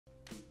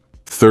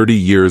30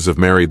 years of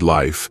married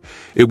life,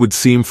 it would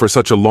seem for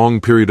such a long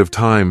period of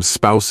time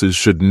spouses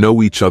should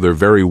know each other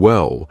very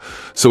well,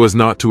 so as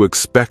not to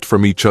expect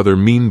from each other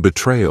mean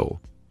betrayal.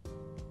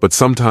 But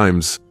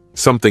sometimes,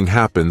 something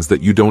happens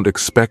that you don't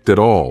expect at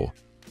all.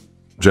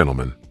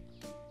 Gentlemen,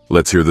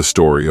 let's hear the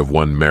story of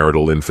one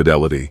marital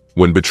infidelity,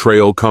 when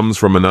betrayal comes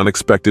from an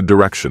unexpected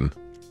direction.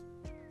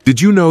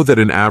 Did you know that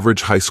an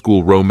average high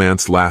school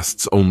romance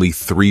lasts only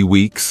 3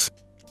 weeks?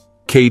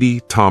 Katie,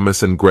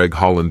 Thomas, and Greg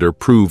Hollander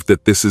proved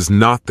that this is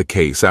not the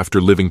case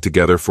after living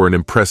together for an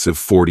impressive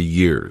 40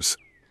 years.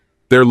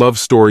 Their love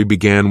story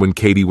began when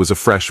Katie was a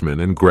freshman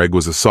and Greg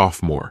was a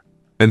sophomore,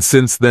 and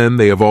since then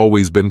they have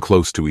always been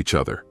close to each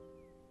other.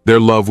 Their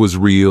love was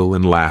real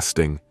and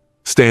lasting,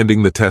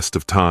 standing the test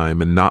of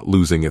time and not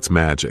losing its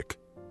magic.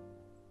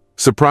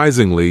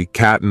 Surprisingly,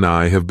 Kat and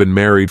I have been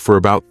married for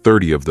about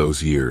 30 of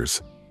those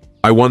years.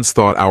 I once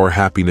thought our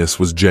happiness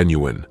was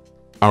genuine.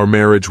 Our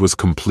marriage was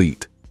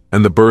complete,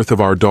 and the birth of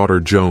our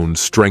daughter Joan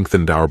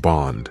strengthened our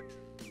bond.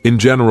 In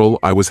general,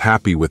 I was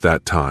happy with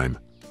that time.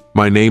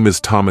 My name is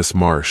Thomas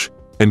Marsh,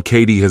 and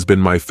Katie has been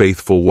my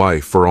faithful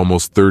wife for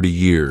almost 30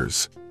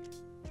 years.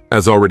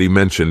 As already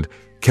mentioned,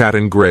 Kat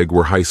and Greg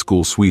were high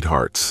school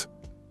sweethearts,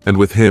 and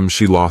with him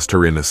she lost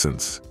her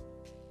innocence.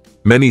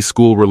 Many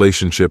school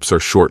relationships are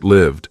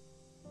short-lived,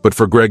 but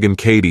for Greg and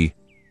Katie,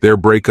 their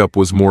breakup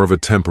was more of a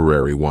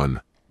temporary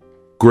one.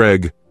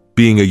 Greg,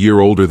 being a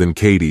year older than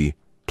Katie,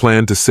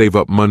 planned to save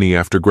up money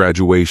after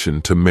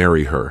graduation to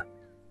marry her.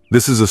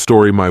 This is a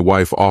story my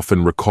wife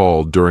often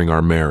recalled during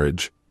our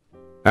marriage.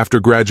 After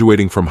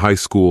graduating from high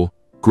school,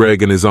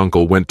 Greg and his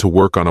uncle went to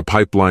work on a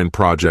pipeline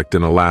project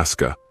in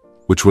Alaska,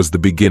 which was the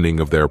beginning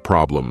of their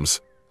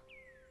problems.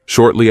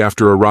 Shortly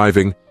after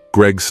arriving,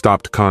 Greg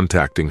stopped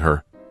contacting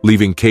her,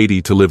 leaving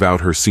Katie to live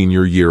out her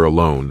senior year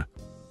alone.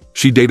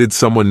 She dated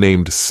someone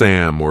named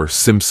Sam or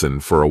Simpson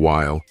for a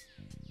while,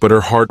 but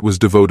her heart was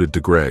devoted to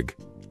Greg.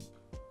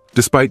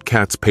 Despite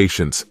Kat's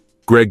patience,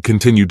 Greg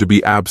continued to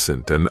be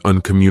absent and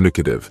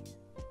uncommunicative.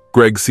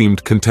 Greg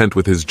seemed content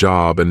with his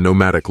job and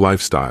nomadic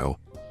lifestyle,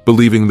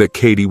 believing that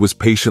Katie was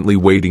patiently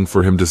waiting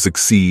for him to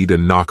succeed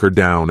and knock her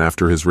down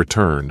after his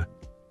return.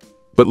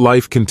 But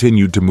life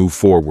continued to move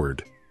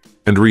forward,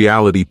 and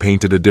reality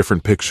painted a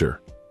different picture.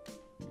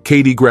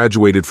 Katie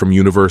graduated from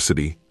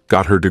university,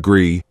 got her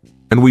degree,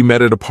 and we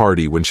met at a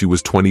party when she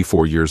was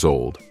 24 years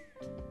old.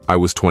 I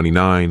was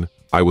 29,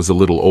 I was a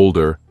little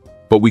older,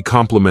 but we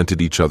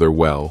complemented each other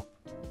well.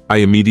 I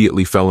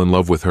immediately fell in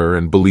love with her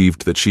and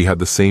believed that she had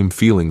the same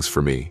feelings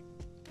for me.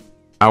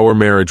 Our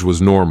marriage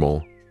was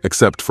normal,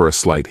 except for a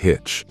slight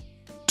hitch.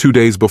 2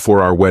 days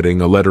before our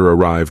wedding, a letter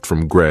arrived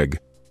from Greg,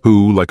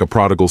 who, like a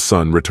prodigal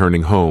son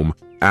returning home,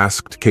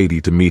 asked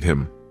Katie to meet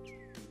him.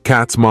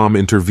 Kat's mom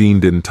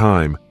intervened in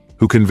time,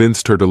 who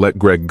convinced her to let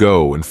Greg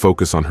go and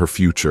focus on her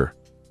future.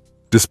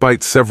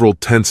 Despite several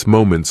tense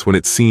moments when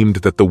it seemed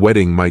that the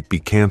wedding might be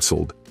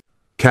canceled,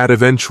 Kat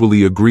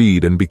eventually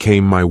agreed and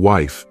became my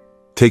wife,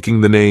 taking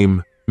the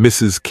name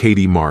Mrs.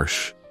 Katie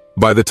Marsh.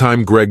 By the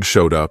time Greg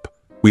showed up,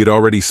 we had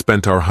already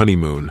spent our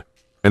honeymoon,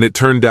 and it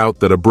turned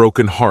out that a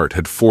broken heart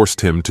had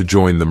forced him to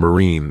join the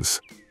Marines.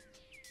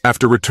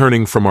 After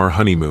returning from our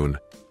honeymoon,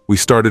 we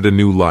started a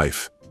new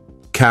life.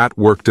 Kat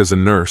worked as a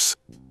nurse,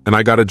 and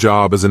I got a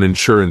job as an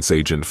insurance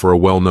agent for a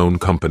well-known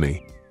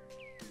company.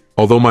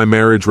 Although my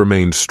marriage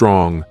remained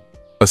strong,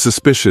 a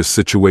suspicious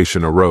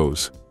situation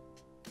arose.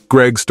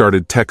 Greg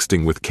started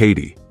texting with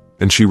Katie,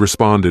 and she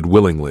responded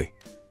willingly.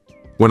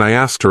 When I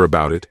asked her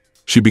about it,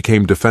 she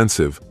became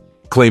defensive,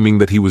 claiming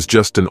that he was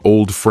just an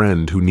old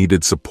friend who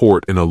needed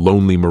support in a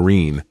lonely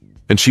Marine,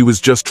 and she was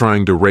just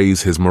trying to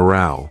raise his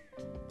morale.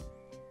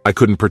 I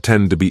couldn't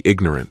pretend to be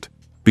ignorant,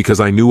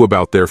 because I knew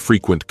about their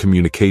frequent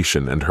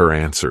communication and her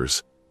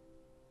answers.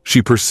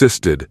 She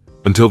persisted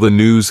until the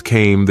news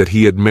came that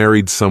he had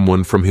married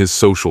someone from his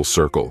social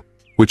circle,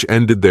 which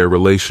ended their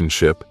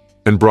relationship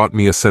and brought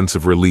me a sense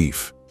of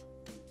relief.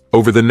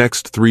 Over the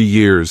next 3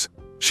 years,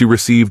 she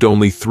received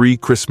only 3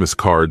 Christmas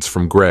cards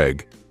from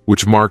Greg,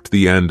 which marked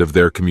the end of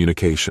their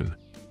communication.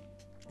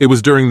 It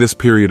was during this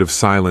period of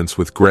silence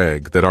with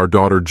Greg that our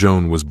daughter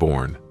Joan was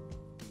born.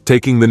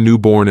 Taking the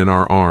newborn in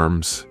our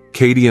arms,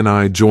 Katie and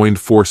I joined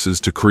forces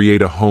to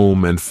create a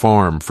home and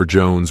farm for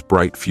Joan's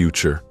bright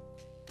future.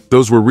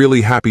 Those were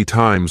really happy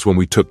times when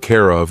we took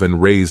care of and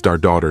raised our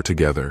daughter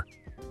together.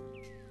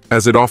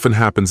 As it often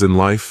happens in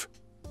life,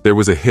 there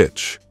was a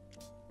hitch.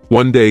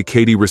 One day,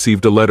 Katie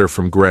received a letter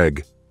from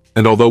Greg,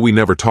 and although we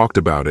never talked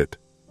about it,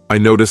 I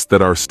noticed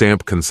that our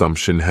stamp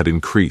consumption had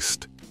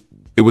increased.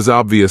 It was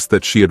obvious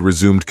that she had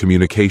resumed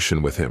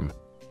communication with him.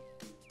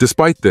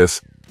 Despite this,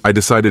 I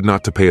decided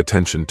not to pay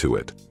attention to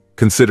it,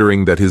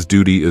 considering that his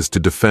duty is to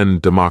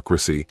defend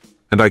democracy,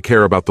 and I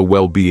care about the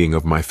well-being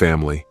of my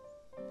family.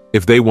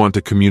 If they want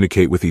to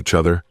communicate with each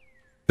other,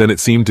 then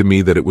it seemed to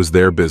me that it was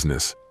their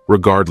business,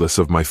 regardless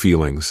of my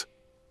feelings.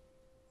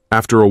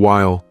 After a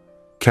while,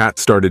 Kat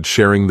started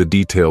sharing the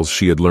details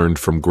she had learned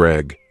from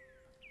Greg.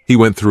 He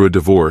went through a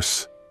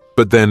divorce,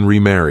 but then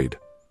remarried.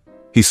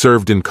 He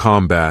served in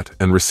combat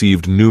and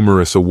received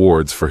numerous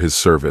awards for his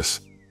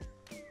service.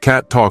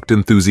 Kat talked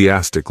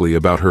enthusiastically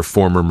about her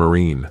former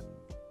Marine.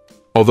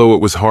 Although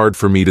it was hard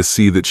for me to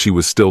see that she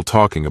was still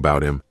talking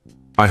about him,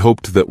 I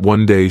hoped that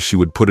one day she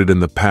would put it in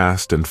the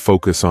past and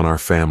focus on our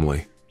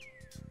family.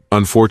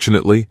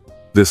 Unfortunately,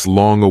 this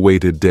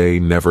long-awaited day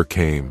never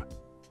came.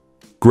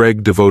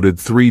 Greg devoted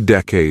 3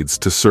 decades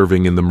to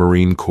serving in the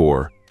Marine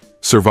Corps,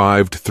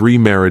 survived 3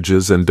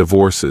 marriages and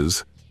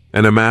divorces,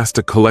 and amassed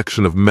a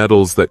collection of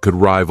medals that could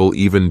rival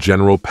even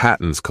General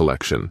Patton's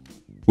collection.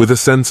 With a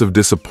sense of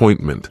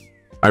disappointment,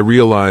 I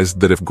realized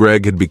that if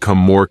Greg had become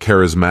more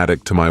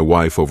charismatic to my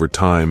wife over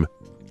time,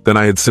 then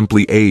I had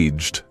simply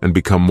aged and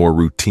become more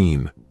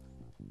routine.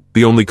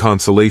 The only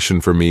consolation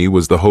for me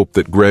was the hope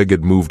that Greg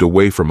had moved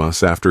away from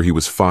us after he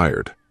was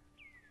fired.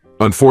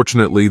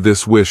 Unfortunately,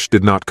 this wish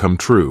did not come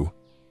true,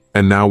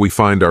 and now we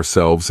find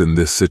ourselves in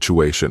this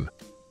situation.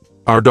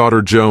 Our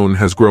daughter Joan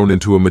has grown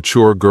into a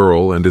mature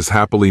girl and is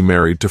happily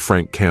married to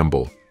Frank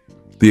Campbell.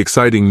 The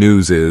exciting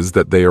news is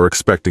that they are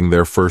expecting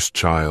their first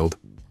child.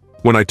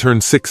 When I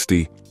turn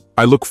 60,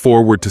 I look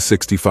forward to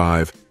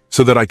 65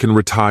 so that I can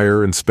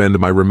retire and spend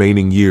my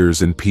remaining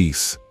years in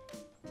peace.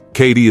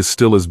 Katie is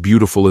still as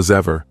beautiful as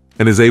ever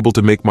and is able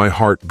to make my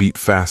heart beat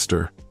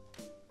faster.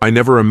 I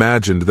never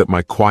imagined that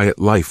my quiet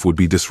life would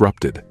be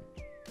disrupted.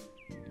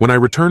 When I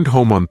returned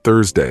home on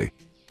Thursday,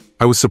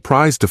 I was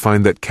surprised to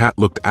find that Kat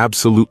looked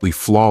absolutely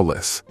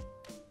flawless.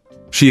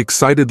 She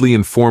excitedly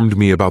informed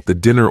me about the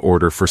dinner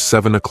order for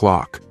 7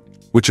 o'clock,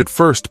 which at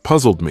first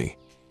puzzled me.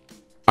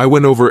 I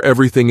went over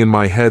everything in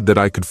my head that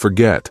I could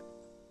forget,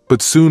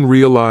 but soon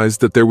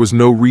realized that there was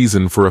no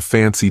reason for a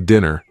fancy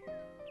dinner.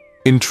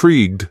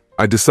 Intrigued,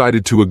 I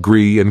decided to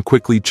agree and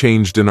quickly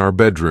changed in our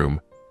bedroom,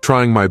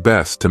 trying my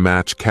best to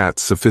match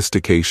Kat's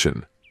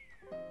sophistication.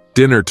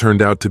 Dinner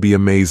turned out to be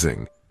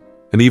amazing,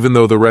 and even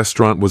though the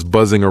restaurant was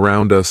buzzing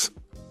around us,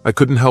 I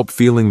couldn't help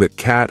feeling that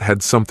Kat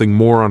had something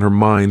more on her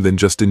mind than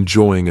just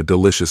enjoying a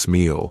delicious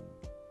meal.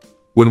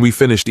 When we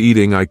finished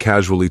eating, I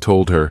casually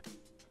told her,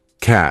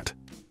 "Kat,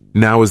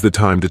 now is the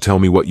time to tell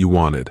me what you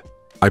wanted.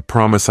 I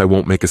promise I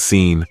won't make a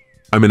scene.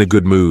 I'm in a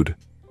good mood."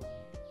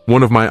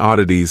 One of my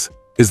oddities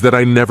is that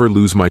I never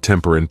lose my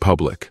temper in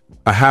public,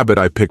 a habit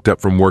I picked up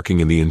from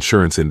working in the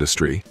insurance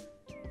industry.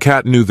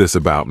 Kat knew this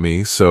about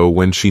me, so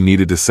when she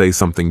needed to say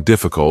something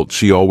difficult,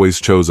 she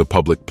always chose a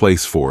public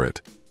place for it.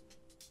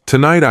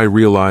 Tonight I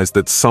realized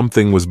that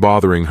something was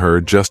bothering her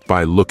just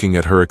by looking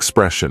at her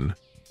expression.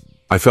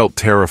 I felt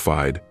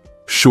terrified,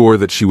 sure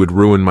that she would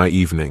ruin my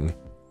evening.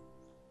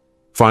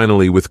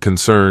 Finally, with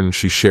concern,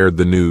 she shared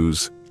the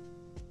news.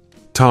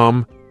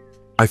 "Tom,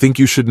 I think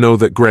you should know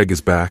that Greg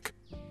is back."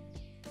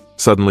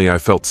 Suddenly I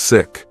felt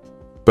sick,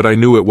 but I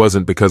knew it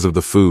wasn't because of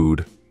the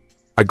food.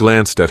 I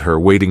glanced at her,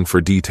 waiting for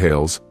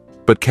details,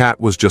 but Kat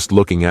was just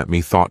looking at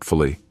me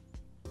thoughtfully.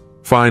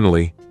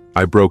 Finally,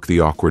 I broke the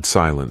awkward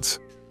silence.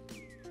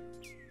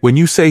 "When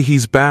you say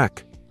he's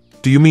back,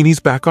 do you mean he's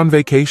back on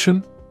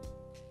vacation?"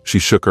 She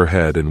shook her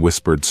head and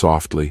whispered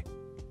softly,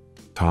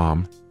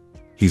 "Tom,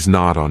 he's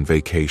not on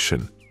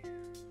vacation.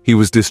 He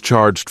was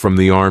discharged from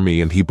the army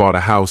and he bought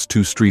a house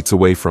 2 streets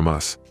away from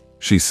us,"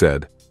 she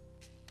said.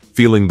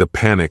 Feeling the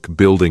panic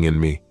building in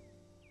me,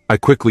 I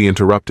quickly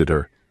interrupted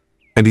her.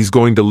 "And he's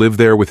going to live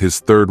there with his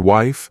 3rd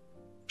wife?"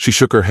 She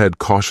shook her head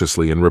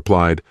cautiously and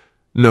replied,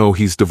 "No,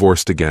 he's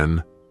divorced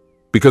again.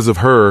 Because of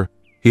her,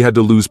 he had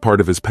to lose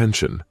part of his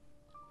pension."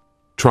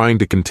 Trying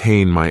to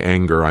contain my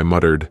anger, I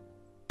muttered,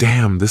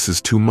 "Damn, this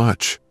is too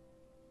much."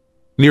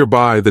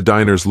 Nearby, the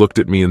diners looked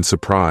at me in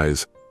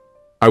surprise.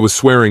 I was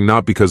swearing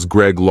not because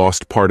Greg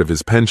lost part of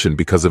his pension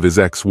because of his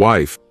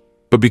ex-wife,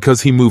 but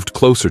because he moved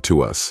closer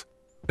to us,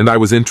 and I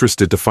was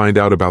interested to find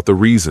out about the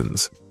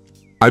reasons.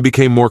 I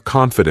became more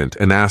confident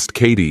and asked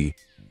Katie,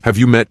 "Have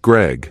you met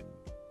Greg?"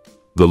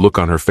 The look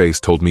on her face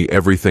told me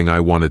everything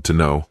I wanted to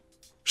know.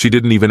 She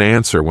didn't even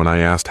answer when I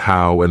asked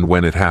how and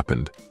when it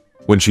happened.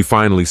 When she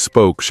finally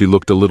spoke, she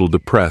looked a little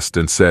depressed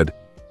and said,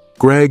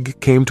 "Greg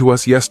came to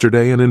us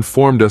yesterday and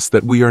informed us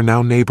that we are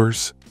now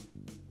neighbors."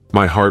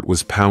 My heart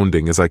was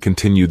pounding as I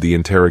continued the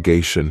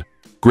interrogation,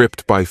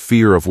 gripped by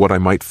fear of what I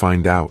might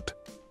find out.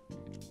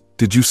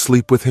 "Did you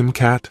sleep with him,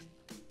 Kat?"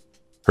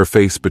 Her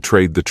face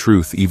betrayed the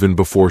truth even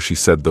before she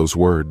said those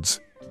words.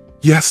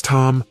 "Yes,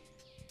 Tom,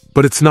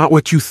 but it's not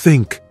what you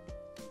think."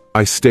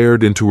 I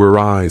stared into her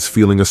eyes,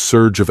 feeling a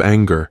surge of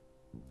anger.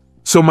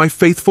 "So my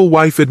faithful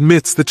wife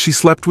admits that she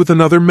slept with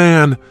another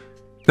man.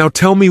 Now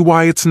tell me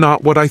why it's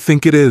not what I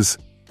think it is."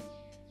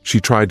 She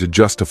tried to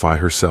justify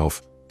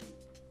herself.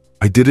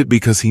 "I did it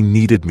because he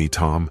needed me,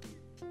 Tom.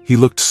 He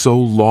looked so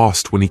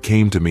lost when he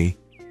came to me.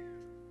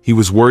 He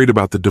was worried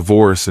about the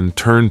divorce and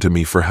turned to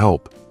me for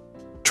help.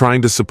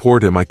 Trying to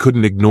support him, I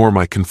couldn't ignore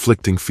my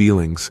conflicting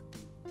feelings.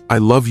 I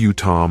love you,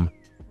 Tom,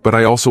 but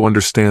I also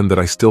understand that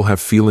I still have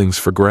feelings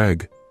for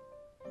Greg."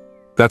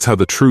 That's how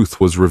the truth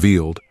was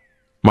revealed.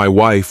 My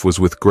wife was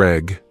with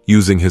Greg,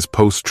 using his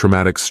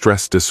post-traumatic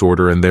stress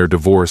disorder and their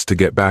divorce to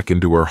get back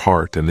into her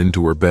heart and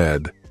into her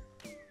bed.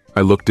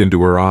 I looked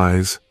into her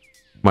eyes.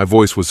 My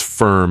voice was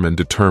firm and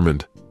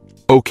determined.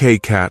 "Okay,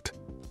 Kat,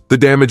 the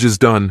damage is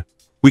done.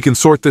 We can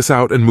sort this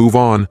out and move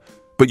on,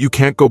 But you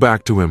can't go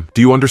back to him. Do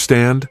you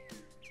understand?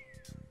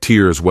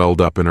 Tears welled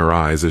up in her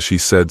eyes as she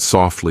said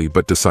softly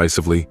but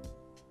decisively,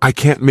 I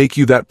can't make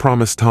you that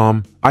promise,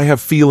 Tom. I have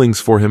feelings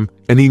for him,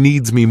 and he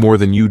needs me more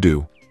than you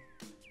do.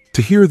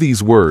 To hear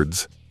these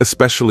words,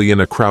 especially in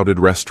a crowded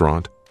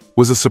restaurant,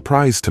 was a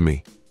surprise to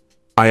me.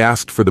 I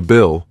asked for the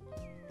bill.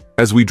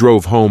 As we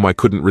drove home, I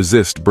couldn't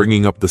resist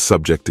bringing up the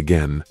subject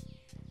again.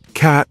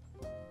 Kat,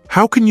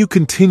 how can you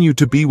continue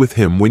to be with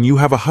him when you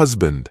have a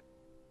husband?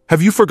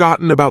 Have you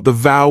forgotten about the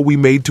vow we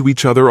made to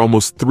each other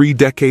almost 3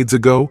 decades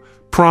ago,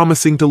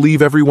 promising to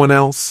leave everyone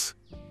else?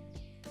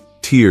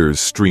 Tears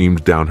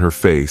streamed down her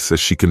face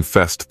as she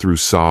confessed through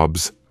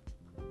sobs.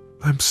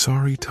 I'm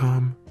sorry,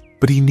 Tom,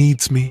 but he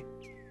needs me.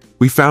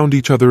 We found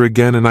each other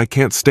again, and I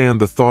can't stand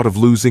the thought of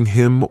losing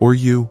him or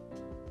you.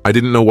 I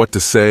didn't know what to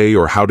say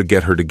or how to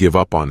get her to give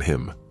up on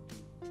him.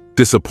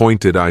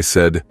 Disappointed, I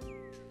said,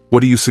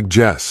 What do you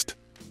suggest?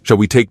 Shall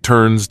we take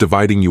turns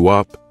dividing you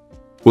up?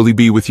 Will he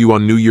be with you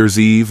on New Year's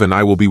Eve and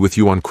I will be with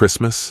you on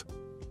Christmas?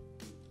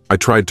 I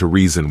tried to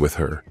reason with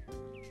her.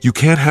 You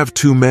can't have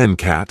 2 men,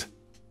 Kat.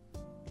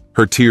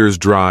 Her tears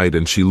dried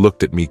and she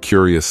looked at me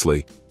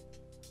curiously.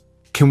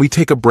 Can we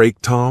take a break,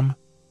 Tom?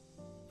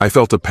 I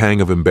felt a pang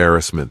of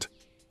embarrassment.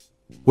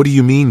 What do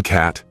you mean,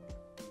 Kat?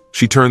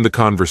 She turned the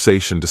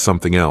conversation to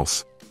something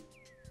else.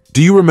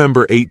 Do you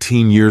remember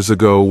 18 years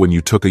ago when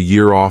you took a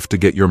year off to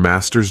get your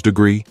master's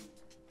degree?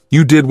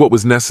 You did what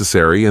was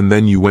necessary and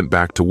then you went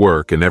back to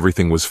work and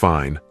everything was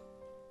fine.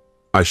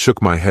 I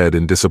shook my head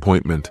in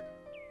disappointment.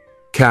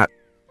 Kat,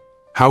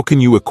 how can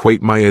you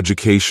equate my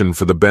education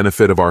for the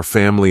benefit of our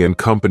family and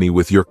company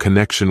with your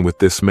connection with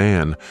this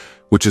man,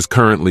 which is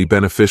currently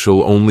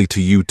beneficial only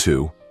to you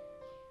two?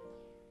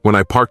 When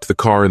I parked the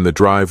car in the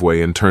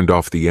driveway and turned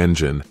off the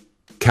engine,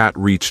 Kat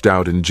reached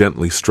out and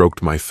gently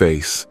stroked my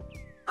face,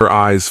 her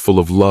eyes full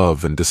of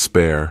love and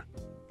despair.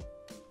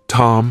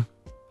 Tom,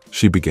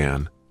 she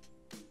began,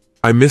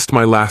 I missed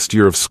my last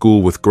year of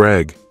school with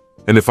Greg,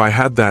 and if I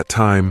had that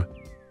time,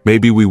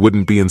 maybe we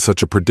wouldn't be in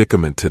such a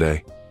predicament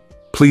today.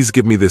 Please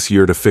give me this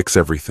year to fix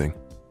everything.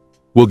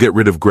 We'll get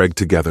rid of Greg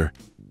together,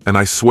 and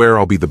I swear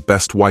I'll be the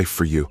best wife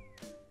for you.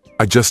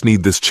 I just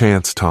need this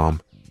chance,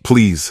 Tom.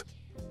 Please.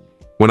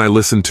 When I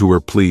listened to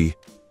her plea,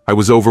 I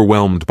was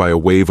overwhelmed by a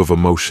wave of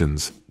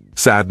emotions,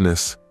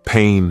 sadness,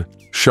 pain,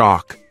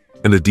 shock,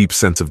 and a deep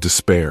sense of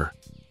despair.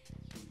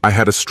 I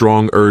had a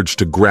strong urge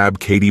to grab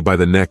Katie by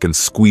the neck and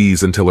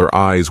squeeze until her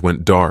eyes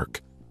went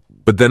dark.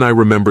 But then I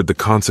remembered the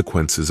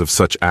consequences of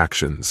such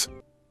actions.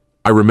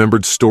 I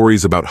remembered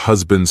stories about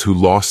husbands who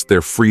lost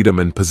their freedom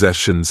and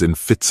possessions in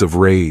fits of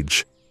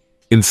rage.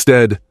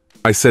 Instead,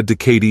 I said to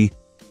Katie,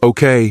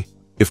 okay,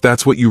 if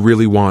that's what you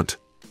really want,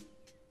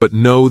 but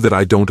know that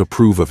I don't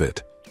approve of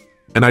it,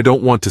 and I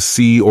don't want to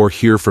see or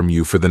hear from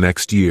you for the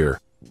next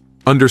year.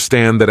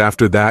 Understand that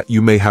after that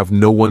you may have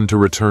no one to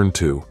return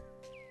to.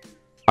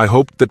 I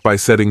hoped that by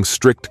setting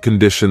strict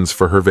conditions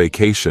for her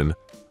vacation,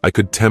 I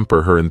could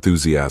temper her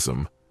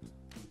enthusiasm.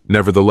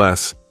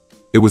 Nevertheless,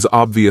 it was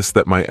obvious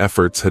that my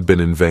efforts had been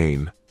in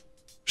vain.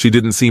 She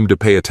didn't seem to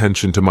pay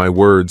attention to my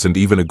words and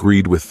even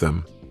agreed with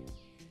them.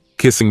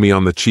 Kissing me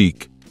on the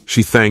cheek,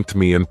 she thanked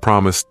me and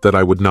promised that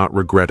I would not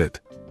regret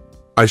it.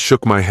 I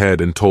shook my head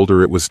and told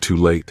her it was too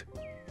late.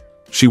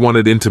 She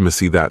wanted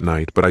intimacy that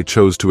night, but I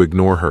chose to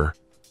ignore her.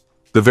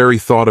 The very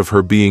thought of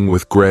her being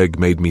with Greg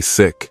made me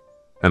sick,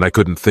 and I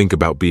couldn't think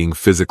about being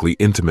physically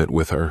intimate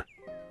with her.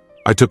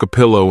 I took a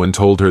pillow and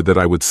told her that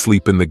I would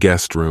sleep in the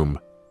guest room,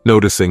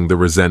 noticing the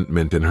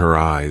resentment in her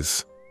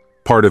eyes.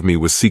 Part of me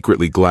was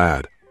secretly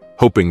glad,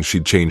 hoping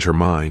she'd change her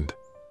mind.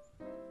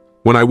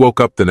 When I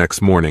woke up the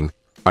next morning,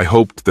 I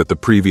hoped that the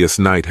previous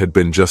night had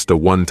been just a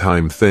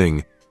one-time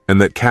thing and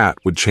that Kat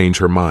would change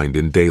her mind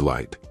in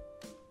daylight.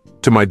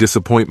 To my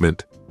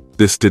disappointment,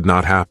 this did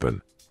not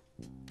happen.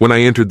 When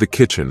I entered the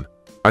kitchen,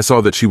 I saw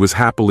that she was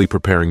happily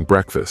preparing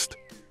breakfast,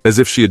 as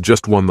if she had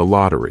just won the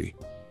lottery.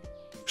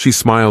 She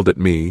smiled at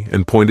me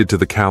and pointed to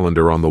the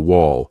calendar on the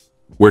wall,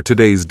 where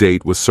today's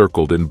date was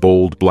circled in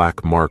bold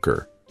black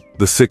marker,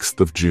 the 6th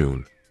of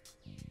June.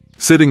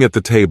 Sitting at the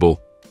table,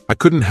 I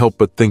couldn't help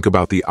but think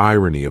about the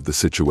irony of the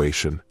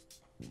situation.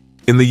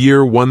 In the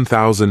year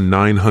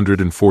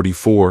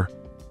 1944,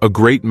 a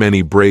great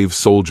many brave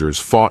soldiers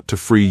fought to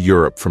free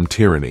Europe from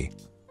tyranny,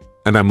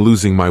 and I'm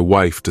losing my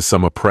wife to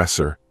some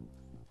oppressor.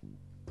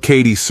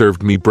 Katie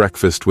served me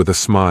breakfast with a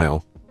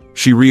smile.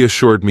 She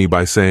reassured me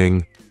by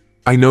saying,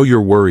 I know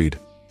you're worried,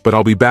 but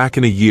I'll be back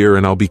in a year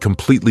and I'll be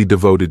completely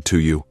devoted to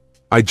you.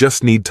 I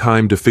just need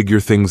time to figure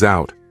things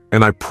out,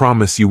 and I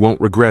promise you won't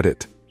regret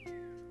it.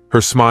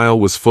 Her smile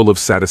was full of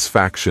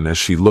satisfaction as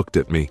she looked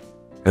at me,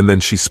 and then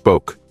she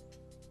spoke.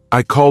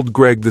 I called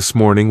Greg this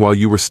morning while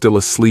you were still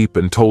asleep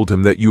and told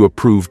him that you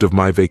approved of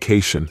my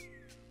vacation.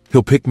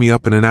 He'll pick me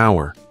up in an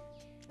hour.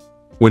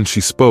 When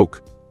she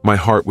spoke, my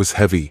heart was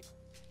heavy,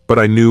 but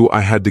I knew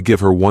I had to give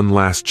her one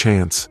last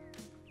chance.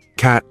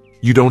 Kat,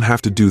 you don't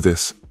have to do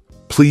this.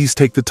 Please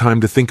take the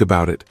time to think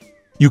about it.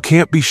 You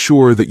can't be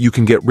sure that you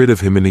can get rid of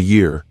him in a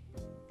year.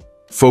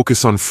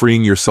 Focus on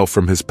freeing yourself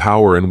from his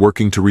power and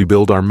working to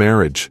rebuild our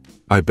marriage,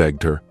 I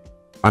begged her.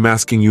 I'm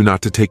asking you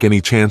not to take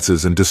any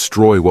chances and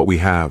destroy what we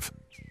have."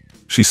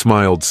 She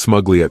smiled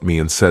smugly at me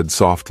and said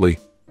softly,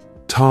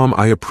 "Tom,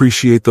 I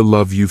appreciate the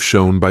love you've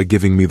shown by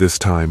giving me this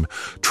time.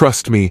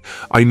 Trust me,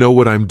 I know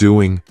what I'm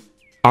doing.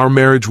 Our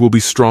marriage will be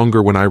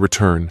stronger when I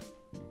return.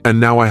 And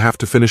now I have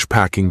to finish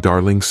packing,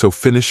 darling, so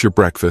finish your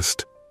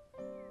breakfast."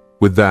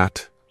 With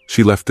that,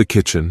 she left the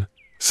kitchen,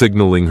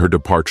 signaling her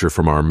departure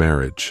from our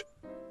marriage.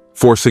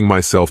 Forcing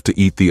myself to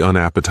eat the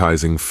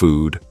unappetizing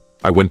food,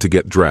 I went to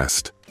get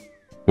dressed.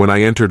 When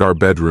I entered our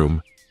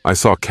bedroom, I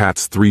saw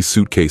Kat's 3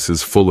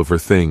 suitcases full of her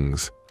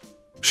things.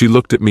 She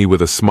looked at me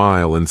with a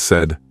smile and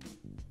said,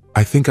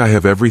 "I think I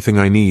have everything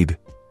I need.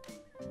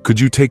 Could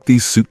you take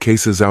these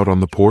suitcases out on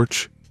the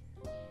porch?"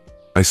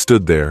 I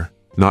stood there,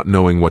 not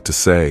knowing what to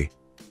say.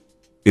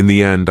 In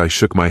the end, I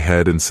shook my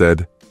head and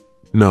said,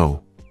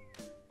 "No."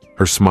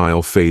 Her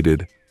smile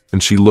faded,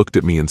 and she looked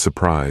at me in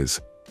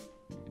surprise.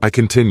 I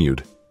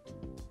continued,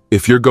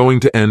 "If you're going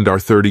to end our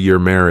 30-year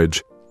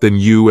marriage, then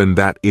you and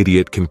that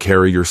idiot can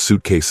carry your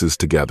suitcases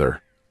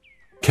together."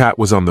 Kat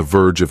was on the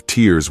verge of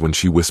tears when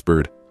she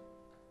whispered,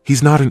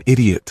 "He's not an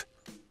idiot.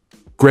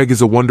 Greg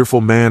is a wonderful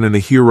man and a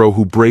hero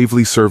who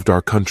bravely served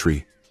our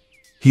country.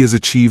 He has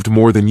achieved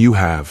more than you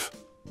have."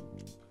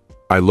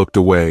 I looked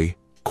away,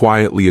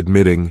 quietly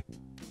admitting,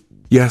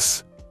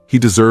 "Yes, he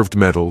deserved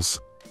medals,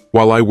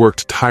 while I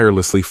worked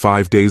tirelessly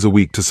 5 days a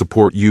week to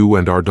support you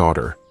and our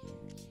daughter.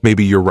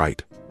 Maybe you're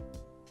right."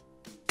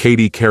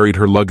 Katie carried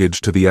her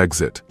luggage to the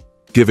exit,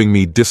 giving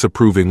me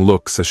disapproving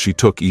looks as she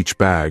took each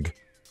bag.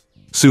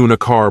 Soon a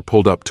car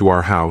pulled up to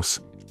our house,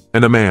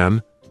 and a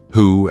man,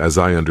 who, as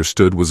I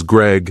understood, was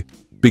Greg,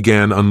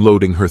 began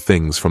unloading her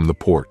things from the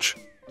porch.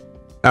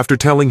 After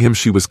telling him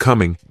she was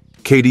coming,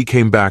 Katie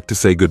came back to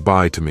say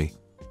goodbye to me.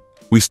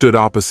 We stood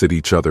opposite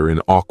each other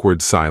in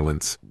awkward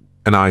silence,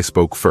 and I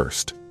spoke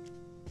first.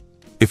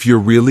 "If you're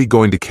really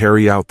going to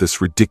carry out this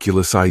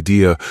ridiculous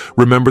idea,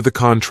 remember the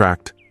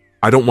contract.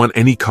 I don't want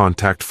any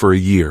contact for a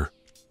year."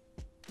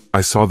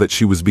 I saw that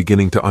she was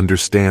beginning to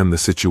understand the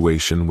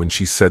situation when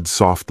she said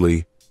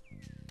softly,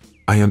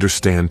 "I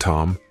understand,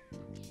 Tom,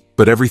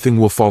 but everything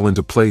will fall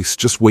into place.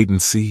 Just wait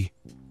and see.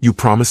 You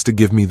promised to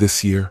give me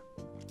this year."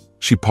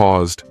 She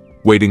paused,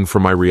 waiting for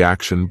my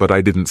reaction, but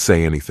I didn't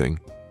say anything.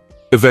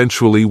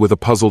 Eventually, with a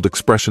puzzled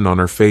expression on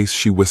her face,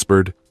 she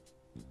whispered,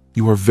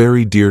 "You are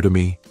very dear to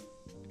me."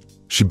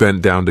 She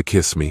bent down to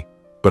kiss me,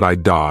 but I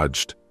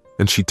dodged,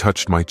 and she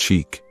touched my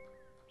cheek.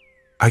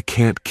 "I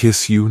can't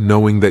kiss you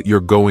knowing that you're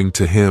going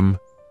to him."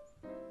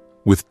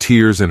 With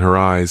tears in her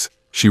eyes,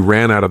 she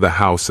ran out of the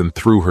house and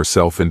threw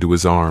herself into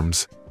his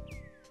arms.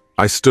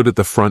 I stood at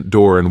the front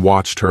door and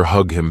watched her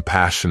hug him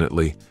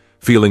passionately,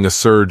 feeling a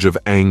surge of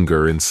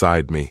anger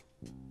inside me.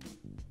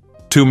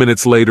 2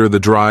 minutes later, the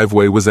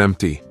driveway was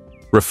empty,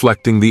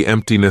 reflecting the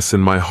emptiness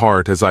in my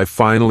heart as I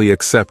finally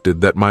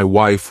accepted that my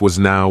wife was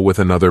now with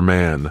another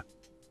man.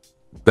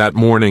 That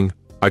morning,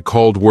 I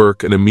called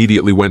work and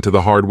immediately went to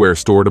the hardware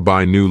store to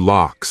buy new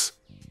locks.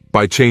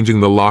 By changing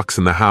the locks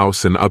in the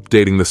house and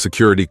updating the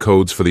security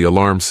codes for the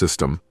alarm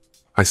system,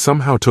 I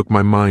somehow took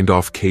my mind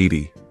off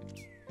Katie.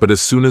 But as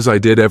soon as I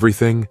did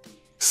everything,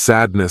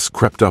 sadness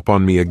crept up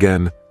on me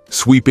again,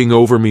 sweeping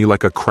over me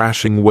like a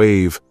crashing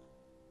wave.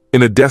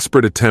 In a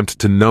desperate attempt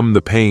to numb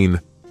the pain,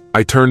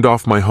 I turned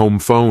off my home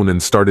phone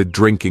and started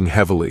drinking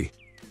heavily.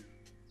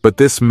 But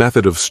this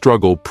method of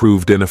struggle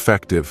proved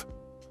ineffective.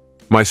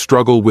 My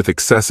struggle with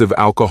excessive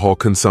alcohol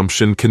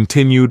consumption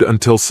continued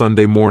until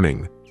Sunday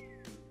morning.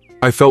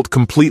 I felt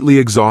completely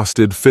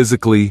exhausted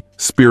physically,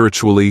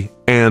 spiritually,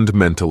 and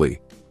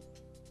mentally.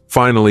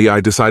 Finally, I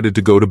decided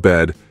to go to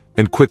bed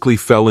and quickly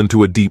fell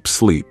into a deep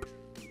sleep,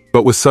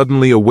 but was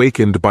suddenly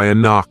awakened by a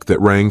knock that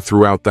rang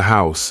throughout the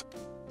house.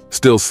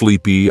 Still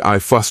sleepy, I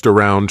fussed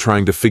around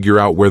trying to figure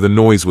out where the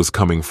noise was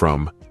coming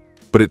from,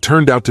 but it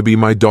turned out to be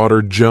my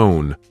daughter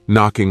Joan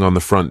knocking on the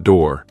front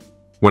door.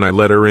 When I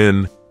let her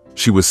in,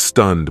 she was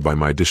stunned by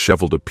my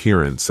disheveled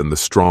appearance and the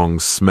strong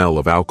smell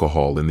of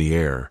alcohol in the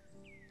air.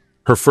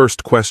 Her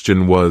first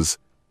question was,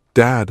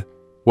 "Dad,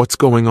 what's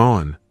going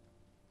on?"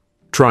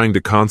 Trying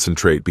to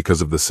concentrate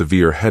because of the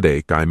severe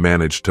headache, I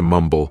managed to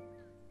mumble,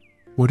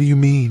 "What do you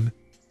mean?"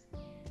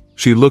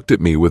 She looked at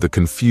me with a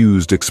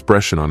confused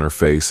expression on her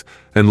face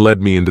and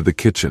led me into the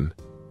kitchen.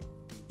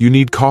 "You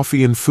need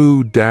coffee and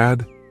food,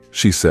 Dad,"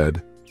 she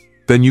said.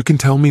 "Then you can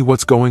tell me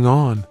what's going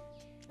on."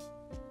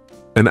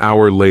 An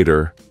hour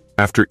later,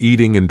 after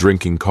eating and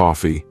drinking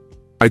coffee,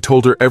 I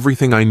told her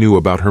everything I knew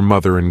about her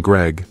mother and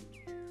Greg.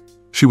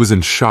 She was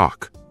in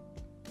shock.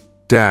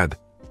 "Dad,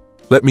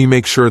 let me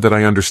make sure that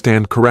I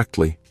understand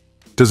correctly.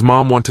 Does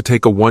Mom want to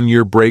take a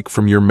 1-year break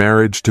from your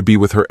marriage to be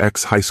with her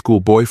ex-high school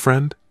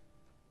boyfriend?"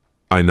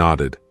 I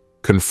nodded,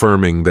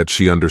 confirming that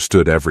she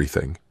understood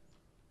everything.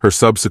 Her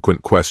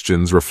subsequent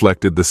questions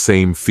reflected the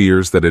same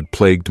fears that had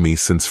plagued me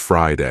since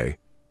Friday.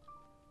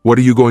 "What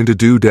are you going to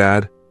do,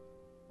 Dad?"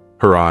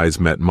 Her eyes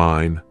met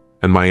mine,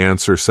 and my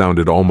answer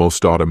sounded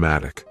almost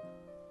automatic.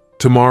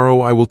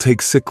 "Tomorrow I will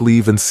take sick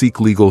leave and seek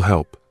legal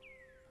help."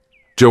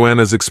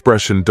 Joanna's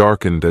expression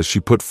darkened as she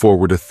put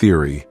forward a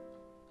theory.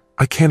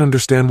 I can't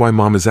understand why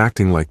Mom is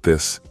acting like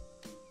this.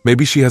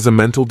 Maybe she has a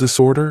mental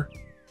disorder?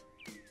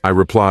 I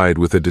replied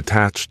with a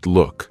detached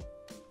look.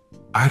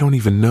 I don't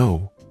even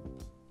know.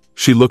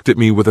 She looked at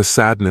me with a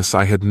sadness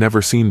I had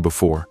never seen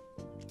before.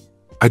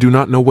 I do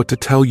not know what to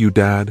tell you,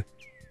 Dad,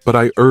 but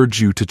I urge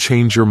you to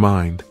change your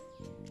mind.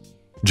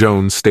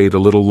 Joan stayed a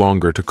little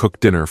longer to cook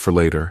dinner for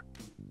later.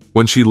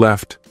 When she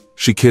left,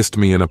 she kissed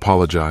me and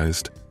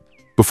apologized.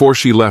 Before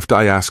she left,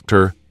 I asked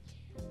her,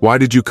 "Why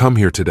did you come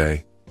here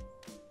today?"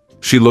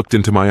 She looked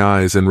into my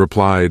eyes and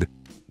replied,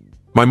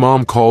 "My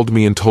mom called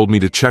me and told me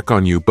to check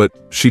on you, but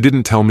she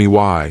didn't tell me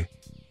why."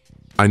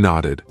 I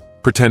nodded,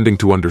 pretending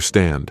to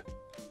understand.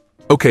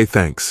 "Okay,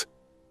 thanks.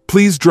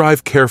 Please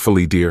drive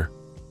carefully, dear."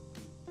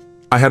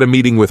 I had a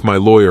meeting with my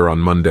lawyer on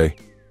Monday.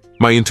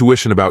 My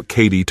intuition about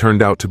Katie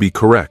turned out to be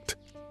correct.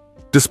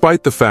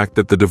 Despite the fact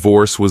that the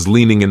divorce was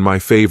leaning in my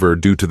favor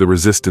due to the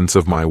resistance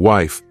of my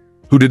wife,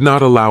 who did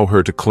not allow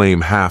her to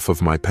claim half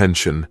of my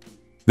pension,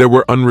 there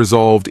were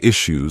unresolved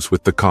issues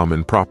with the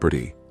common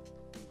property.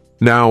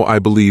 Now I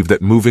believe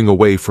that moving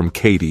away from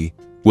Katie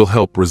will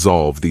help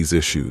resolve these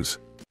issues.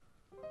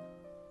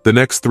 The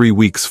next 3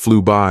 weeks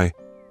flew by,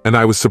 and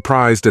I was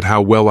surprised at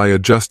how well I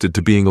adjusted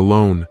to being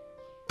alone.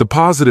 The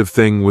positive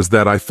thing was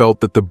that I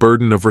felt that the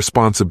burden of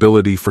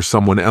responsibility for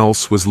someone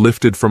else was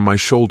lifted from my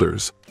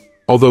shoulders,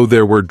 although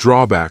there were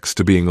drawbacks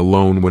to being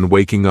alone when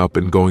waking up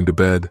and going to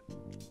bed.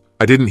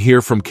 I didn't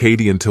hear from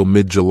Katie until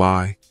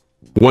mid-July.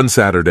 One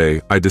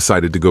Saturday, I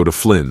decided to go to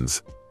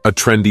Flynn's, a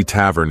trendy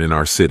tavern in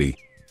our city,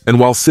 and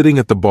while sitting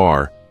at the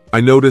bar,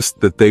 I noticed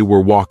that they were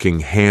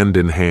walking hand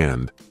in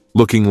hand,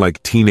 looking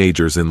like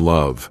teenagers in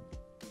love.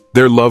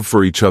 Their love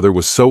for each other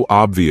was so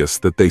obvious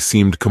that they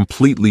seemed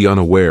completely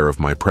unaware of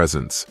my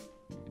presence.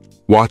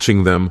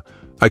 Watching them,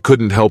 I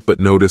couldn't help but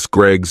notice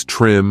Greg's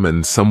trim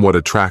and somewhat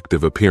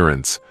attractive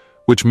appearance,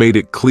 which made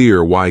it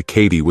clear why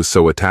Katie was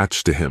so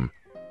attached to him.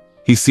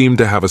 He seemed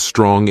to have a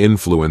strong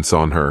influence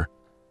on her,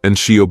 and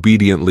she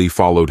obediently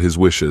followed his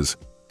wishes.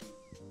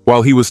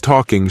 While he was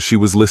talking, she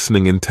was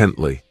listening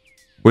intently.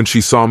 When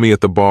she saw me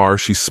at the bar,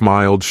 she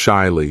smiled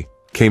shyly,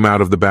 came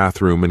out of the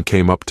bathroom, and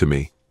came up to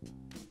me.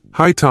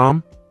 "Hi,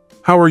 Tom.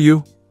 How are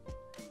you?"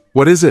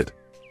 "What is it?"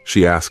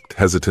 she asked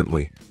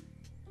hesitantly.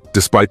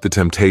 Despite the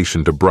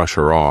temptation to brush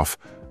her off,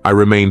 I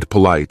remained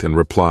polite and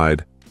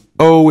replied,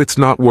 "Oh, it's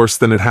not worse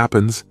than it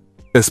happens,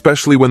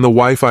 especially when the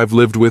wife I've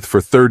lived with for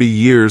 30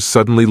 years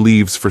suddenly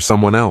leaves for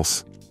someone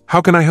else.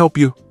 How can I help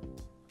you?"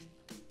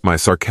 My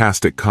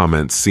sarcastic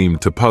comments seemed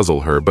to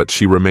puzzle her, but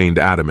she remained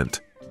adamant.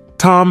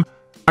 "Tom,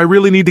 I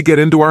really need to get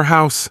into our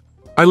house.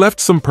 I left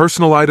some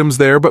personal items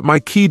there, but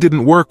my key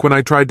didn't work when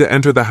I tried to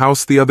enter the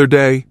house the other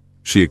day,"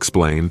 she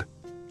explained.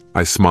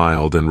 I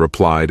smiled and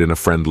replied in a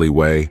friendly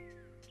way,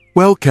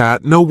 "Well,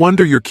 Kat, no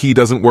wonder your key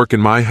doesn't work in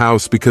my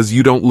house because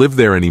you don't live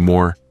there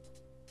anymore."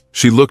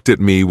 She looked at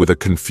me with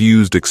a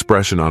confused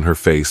expression on her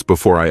face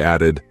before I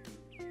added,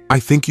 "I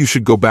think you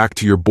should go back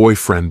to your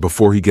boyfriend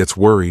before he gets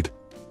worried."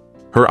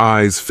 Her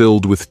eyes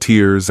filled with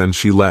tears and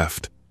she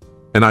left,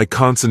 and I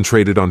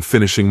concentrated on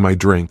finishing my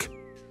drink.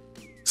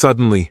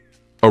 Suddenly,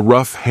 a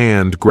rough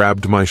hand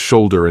grabbed my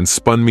shoulder and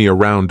spun me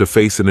around to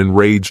face an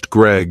enraged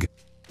Greg.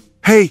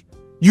 "Hey,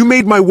 you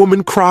made my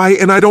woman cry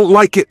and I don't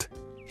like it,"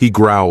 he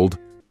growled.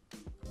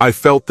 I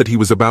felt that he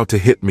was about to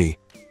hit me,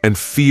 and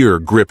fear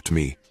gripped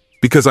me,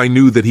 because I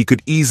knew that he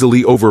could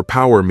easily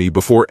overpower me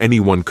before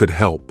anyone could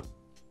help.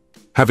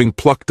 Having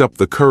plucked up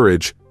the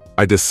courage,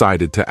 I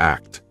decided to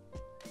act.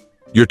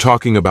 "You're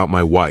talking about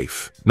my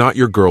wife, not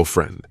your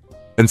girlfriend,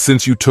 and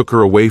since you took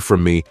her away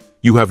from me,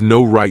 you have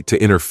no right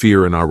to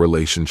interfere in our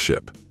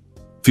relationship.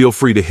 Feel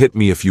free to hit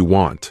me if you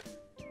want,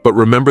 but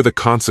remember the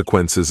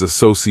consequences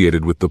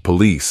associated with the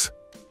police."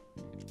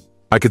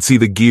 I could see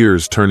the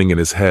gears turning in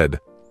his head,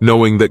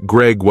 knowing that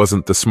Greg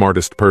wasn't the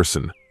smartest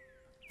person,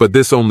 but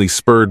this only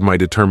spurred my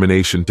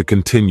determination to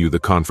continue the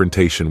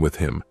confrontation with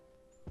him.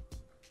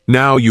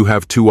 "Now you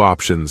have two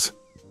options.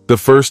 The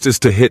first is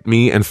to hit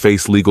me and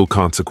face legal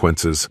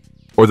consequences,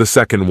 or the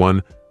second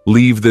one,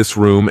 leave this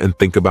room and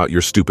think about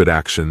your stupid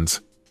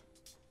actions."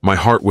 My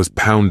heart was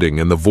pounding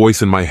and the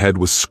voice in my head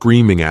was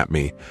screaming at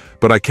me,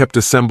 but I kept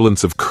a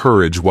semblance of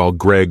courage while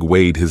Greg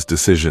weighed his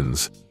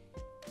decisions.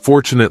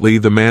 Fortunately,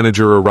 the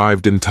manager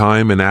arrived in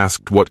time and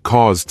asked what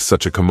caused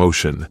such a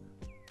commotion.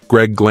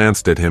 Greg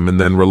glanced at him and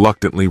then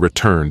reluctantly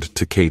returned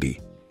to Katie.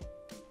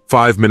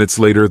 5 minutes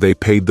later, they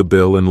paid the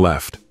bill and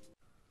left.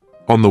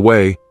 On the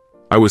way,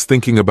 I was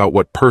thinking about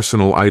what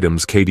personal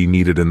items Katie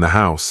needed in the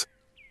house,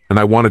 and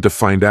I wanted to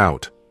find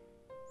out.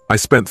 I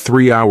spent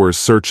 3 hours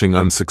searching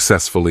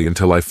unsuccessfully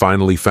until I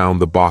finally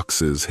found the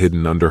boxes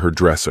hidden under her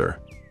dresser.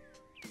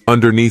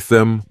 Underneath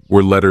them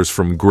were letters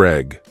from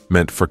Greg,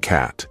 meant for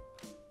Kat.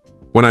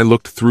 When I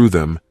looked through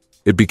them,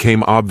 it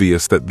became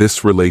obvious that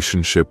this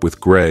relationship with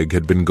Greg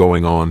had been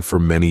going on for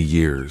many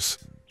years.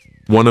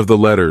 One of the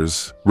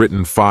letters,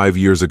 written 5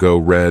 years ago,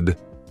 read,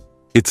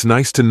 "It's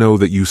nice to know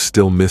that you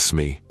still miss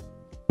me.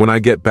 When I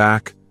get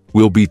back,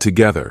 we'll be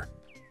together.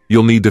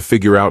 You'll need to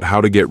figure out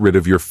how to get rid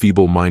of your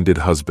feeble-minded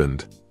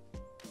husband."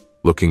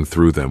 Looking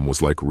through them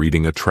was like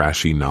reading a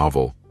trashy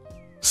novel.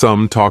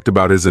 Some talked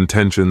about his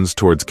intentions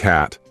towards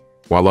Kat,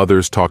 while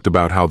others talked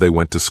about how they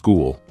went to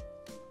school.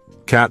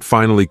 Kat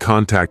finally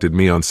contacted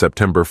me on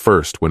September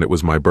 1st when it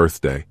was my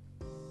birthday.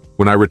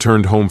 When I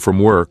returned home from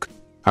work,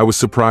 I was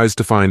surprised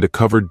to find a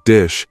covered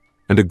dish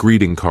and a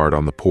greeting card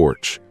on the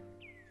porch.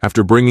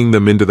 After bringing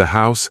them into the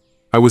house,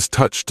 I was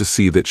touched to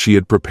see that she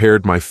had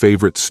prepared my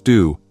favorite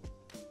stew.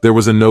 There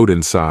was a note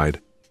inside.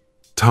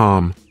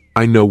 "Tom,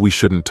 I know we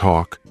shouldn't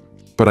talk,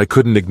 but I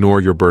couldn't ignore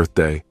your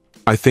birthday.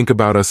 I think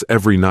about us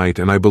every night,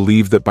 and I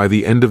believe that by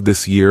the end of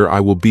this year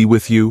I will be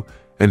with you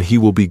and he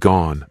will be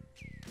gone.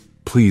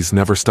 Please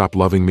never stop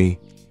loving me,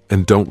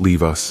 and don't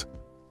leave us."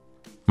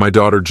 My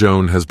daughter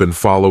Joan has been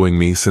following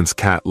me since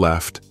Kat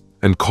left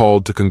and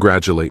called to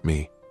congratulate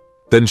me.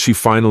 Then she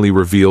finally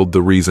revealed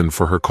the reason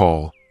for her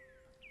call.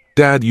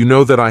 "Dad, you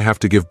know that I have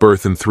to give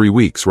birth in 3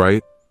 weeks,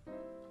 right?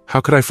 How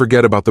could I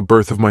forget about the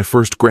birth of my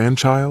first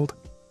grandchild?"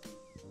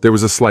 There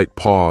was a slight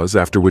pause,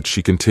 after which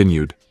she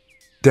continued.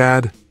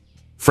 "Dad,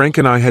 Frank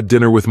and I had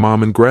dinner with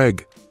Mom and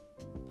Greg.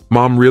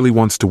 Mom really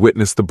wants to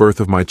witness the birth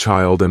of my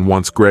child and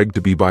wants Greg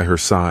to be by her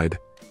side.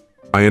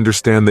 I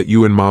understand that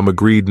you and Mom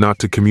agreed not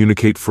to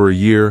communicate for a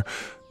year,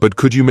 but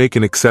could you make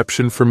an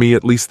exception for me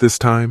at least this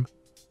time?"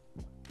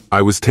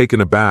 I was taken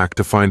aback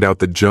to find out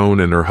that Joan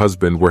and her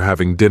husband were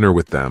having dinner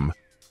with them,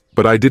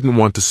 but I didn't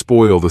want to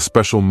spoil the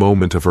special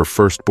moment of her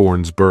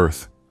firstborn's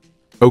birth.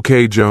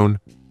 "Okay, Joan,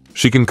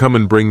 she can come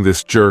and bring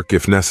this jerk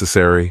if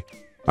necessary,"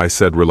 I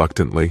said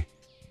reluctantly.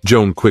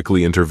 Joan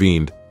quickly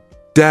intervened.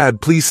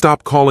 "Dad, please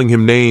stop calling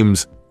him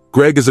names.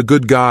 Greg is a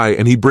good guy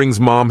and he brings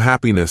Mom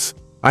happiness.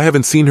 I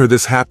haven't seen her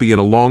this happy in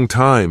a long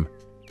time."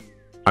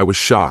 I was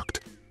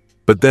shocked,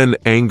 but then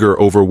anger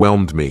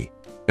overwhelmed me,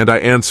 and I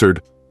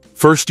answered,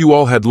 "First you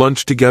all had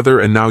lunch together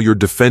and now you're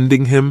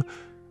defending him?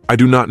 I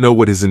do not know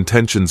what his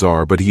intentions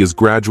are, but he is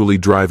gradually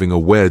driving a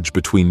wedge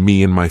between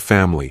me and my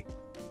family.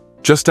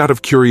 Just out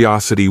of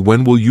curiosity,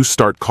 when will you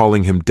start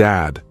calling him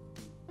Dad?"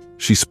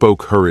 She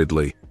spoke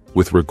hurriedly,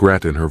 with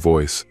regret in her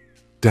voice.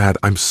 "Dad,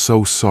 I'm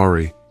so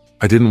sorry.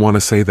 I didn't want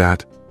to say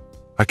that.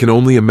 I can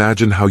only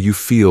imagine how you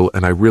feel,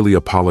 and I really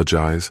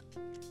apologize."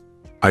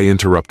 I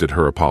interrupted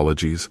her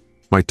apologies.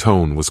 My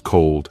tone was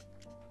cold.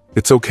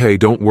 "It's okay,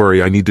 don't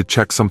worry, I need to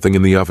check something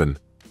in the oven.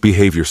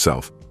 Behave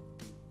yourself."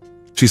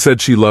 She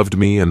said she loved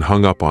me and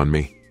hung up on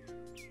me.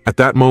 At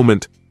that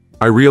moment,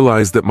 I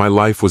realized that my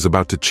life was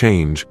about to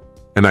change,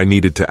 and I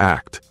needed to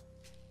act.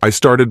 I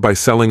started by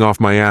selling off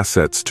my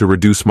assets to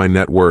reduce my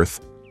net worth,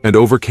 and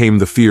overcame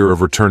the fear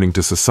of returning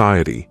to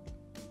society.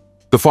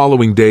 The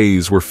following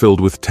days were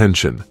filled with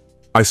tension.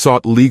 I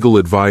sought legal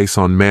advice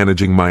on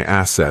managing my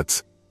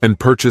assets, and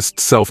purchased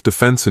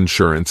self-defense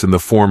insurance in the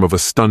form of a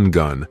stun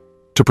gun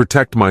to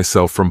protect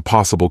myself from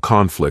possible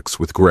conflicts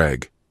with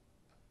Greg.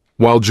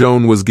 While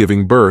Joan was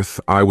giving birth,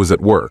 I was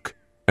at work,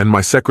 and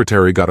my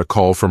secretary got a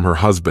call from her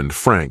husband,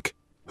 Frank,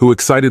 who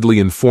excitedly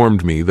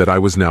informed me that I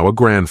was now a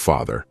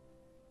grandfather.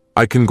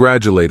 I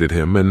congratulated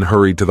him and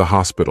hurried to the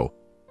hospital.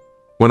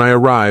 When I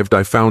arrived,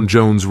 I found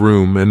Joan's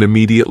room and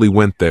immediately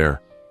went there.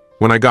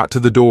 When I got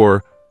to the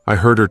door, I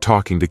heard her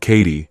talking to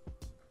Katie.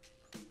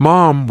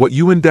 "Mom, what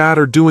you and Dad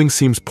are doing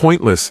seems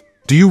pointless.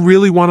 Do you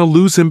really want to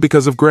lose him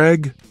because of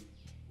Greg?"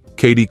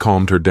 Katie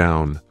calmed her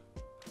down.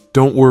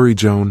 "Don't worry,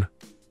 Joan.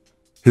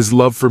 His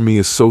love for me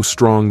is so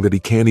strong that he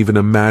can't even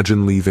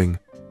imagine leaving.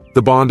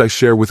 The bond I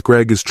share with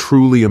Greg is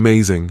truly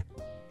amazing.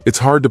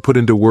 It's hard to put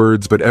into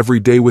words, but every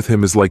day with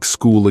him is like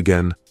school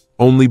again,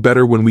 only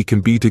better when we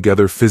can be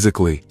together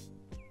physically.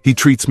 He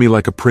treats me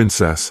like a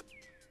princess.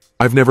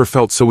 I've never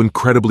felt so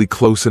incredibly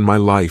close in my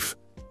life.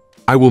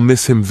 I will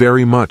miss him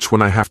very much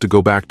when I have to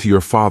go back to your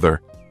father."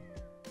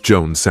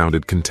 Joan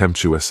sounded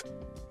contemptuous.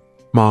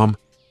 "Mom,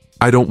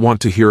 I don't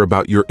want to hear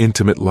about your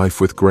intimate life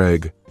with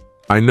Greg.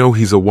 I know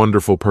he's a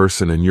wonderful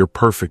person and you're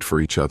perfect for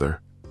each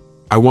other.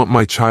 I want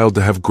my child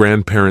to have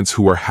grandparents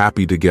who are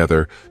happy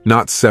together,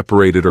 not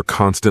separated or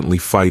constantly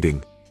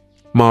fighting.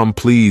 Mom,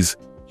 please,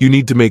 you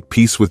need to make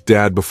peace with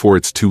Dad before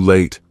it's too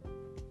late.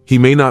 He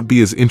may not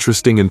be as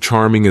interesting and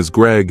charming as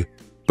Greg,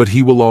 but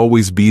he will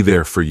always be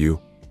there for you.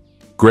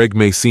 Greg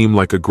may seem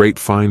like a great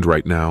find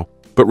right now,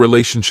 but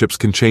relationships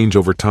can change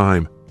over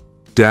time.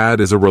 Dad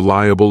is a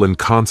reliable and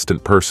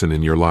constant person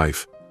in your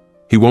life.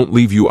 He won't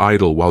leave you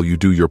idle while you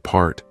do your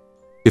part.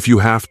 If you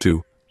have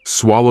to,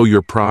 swallow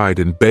your pride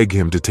and beg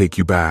him to take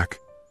you back."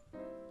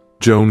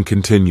 Joan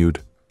continued,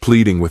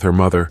 pleading with her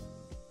mother.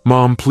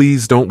 "Mom,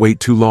 please don't wait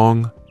too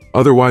long,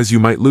 otherwise you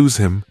might lose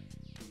him."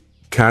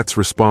 Kat's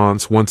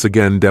response once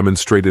again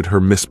demonstrated her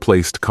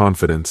misplaced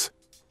confidence.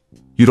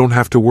 "You don't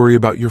have to worry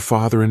about your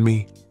father and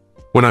me.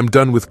 When I'm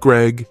done with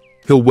Greg,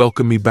 he'll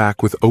welcome me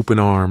back with open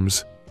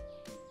arms."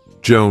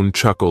 Joan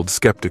chuckled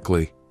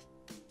skeptically.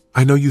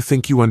 "I know you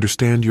think you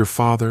understand your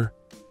father,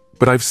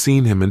 but I've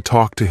seen him and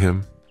talked to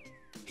him.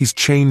 He's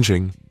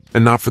changing,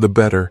 and not for the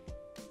better.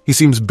 He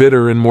seems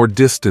bitter and more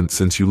distant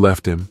since you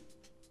left him.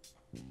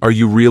 Are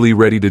you really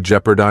ready to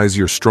jeopardize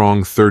your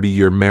strong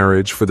 30-year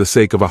marriage for the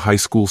sake of a high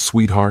school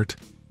sweetheart?"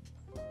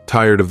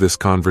 Tired of this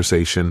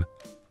conversation,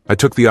 I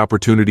took the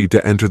opportunity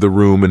to enter the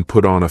room and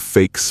put on a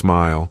fake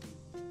smile.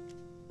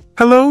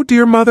 "Hello,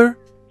 dear mother.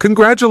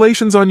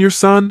 Congratulations on your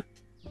son.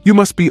 You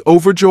must be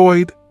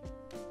overjoyed."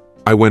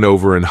 I went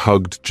over and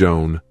hugged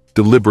Joan,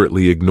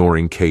 deliberately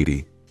ignoring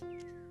Katie.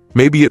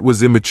 Maybe it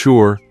was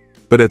immature,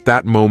 but at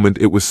that moment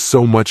it was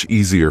so much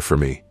easier for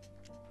me.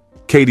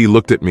 Katie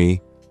looked at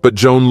me, but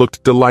Joan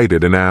looked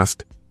delighted and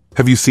asked,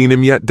 "Have you seen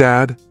him yet,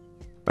 Dad?"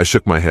 I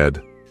shook my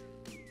head.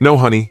 "No,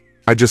 honey,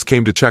 I just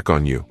came to check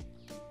on you."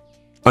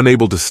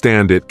 Unable to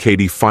stand it,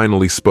 Katie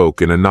finally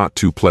spoke in a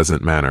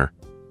not-too-pleasant manner.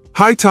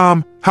 "Hi,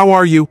 Tom, how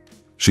are you?"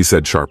 she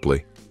said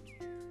sharply.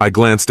 I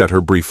glanced at her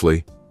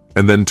briefly,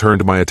 and then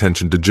turned my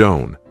attention to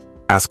Joan,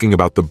 asking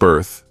about the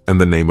birth and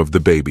the name of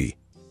the baby.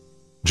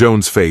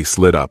 Joan's face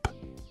lit up,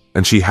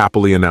 and she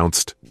happily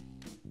announced,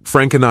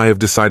 "Frank and I have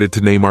decided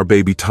to name our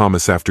baby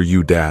Thomas after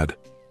you, Dad."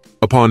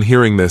 Upon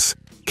hearing this,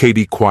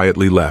 Katie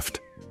quietly left,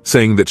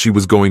 saying that she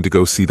was going to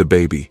go see the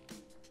baby.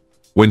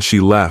 When she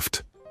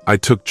left, I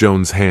took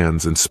Joan's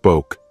hands and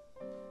spoke.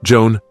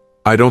 "Joan,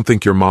 I don't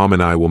think your mom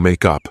and I will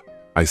make up,"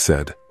 I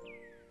said.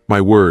 My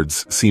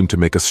words seemed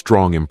to make a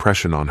strong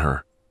impression on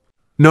her.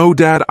 "No,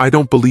 Dad, I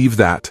don't believe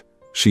that,"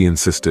 she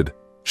insisted.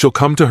 "She'll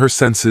come to her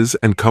senses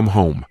and come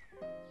home."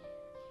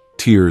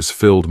 Tears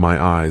filled my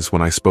eyes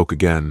when I spoke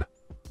again.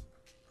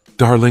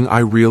 "Darling, I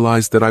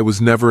realized that I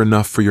was never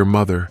enough for your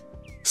mother.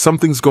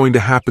 Something's going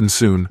to happen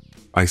soon,"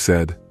 I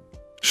said.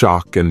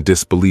 Shock and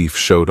disbelief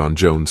showed on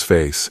Joan's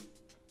face.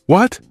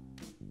 "What?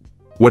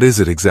 What is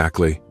it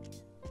exactly?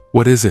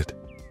 What is it?"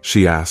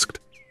 she asked.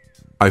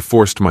 I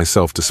forced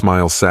myself to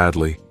smile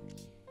sadly.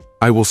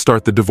 "I will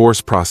start the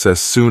divorce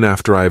process soon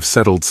after I have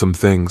settled some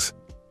things."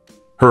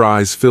 Her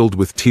eyes filled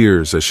with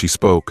tears as she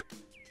spoke.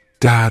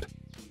 "Dad,"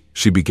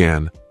 she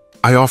began,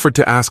 "I offered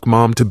to ask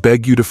Mom to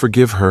beg you to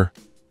forgive her,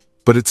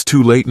 but it's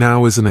too late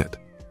now, isn't it?"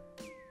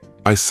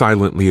 I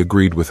silently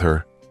agreed with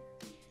her.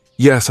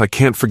 "Yes, I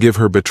can't forgive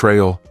her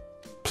betrayal.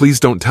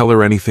 Please don't tell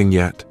her anything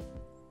yet."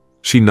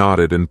 She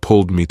nodded and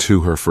pulled me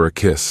to her for a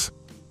kiss.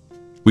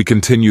 We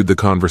continued the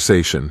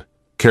conversation,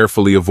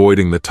 carefully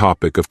avoiding the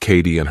topic of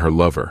Katie and her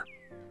lover.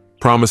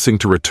 Promising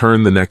to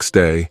return the next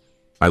day,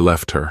 I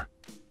left her.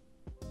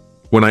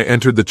 When I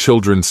entered the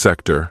children's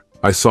sector,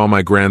 I saw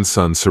my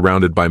grandson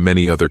surrounded by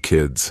many other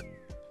kids.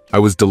 I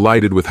was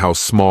delighted with how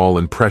small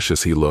and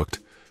precious he looked,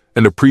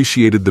 and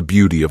appreciated the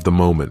beauty of the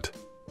moment.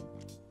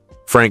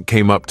 Frank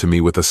came up to me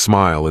with a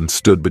smile and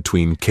stood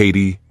between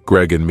Katie,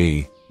 Greg, and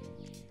me.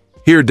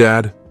 "Here,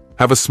 Dad,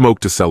 have a smoke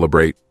to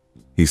celebrate,"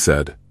 he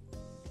said.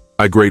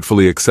 I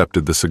gratefully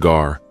accepted the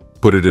cigar,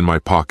 put it in my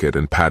pocket,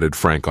 and patted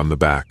Frank on the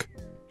back.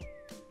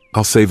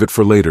 "I'll save it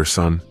for later,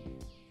 son.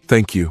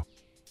 Thank you."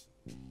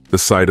 The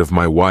sight of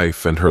my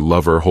wife and her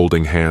lover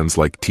holding hands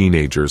like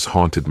teenagers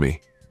haunted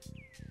me.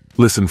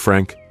 "Listen,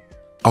 Frank,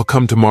 I'll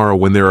come tomorrow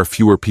when there are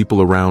fewer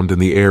people around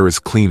and the air is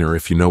cleaner,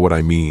 if you know what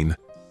I mean,"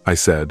 I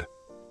said.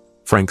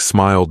 Frank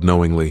smiled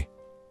knowingly.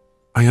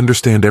 "I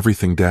understand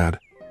everything, Dad.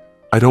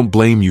 I don't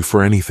blame you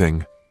for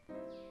anything."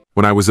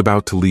 When I was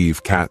about to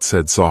leave, Kat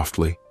said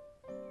softly,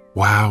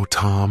 "Wow,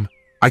 Tom,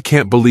 I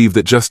can't believe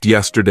that just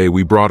yesterday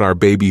we brought our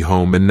baby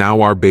home and now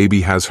our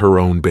baby has her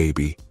own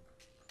baby.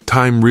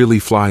 Time really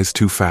flies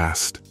too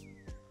fast."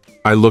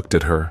 I looked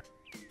at her,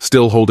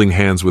 still holding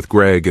hands with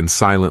Greg, and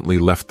silently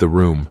left the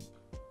room.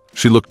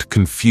 She looked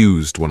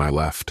confused when I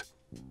left.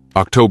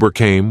 October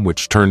came,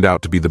 which turned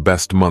out to be the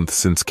best month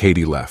since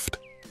Katie left.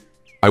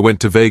 I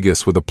went to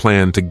Vegas with a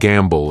plan to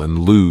gamble and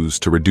lose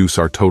to reduce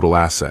our total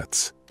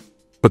assets.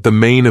 But the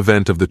main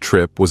event of the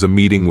trip was a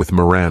meeting with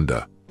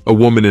Miranda, a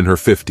woman in her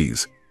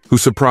 50s, who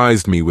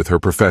surprised me with her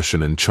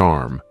profession and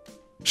charm.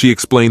 She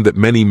explained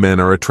that many men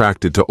are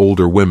attracted to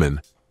older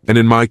women, and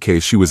in my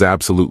case she was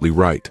absolutely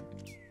right.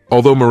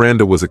 Although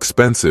Miranda was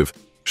expensive,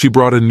 she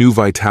brought a new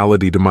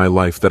vitality to my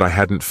life that I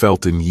hadn't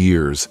felt in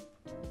years.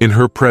 In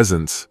her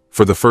presence,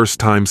 for the first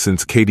time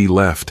since Katie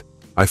left,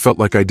 I felt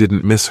like I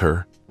didn't miss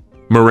her.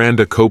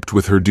 Miranda coped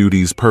with her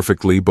duties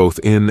perfectly both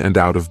in and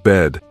out of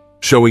bed,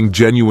 showing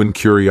genuine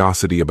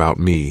curiosity about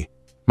me,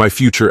 my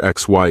future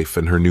ex-wife,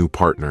 and her new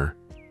partner.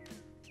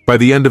 By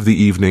the end of the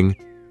evening,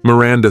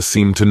 Miranda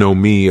seemed to know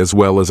me as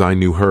well as I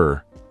knew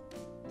her.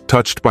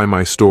 Touched by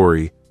my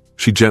story,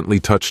 she gently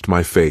touched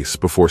my face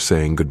before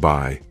saying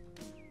goodbye.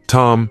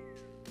 "Tom,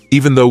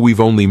 even though we've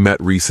only met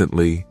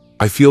recently,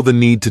 I feel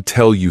the need to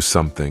tell you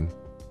something.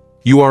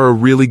 You are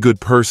a really good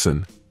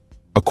person,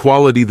 a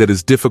quality that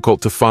is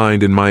difficult to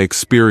find in my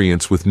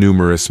experience with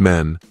numerous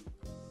men.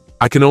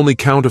 I can only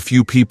count a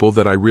few people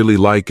that I really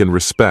like and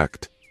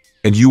respect,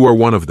 and you are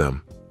one of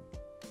them.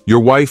 Your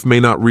wife may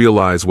not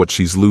realize what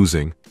she's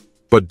losing,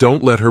 but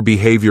don't let her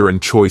behavior and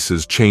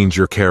choices change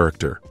your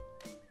character.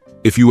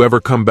 If you ever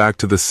come back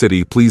to the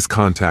city, please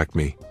contact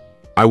me.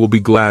 I will be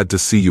glad to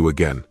see you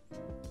again."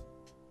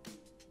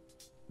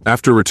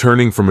 After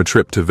returning from a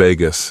trip to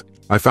Vegas,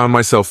 I found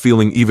myself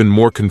feeling even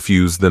more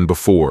confused than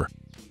before.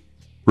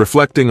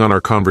 Reflecting on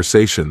our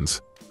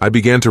conversations, I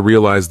began to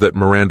realize that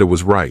Miranda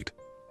was right.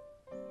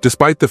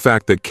 Despite the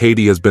fact that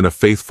Katie has been a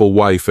faithful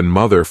wife and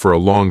mother for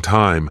a long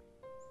time,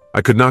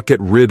 I could not get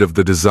rid of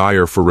the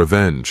desire for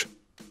revenge.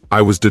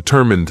 I was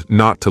determined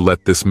not to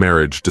let this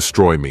marriage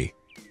destroy me.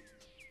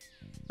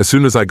 As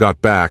soon as I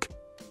got back,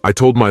 I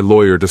told my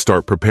lawyer to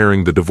start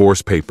preparing the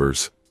divorce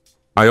papers.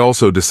 I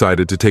also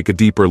decided to take a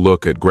deeper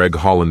look at Greg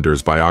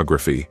Hollander's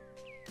biography.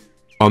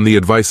 On the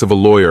advice of a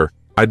lawyer,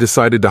 I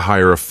decided to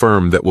hire a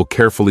firm that will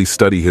carefully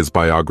study his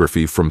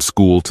biography from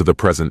school to the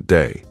present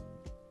day.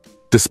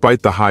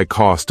 Despite the high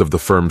cost of the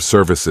firm's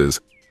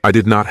services, I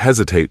did not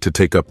hesitate to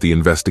take up the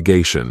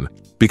investigation,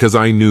 because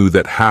I knew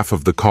that half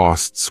of the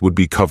costs would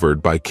be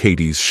covered by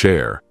Katie's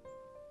share.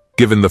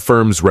 Given the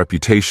firm's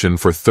reputation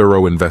for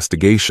thorough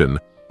investigation,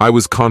 I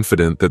was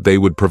confident that they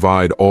would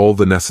provide all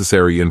the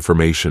necessary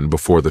information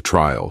before the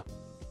trial.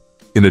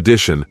 In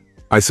addition,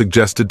 I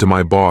suggested to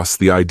my boss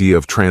the idea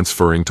of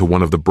transferring to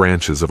one of the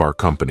branches of our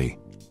company.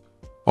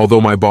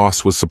 Although my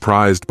boss was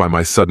surprised by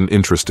my sudden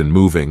interest in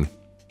moving,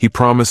 he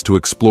promised to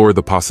explore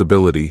the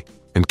possibility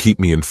and keep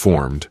me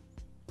informed.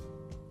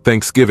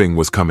 Thanksgiving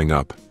was coming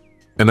up,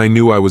 and I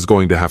knew I was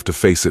going to have to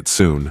face it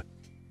soon.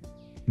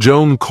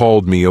 Joan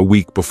called me a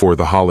week before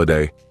the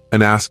holiday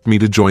and asked me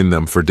to join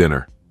them for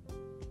dinner.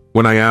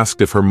 When I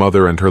asked if her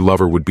mother and her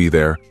lover would be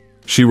there,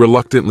 she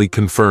reluctantly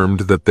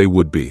confirmed that they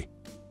would be.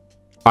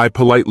 I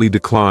politely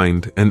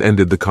declined and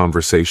ended the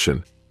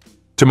conversation.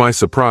 To my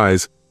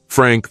surprise,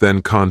 Frank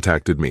then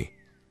contacted me.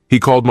 He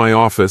called my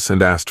office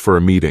and asked for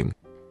a meeting.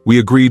 We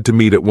agreed to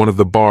meet at one of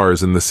the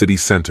bars in the city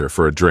center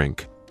for a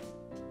drink.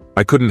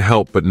 I couldn't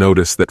help but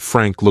notice that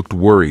Frank looked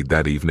worried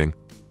that evening.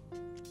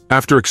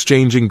 After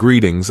exchanging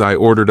greetings, I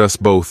ordered us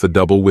both a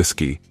double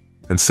whiskey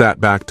and sat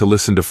back to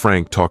listen to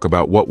Frank talk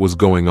about what was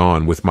going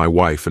on with my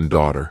wife and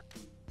daughter.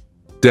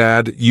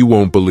 "Dad, you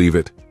won't believe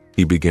it,"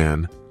 he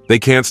began. "They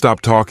can't stop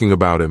talking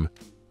about him.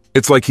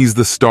 It's like he's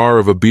the star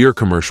of a beer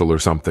commercial or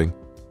something."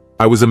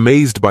 I was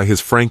amazed by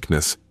his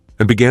frankness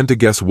and began to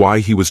guess why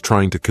he was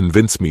trying to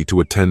convince me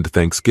to attend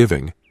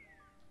Thanksgiving.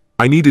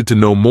 I needed to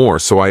know more,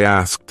 so I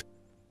asked,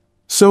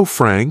 "So,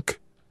 Frank,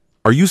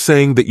 are you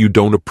saying that you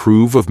don't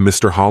approve of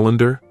Mr.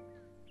 Hollander?"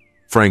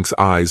 Frank's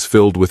eyes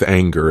filled with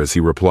anger as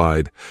he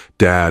replied,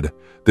 "Dad,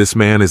 this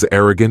man is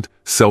arrogant,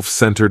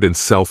 self-centered, and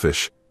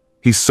selfish.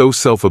 He's so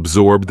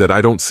self-absorbed that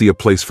I don't see a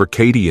place for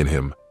Katie in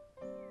him."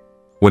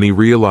 When he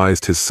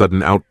realized his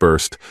sudden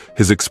outburst,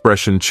 his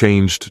expression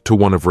changed to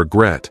one of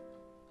regret,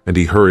 and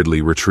he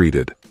hurriedly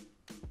retreated.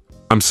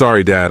 "I'm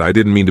sorry, Dad, I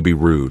didn't mean to be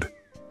rude,"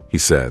 he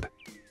said.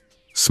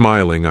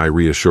 Smiling, I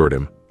reassured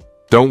him.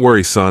 "Don't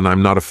worry, son,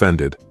 I'm not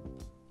offended.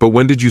 But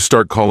when did you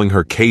start calling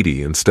her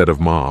Katie instead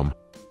of Mom?"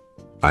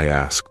 I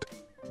asked.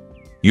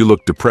 "You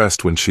looked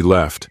depressed when she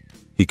left,"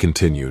 he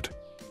continued.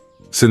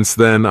 "Since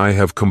then, I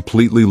have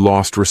completely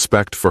lost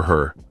respect for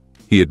her,"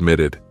 he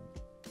admitted.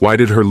 "Why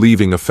did her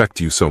leaving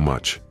affect you so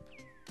much?"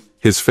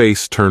 His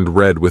face turned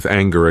red with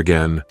anger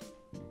again.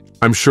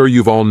 "I'm sure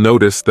you've all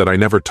noticed that I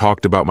never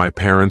talked about my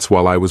parents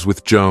while I was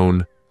with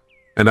Joan,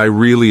 and I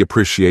really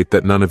appreciate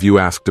that none of you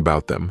asked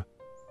about them.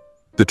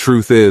 The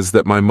truth is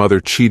that my mother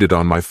cheated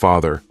on my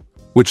father,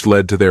 which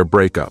led to their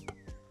breakup.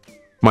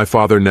 My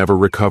father never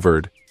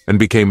recovered and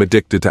became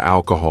addicted to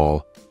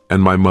alcohol,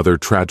 and my mother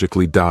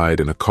tragically died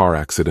in a car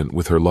accident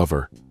with her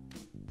lover.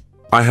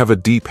 I have a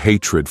deep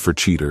hatred for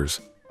cheaters,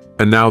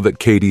 and now that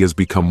Katie has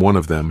become one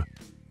of them,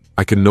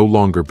 I can no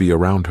longer be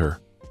around her.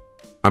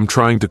 I'm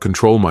trying to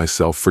control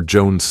myself for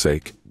Joan's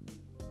sake,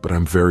 but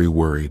I'm very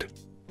worried."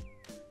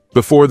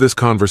 Before this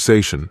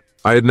conversation,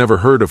 I had never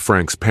heard of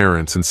Frank's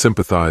parents and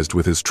sympathized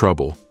with his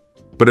trouble,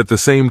 but at the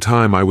same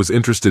time I was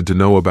interested to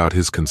know about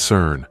his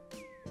concern.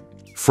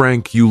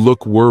 "Frank, you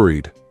look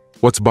worried.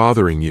 What's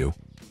bothering you?"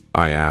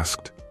 I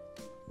asked.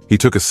 He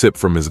took a sip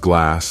from his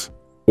glass,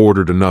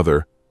 ordered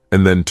another,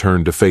 and then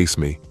turned to face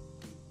me.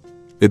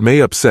 "It may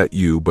upset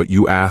you, but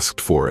you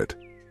asked for it.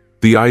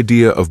 The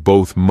idea of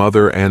both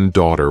mother and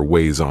daughter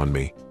weighs on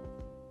me.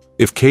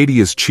 If Katie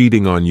is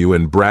cheating on you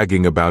and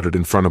bragging about it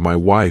in front of my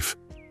wife,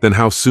 then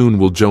how soon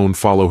will Joan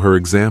follow her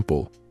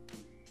example?"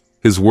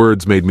 His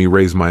words made me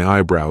raise my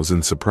eyebrows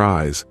in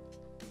surprise.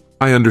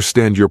 "I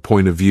understand your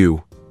point of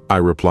view," I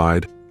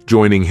replied,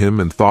 joining him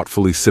and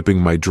thoughtfully sipping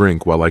my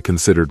drink while I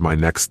considered my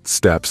next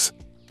steps.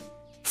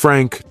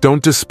 "Frank,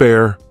 don't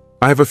despair.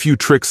 I have a few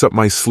tricks up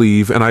my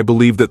sleeve, and I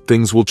believe that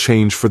things will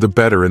change for the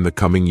better in the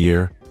coming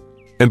year.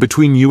 And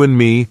between you and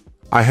me,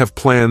 I have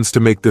plans to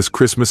make this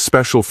Christmas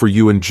special for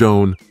you and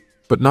Joan,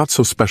 but not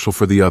so special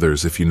for the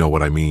others, if you know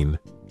what I mean."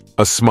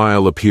 A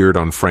smile appeared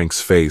on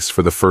Frank's face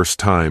for the first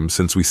time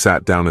since we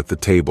sat down at the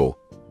table,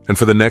 and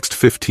for the next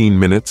 15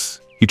 minutes,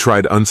 he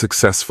tried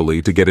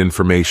unsuccessfully to get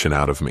information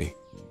out of me.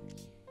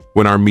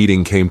 When our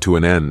meeting came to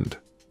an end,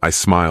 I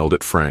smiled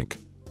at Frank.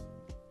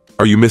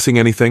 "Are you missing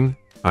anything?"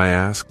 I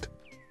asked.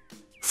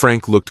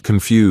 Frank looked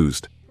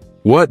confused.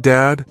 "What,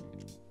 Dad?"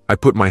 I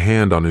put my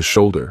hand on his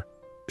shoulder.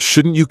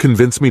 "Shouldn't you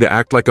convince me to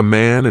act like a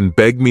man and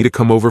beg me to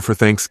come over for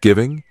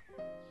Thanksgiving?"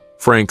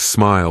 Frank's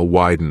smile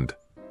widened.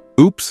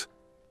 "Oops.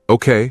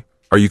 Okay,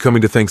 are you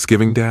coming to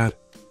Thanksgiving, Dad?"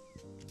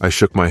 I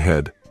shook my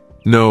head.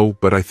 "No,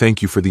 but I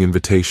thank you for the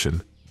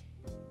invitation."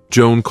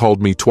 Joan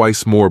called me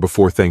twice more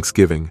before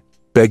Thanksgiving,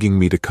 begging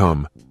me to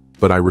come,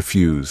 but I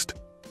refused.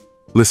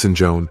 "Listen,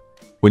 Joan,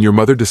 when your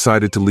mother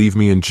decided to leave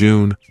me in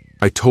June,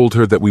 I told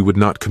her that we would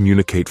not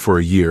communicate for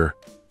a year,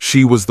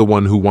 She was the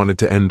one who wanted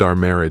to end our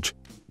marriage.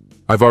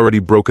 I've already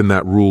broken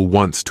that rule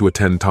once to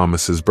attend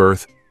Thomas's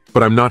birth,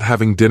 but I'm not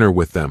having dinner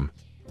with them.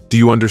 Do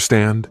you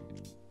understand?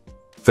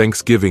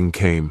 Thanksgiving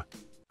came.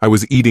 I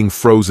was eating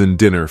frozen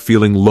dinner,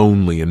 feeling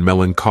lonely and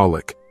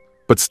melancholic.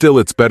 But still,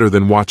 it's better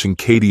than watching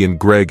Katie and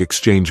Greg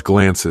exchange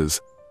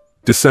glances.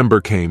 December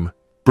came,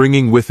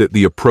 bringing with it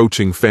the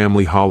approaching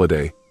family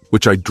holiday,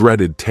 which I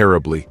dreaded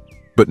terribly,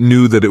 but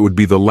knew that it would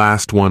be the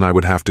last one I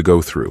would have to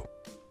go through.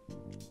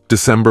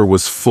 December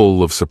was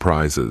full of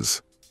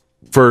surprises.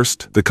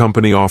 First, the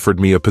company offered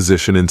me a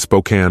position in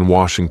Spokane,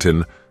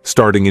 Washington,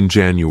 starting in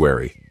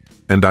January,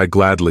 and I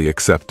gladly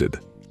accepted.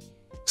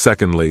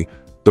 Secondly,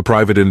 the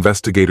private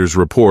investigator's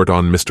report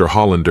on Mr.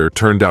 Hollander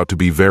turned out to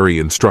be very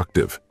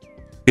instructive.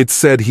 It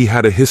said he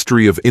had a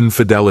history of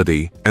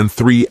infidelity and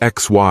 3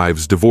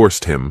 ex-wives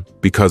divorced him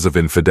because of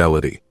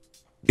infidelity.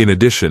 In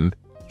addition,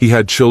 he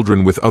had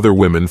children with other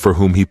women for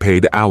whom he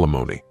paid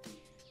alimony.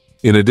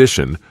 In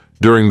addition,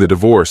 during the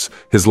divorce,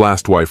 his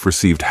last wife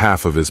received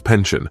half of his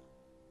pension,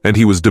 and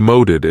he was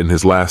demoted in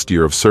his last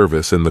year of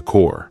service in the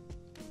Corps.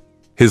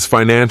 His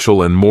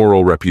financial and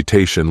moral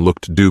reputation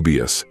looked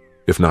dubious,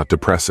 if not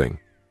depressing.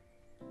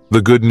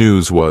 The good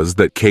news was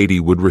that Katie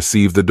would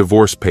receive the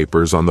divorce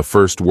papers on the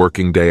first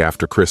working day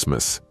after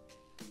Christmas.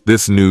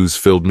 This news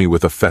filled me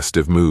with a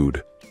festive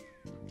mood.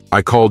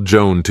 I called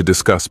Joan to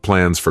discuss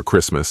plans for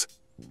Christmas,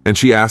 and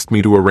she asked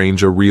me to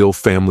arrange a real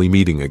family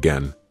meeting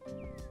again.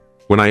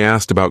 When I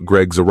asked about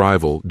Greg's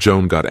arrival,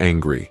 Joan got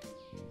angry.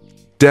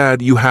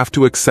 "Dad, you have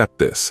to accept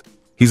this.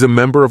 He's a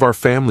member of our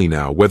family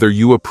now, whether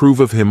you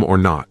approve of him or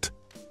not."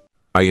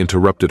 I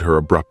interrupted her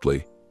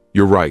abruptly.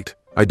 "You're right,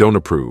 I don't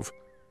approve.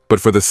 But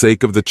for the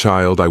sake of the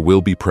child, I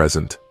will be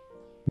present."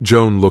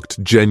 Joan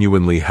looked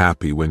genuinely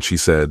happy when she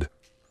said,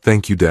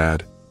 "Thank you,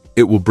 Dad.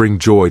 It will bring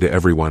joy to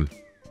everyone."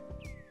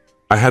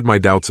 I had my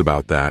doubts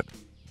about that,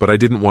 but I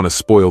didn't want to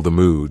spoil the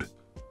mood.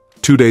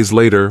 2 days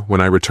later,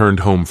 when I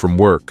returned home from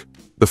work,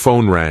 the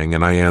phone rang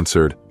and I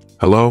answered,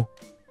 "Hello?"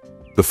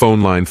 The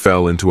phone line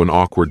fell into an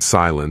awkward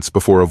silence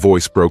before a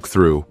voice broke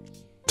through.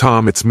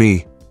 "Tom, it's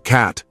me,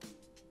 Kat."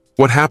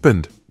 "What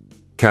happened?"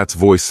 Kat's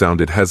voice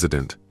sounded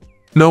hesitant.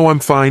 "No, I'm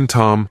fine,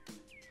 Tom.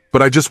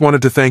 But I just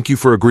wanted to thank you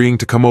for agreeing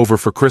to come over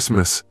for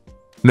Christmas.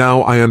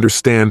 Now I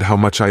understand how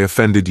much I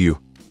offended you.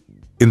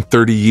 In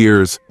 30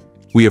 years,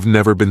 we have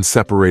never been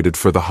separated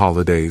for the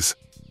holidays.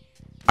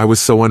 I was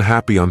so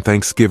unhappy on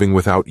Thanksgiving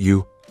without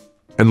you,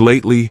 and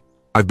lately,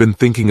 I've been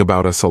thinking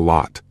about us a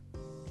lot."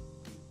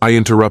 I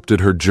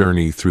interrupted her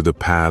journey through the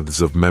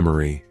paths of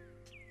memory.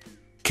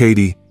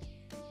 "Katie,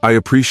 I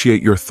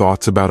appreciate your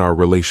thoughts about our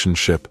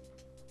relationship,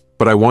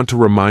 but I want to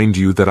remind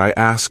you that I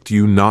asked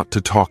you not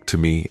to talk to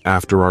me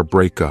after our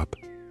breakup.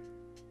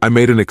 I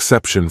made an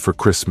exception for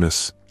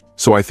Christmas,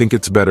 so I think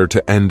it's better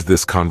to end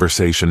this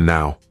conversation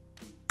now.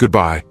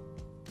 Goodbye."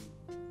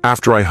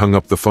 After I hung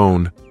up the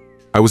phone,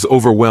 I was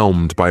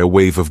overwhelmed by a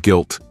wave of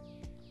guilt.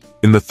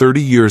 In the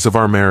 30 years of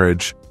our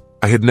marriage,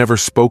 I had never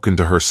spoken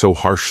to her so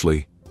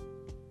harshly.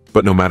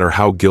 But no matter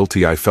how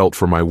guilty I felt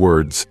for my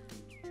words,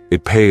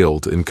 it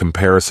paled in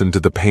comparison to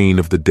the pain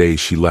of the day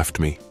she left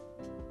me.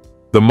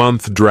 The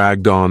month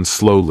dragged on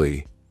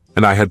slowly,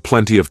 and I had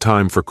plenty of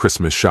time for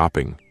Christmas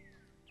shopping.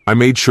 I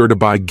made sure to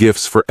buy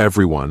gifts for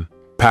everyone,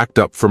 packed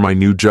up for my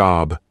new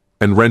job,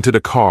 and rented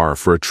a car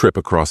for a trip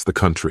across the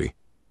country.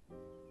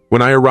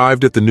 When I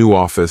arrived at the new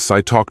office,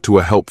 I talked to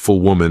a helpful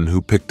woman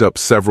who picked up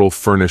several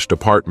furnished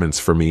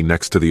apartments for me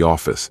next to the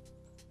office.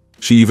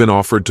 She even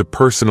offered to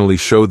personally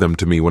show them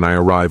to me when I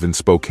arrive in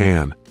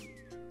Spokane.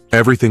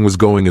 Everything was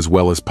going as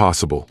well as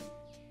possible.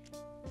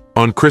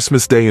 On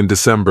Christmas Day in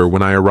December,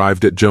 when I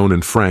arrived at Joan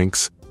and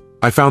Frank's,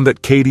 I found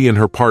that Katie and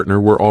her partner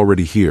were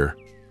already here.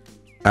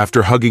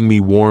 After hugging me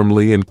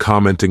warmly and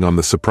commenting on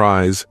the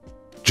surprise,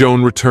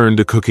 Joan returned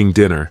to cooking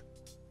dinner.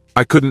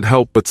 I couldn't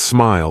help but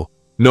smile,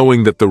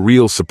 knowing that the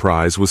real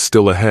surprise was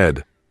still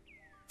ahead.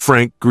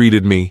 Frank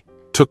greeted me,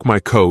 took my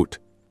coat,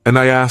 and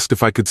I asked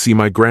if I could see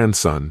my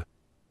grandson.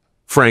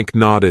 Frank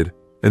nodded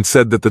and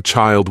said that the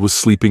child was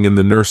sleeping in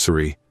the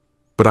nursery,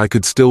 but I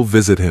could still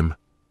visit him.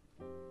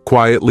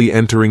 Quietly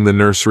entering the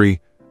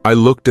nursery, I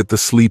looked at the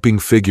sleeping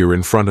figure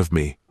in front of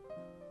me.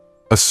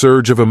 A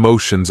surge of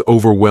emotions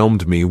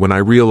overwhelmed me when I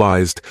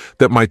realized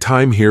that my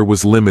time here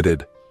was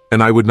limited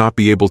and I would not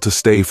be able to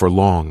stay for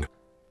long.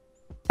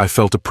 I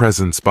felt a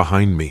presence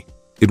behind me.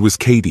 It was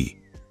Katie,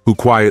 who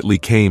quietly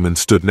came and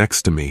stood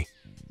next to me.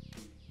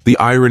 The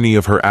irony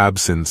of her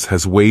absence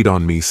has weighed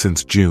on me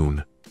since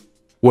June.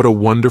 What a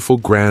wonderful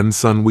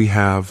grandson we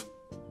have.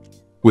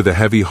 With a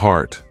heavy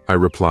heart, I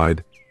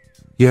replied,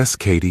 "Yes,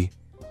 Katie.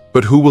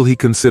 But who will he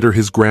consider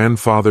his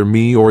grandfather,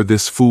 me or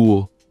this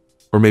fool?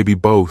 Or maybe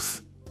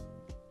both?"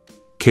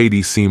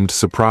 Katie seemed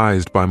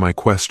surprised by my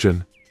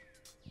question.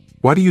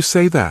 "Why do you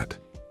say that?"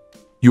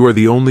 "You are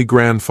the only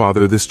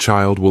grandfather this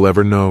child will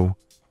ever know,"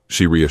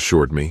 she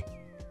reassured me.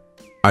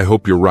 "I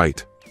hope you're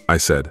right," I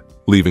said,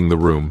 leaving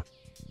the room.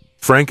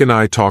 Frank and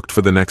I talked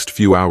for the next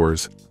few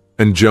hours,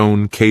 and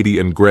Joan, Katie,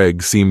 and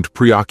Greg seemed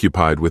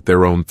preoccupied with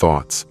their own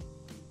thoughts.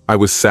 I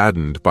was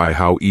saddened by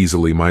how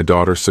easily my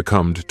daughter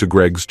succumbed to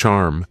Greg's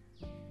charm.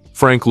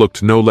 Frank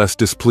looked no less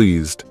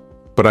displeased,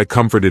 but I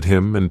comforted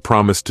him and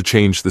promised to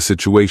change the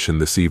situation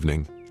this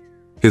evening.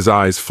 His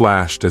eyes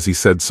flashed as he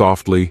said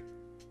softly,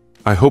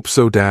 "I hope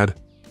so, Dad.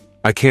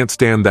 I can't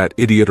stand that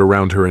idiot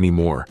around her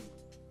anymore.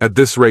 At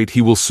this rate,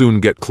 he will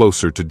soon get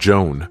closer to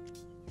Joan."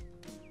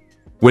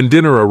 When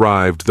dinner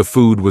arrived, the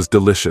food was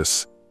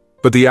delicious,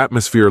 but the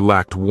atmosphere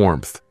lacked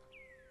warmth.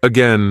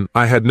 Again,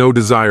 I had no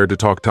desire to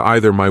talk to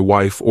either my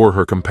wife or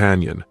her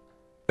companion,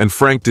 and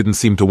Frank didn't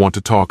seem to want to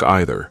talk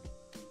either.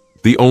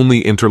 The only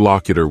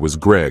interlocutor was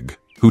Greg,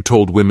 who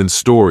told women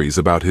stories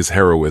about his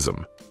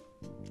heroism.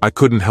 I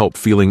couldn't help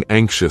feeling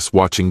anxious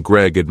watching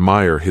Greg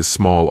admire his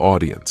small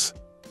audience.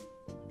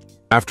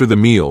 After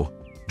the meal,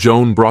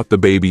 Joan brought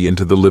the baby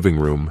into the living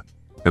room,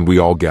 and we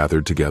all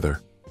gathered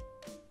together.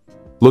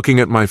 Looking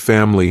at my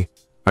family,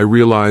 I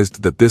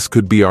realized that this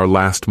could be our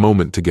last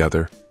moment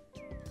together.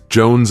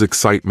 Joan's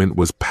excitement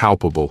was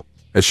palpable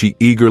as she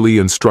eagerly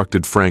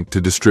instructed Frank to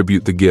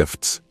distribute the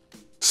gifts.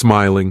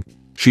 Smiling,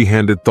 she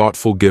handed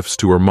thoughtful gifts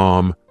to her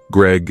mom,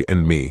 Greg,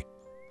 and me.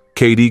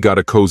 Katie got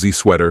a cozy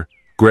sweater,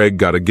 Greg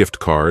got a gift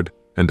card,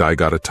 and I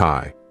got a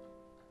tie.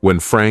 When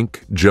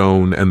Frank,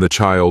 Joan, and the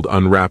child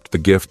unwrapped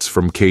the gifts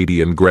from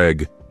Katie and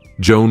Greg,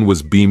 Joan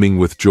was beaming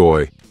with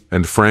joy,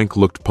 and Frank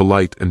looked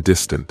polite and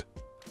distant.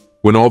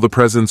 When all the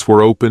presents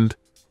were opened,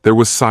 there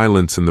was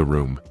silence in the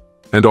room,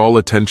 and all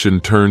attention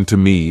turned to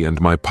me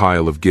and my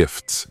pile of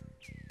gifts.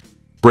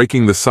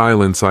 Breaking the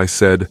silence, I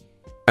said,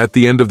 "At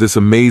the end of this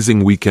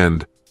amazing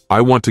weekend,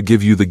 I want to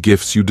give you the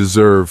gifts you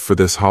deserve for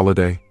this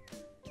holiday."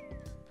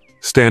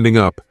 Standing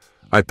up,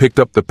 I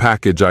picked up the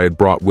package I had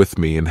brought with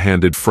me and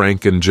handed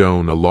Frank and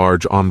Joan a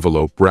large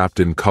envelope wrapped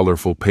in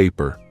colorful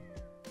paper.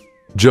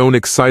 Joan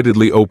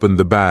excitedly opened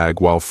the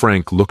bag while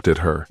Frank looked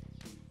at her.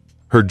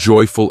 Her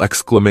joyful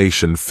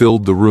exclamation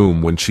filled the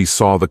room when she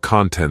saw the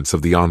contents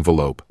of the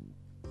envelope.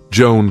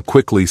 Joan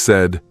quickly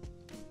said,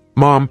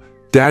 "Mom,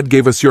 Dad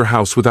gave us your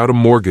house without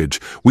a mortgage.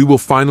 We will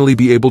finally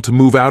be able to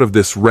move out of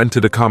this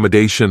rented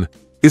accommodation.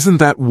 Isn't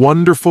that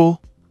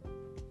wonderful?"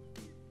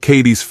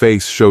 Katie's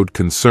face showed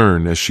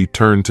concern as she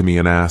turned to me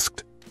and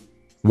asked,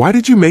 "Why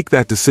did you make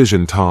that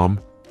decision, Tom?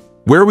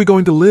 Where are we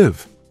going to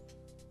live?"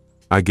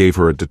 I gave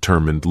her a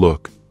determined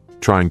look,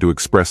 trying to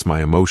express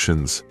my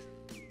emotions.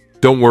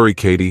 "Don't worry,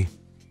 Katie.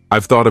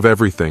 I've thought of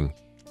everything,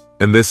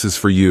 and this is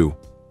for you."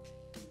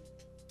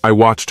 I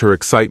watched her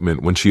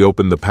excitement when she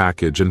opened the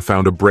package and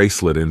found a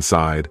bracelet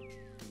inside.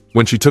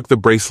 When she took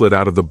the bracelet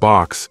out of the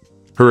box,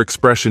 her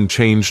expression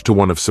changed to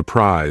one of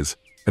surprise,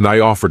 and I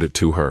offered it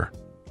to her.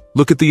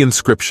 "Look at the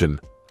inscription.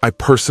 I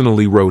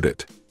personally wrote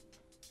it."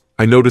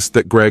 I noticed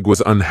that Greg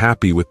was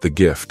unhappy with the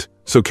gift,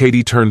 so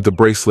Katie turned the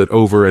bracelet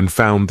over and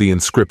found the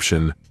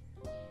inscription,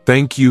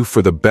 "Thank you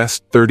for the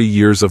best 30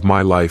 years of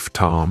my life,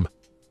 Tom."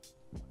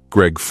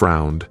 Greg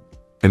frowned,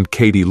 and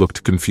Katie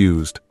looked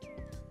confused.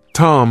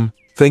 "Tom,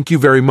 thank you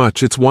very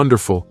much, it's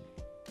wonderful.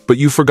 But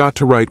you forgot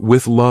to write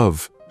 'with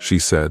love,'" she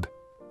said.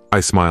 I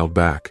smiled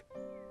back.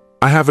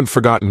 "I haven't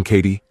forgotten,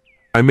 Katie.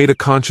 I made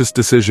a conscious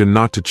decision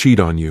not to cheat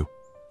on you.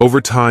 Over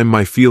time,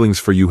 my feelings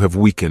for you have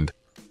weakened.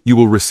 You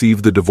will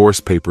receive the divorce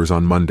papers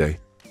on Monday."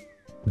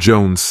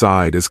 Joan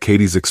sighed as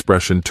Katie's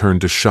expression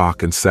turned to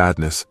shock and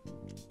sadness.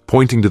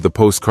 Pointing to the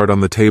postcard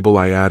on the table,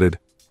 I added,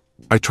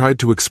 "I tried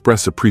to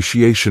express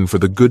appreciation for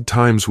the good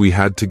times we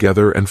had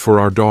together and for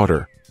our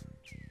daughter.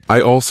 I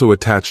also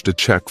attached a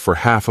check for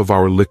half of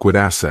our liquid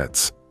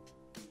assets.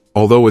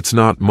 Although it's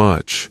not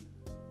much,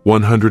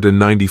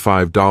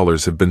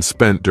 $195 have been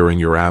spent during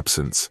your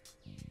absence.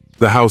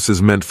 The house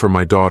is meant for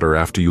my daughter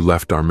after you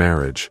left our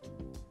marriage."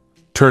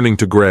 Turning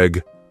to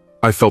Greg,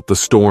 I felt the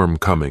storm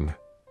coming.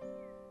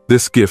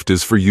 "This gift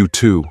is for you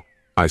too,"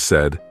 I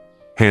said,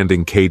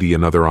 handing Katie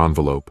another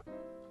envelope.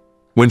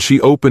 When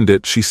she opened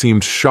it, she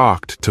seemed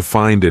shocked to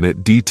find in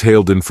it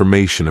detailed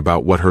information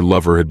about what her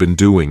lover had been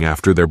doing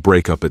after their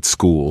breakup at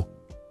school.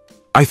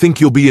 "I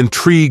think you'll be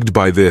intrigued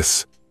by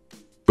this."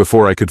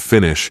 Before I could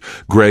finish,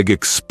 Greg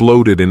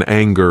exploded in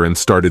anger and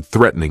started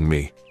threatening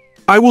me.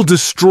 "I will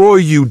destroy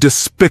you,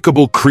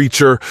 despicable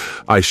creature,"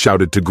 I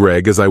shouted to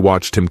Greg as I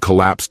watched him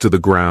collapse to the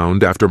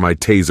ground after my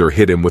taser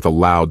hit him with a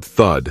loud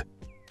thud.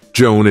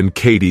 Joan and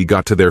Katie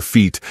got to their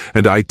feet,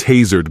 and I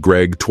tasered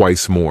Greg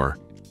twice more.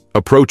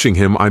 Approaching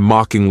him, I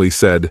mockingly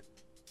said,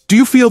 "Do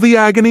you feel the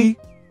agony?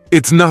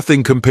 It's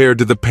nothing compared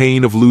to the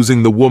pain of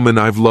losing the woman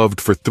I've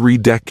loved for 3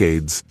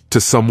 decades to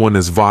someone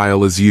as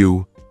vile as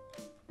you."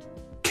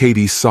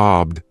 Katie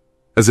sobbed,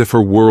 as if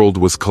her world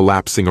was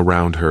collapsing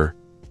around her,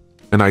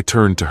 and I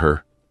turned to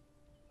her.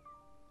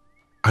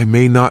 "I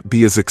may not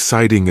be as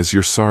exciting as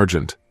your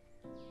sergeant,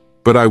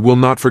 but I will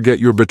not forget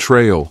your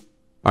betrayal,"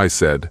 I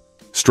said,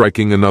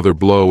 striking another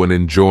blow and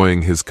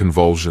enjoying his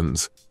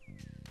convulsions.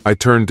 I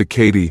turned to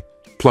Katie,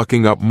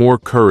 plucking up more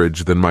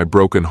courage than my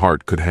broken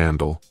heart could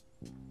handle.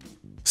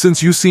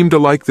 "Since you seem to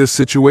like this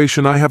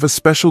situation, I have a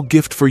special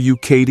gift for you,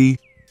 Katie.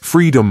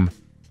 Freedom.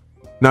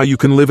 Now you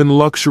can live in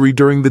luxury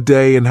during the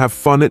day and have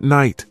fun at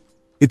night.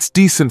 It's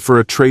decent for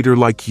a traitor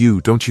like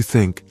you, don't you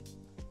think?"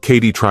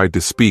 Katie tried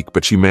to speak,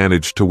 but she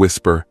managed to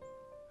whisper,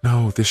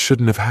 "No, this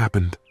shouldn't have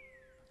happened.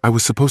 I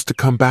was supposed to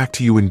come back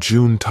to you in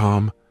June,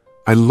 Tom.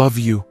 I love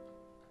you."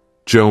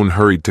 Joan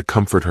hurried to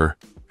comfort her,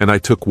 and I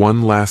took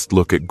one last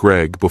look at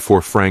Greg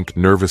before Frank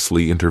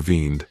nervously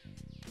intervened.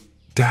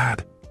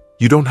 "Dad,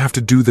 you don't have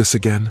to do this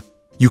again.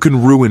 You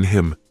can ruin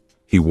him,"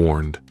 he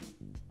warned.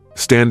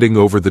 Standing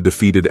over the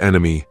defeated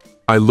enemy,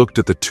 I looked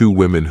at the two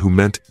women who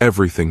meant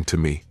everything to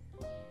me.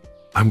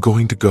 "I'm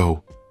going to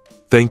go.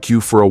 Thank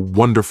you for a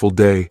wonderful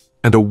day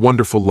and a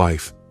wonderful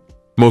life.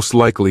 Most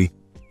likely,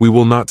 we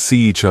will not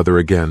see each other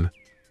again.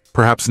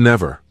 Perhaps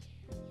never."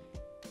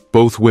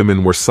 Both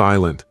women were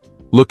silent,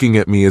 looking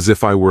at me as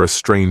if I were a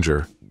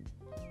stranger.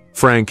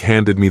 Frank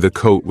handed me the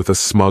coat with a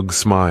smug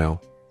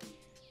smile.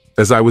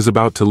 As I was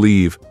about to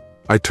leave,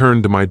 I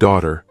turned to my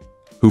daughter,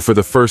 who for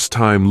the first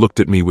time looked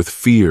at me with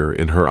fear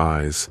in her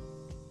eyes.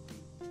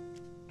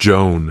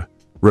 "Joan,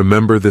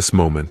 remember this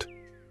moment.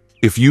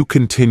 If you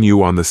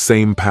continue on the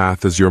same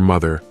path as your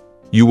mother,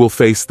 you will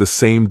face the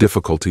same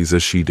difficulties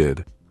as she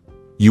did.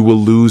 You will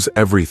lose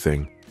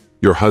everything: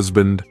 your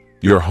husband,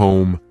 your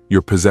home,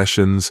 your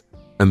possessions,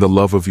 and the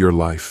love of your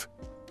life."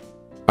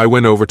 I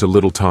went over to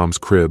little Tom's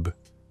crib,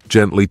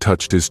 gently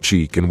touched his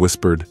cheek, and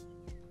whispered,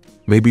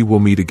 "Maybe we'll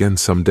meet again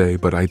someday,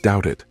 but I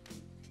doubt it."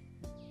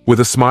 With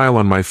a smile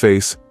on my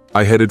face,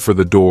 I headed for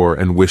the door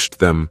and wished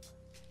them,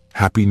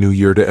 "Happy New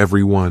Year to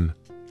everyone."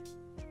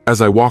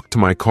 As I walked to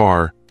my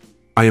car,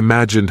 I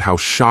imagined how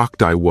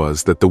shocked I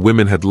was that the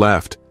women had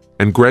left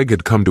and Greg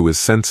had come to his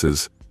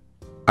senses.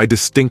 I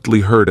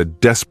distinctly heard a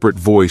desperate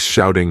voice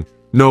shouting,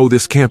 "No,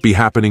 this can't be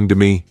happening to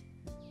me."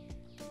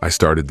 I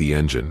started the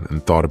engine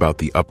and thought about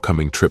the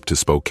upcoming trip to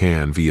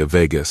Spokane via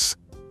Vegas,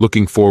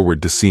 looking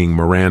forward to seeing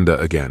Miranda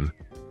again.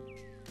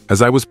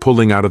 As I was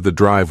pulling out of the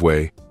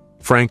driveway,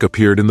 Frank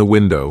appeared in the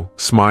window,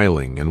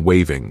 smiling and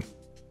waving.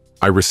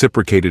 I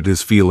reciprocated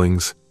his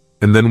feelings,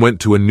 and then went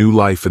to a new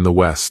life in the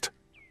West.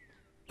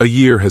 A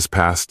year has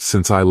passed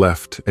since I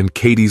left, and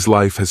Katie's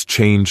life has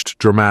changed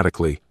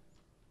dramatically.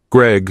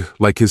 Greg,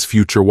 like his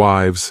future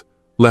wives,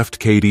 left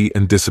Katie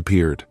and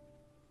disappeared.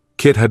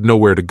 Kit had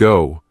nowhere to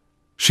go.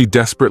 She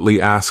desperately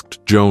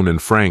asked Joan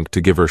and Frank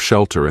to give her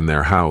shelter in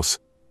their house,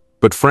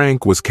 but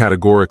Frank was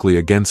categorically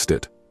against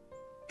it.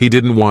 He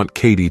didn't want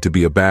Katie to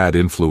be a bad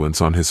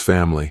influence on his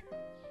family.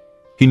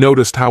 He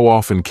noticed how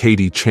often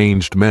Katie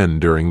changed men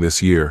during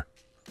this year.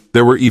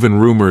 There were even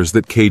rumors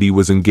that Katie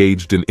was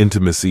engaged in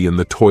intimacy in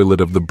the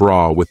toilet of the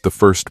bra with the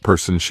first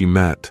person she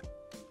met.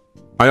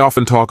 I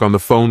often talk on the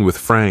phone with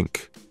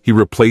Frank. He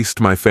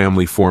replaced my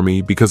family for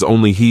me because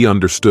only he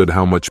understood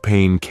how much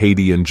pain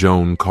Katie and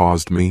Joan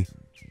caused me.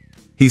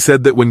 He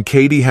said that when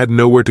Katie had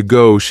nowhere to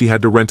go, she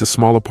had to rent a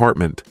small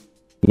apartment.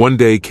 One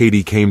day,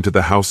 Katie came to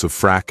the house of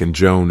Frank and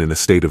Joan in a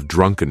state of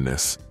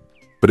drunkenness.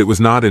 But it was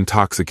not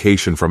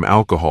intoxication from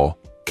alcohol.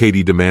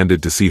 Katie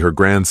demanded to see her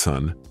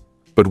grandson.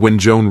 But when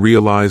Joan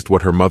realized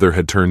what her mother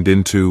had turned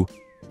into,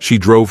 she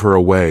drove her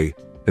away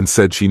and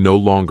said she no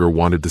longer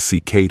wanted to see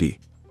Katie.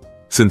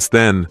 Since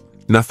then,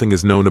 nothing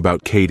is known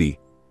about Katie,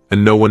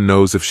 and no one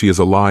knows if she is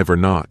alive or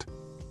not.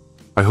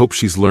 I hope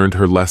she's learned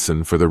her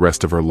lesson for the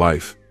rest of her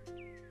life.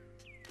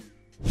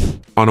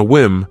 On a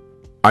whim,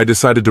 I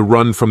decided to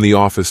run from the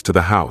office to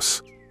the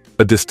house,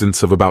 a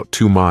distance of about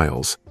 2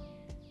 miles.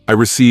 I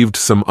received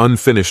some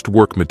unfinished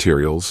work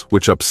materials,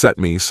 which upset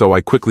me, so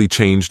I quickly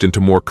changed into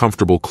more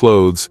comfortable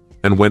clothes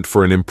and went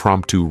for an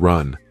impromptu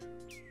run.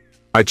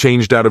 I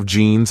changed out of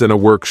jeans and a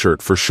work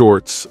shirt for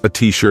shorts, a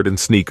t-shirt and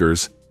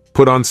sneakers,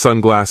 put on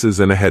sunglasses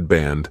and a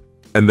headband,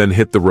 and then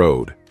hit the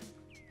road.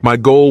 My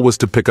goal was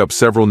to pick up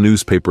several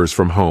newspapers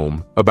from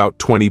home, about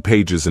 20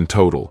 pages in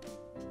total.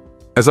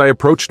 As I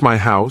approached my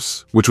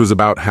house, which was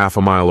about half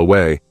a mile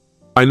away,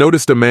 I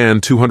noticed a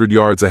man 200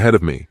 yards ahead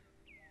of me.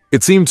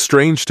 It seemed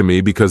strange to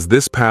me because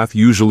this path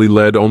usually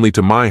led only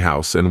to my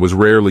house and was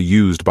rarely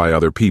used by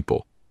other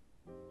people.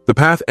 The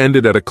path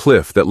ended at a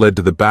cliff that led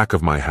to the back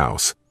of my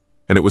house,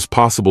 and it was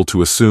possible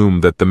to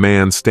assume that the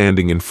man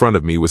standing in front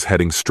of me was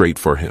heading straight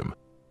for him.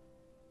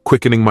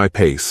 Quickening my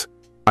pace,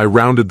 I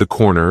rounded the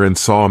corner and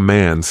saw a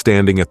man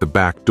standing at the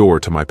back door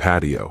to my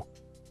patio.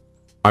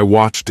 I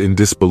watched in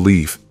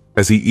disbelief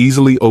as he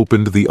easily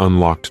opened the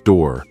unlocked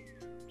door.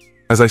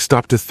 As I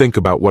stopped to think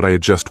about what I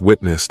had just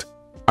witnessed,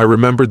 I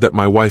remembered that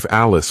my wife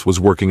Alice was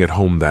working at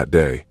home that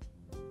day.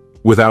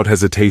 Without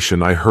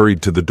hesitation, I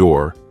hurried to the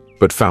door,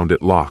 but found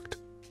it locked.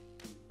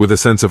 With a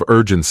sense of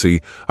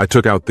urgency, I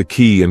took out the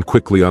key and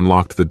quickly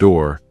unlocked the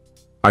door.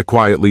 I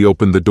quietly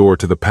opened the door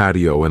to the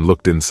patio and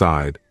looked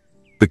inside.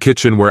 The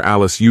kitchen where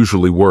Alice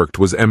usually worked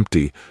was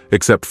empty,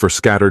 except for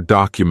scattered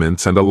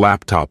documents and a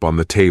laptop on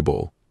the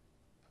table.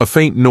 A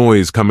faint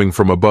noise coming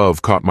from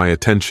above caught my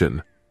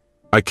attention.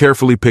 I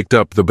carefully picked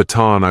up the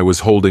baton I was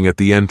holding at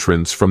the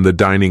entrance from the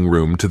dining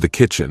room to the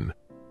kitchen.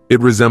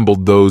 It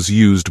resembled those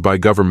used by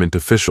government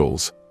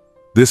officials.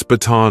 This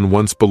baton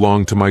once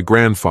belonged to my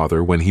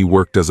grandfather when he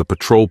worked as a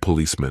patrol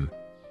policeman.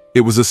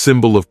 It was a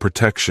symbol of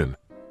protection,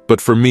 but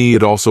for me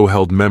it also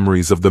held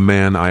memories of the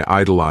man I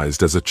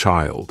idolized as a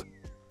child.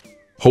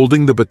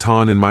 Holding the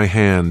baton in my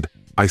hand,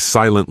 I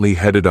silently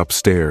headed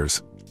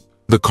upstairs.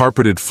 The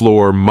carpeted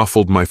floor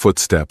muffled my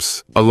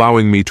footsteps,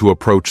 allowing me to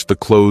approach the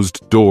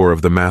closed door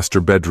of the master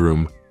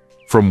bedroom,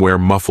 from where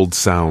muffled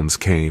sounds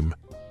came.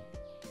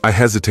 I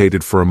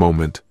hesitated for a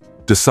moment,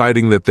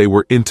 deciding that they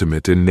were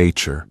intimate in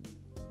nature.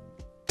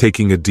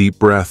 Taking a deep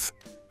breath,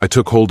 I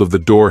took hold of the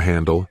door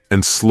handle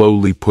and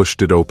slowly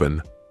pushed it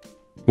open.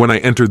 When I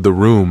entered the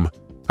room,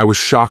 I was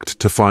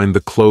shocked to find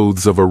the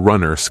clothes of a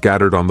runner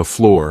scattered on the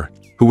floor,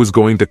 who was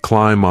going to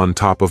climb on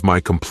top of my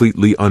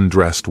completely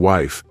undressed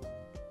wife.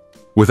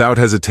 Without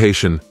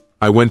hesitation,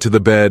 I went to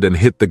the bed and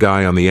hit the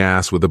guy on the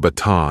ass with a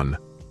baton,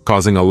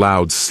 causing a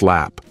loud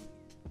slap.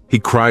 He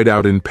cried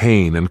out in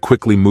pain and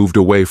quickly moved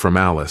away from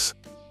Alice.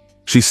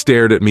 She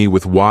stared at me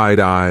with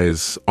wide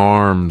eyes,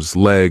 arms,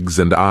 legs,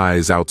 and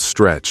eyes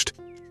outstretched.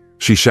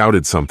 She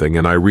shouted something,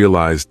 and I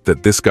realized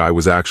that this guy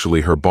was actually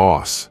her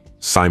boss,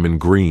 Simon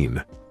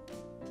Green.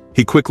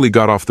 He quickly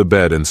got off the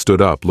bed and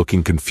stood up,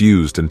 looking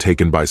confused and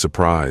taken by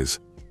surprise.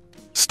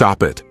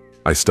 "Stop it,"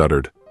 I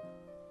stuttered.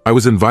 "I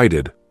was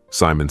invited,"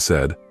 Simon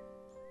said.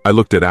 I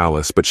looked at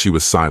Alice, but she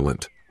was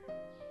silent.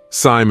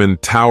 Simon,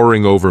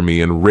 towering over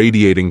me and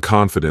radiating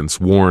confidence,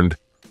 warned,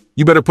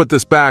 "You better put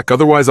this back,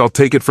 otherwise I'll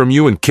take it from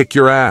you and kick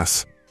your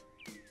ass."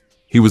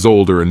 He was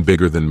older and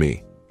bigger than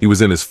me. He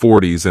was in his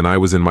 40s and I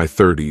was in my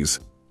 30s.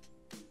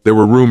 There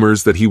were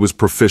rumors that he was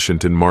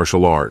proficient in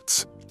martial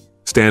arts.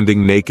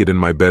 Standing naked in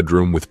my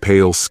bedroom with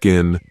pale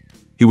skin,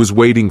 he was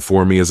waiting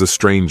for me as a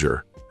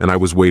stranger, and I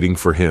was waiting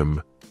for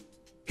him.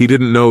 He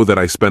didn't know that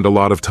I spent a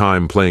lot of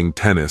time playing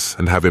tennis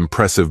and have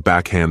impressive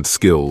backhand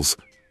skills.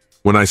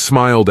 When I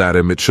smiled at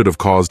him, it should have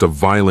caused a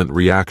violent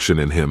reaction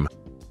in him.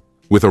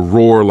 With a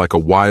roar like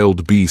a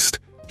wild beast,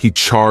 he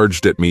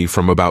charged at me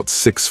from about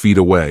 6 feet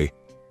away.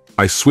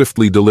 I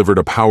swiftly delivered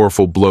a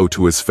powerful blow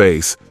to his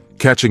face,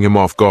 catching him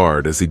off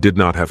guard as he did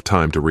not have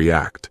time to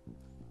react.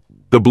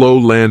 The blow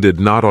landed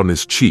not on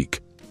his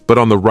cheek, but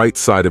on the right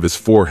side of his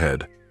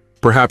forehead,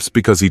 perhaps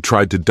because he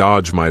tried to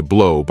dodge my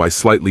blow by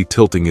slightly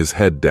tilting his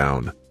head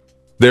down.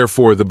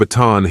 Therefore, the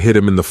baton hit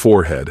him in the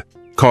forehead,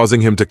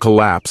 causing him to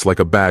collapse like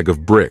a bag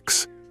of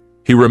bricks.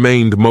 He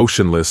remained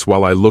motionless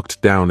while I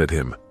looked down at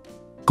him.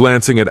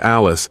 Glancing at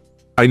Alice,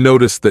 I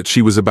noticed that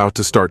she was about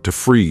to start to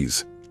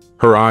freeze.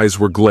 Her eyes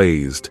were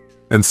glazed,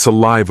 and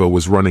saliva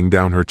was running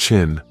down her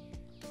chin.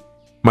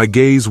 My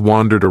gaze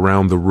wandered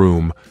around the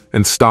room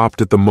and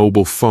stopped at the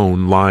mobile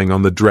phone lying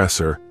on the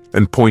dresser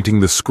and pointing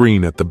the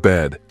screen at the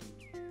bed.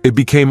 It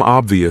became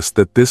obvious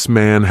that this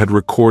man had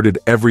recorded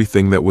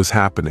everything that was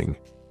happening.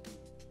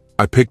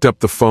 I picked up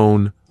the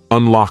phone,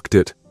 unlocked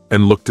it,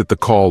 and looked at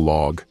the call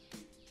log,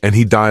 and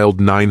he dialed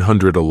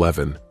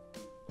 911.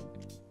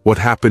 "What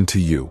happened to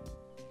you?"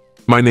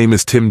 "My name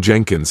is Tim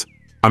Jenkins.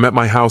 I'm at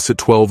my house at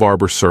 12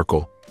 Arbor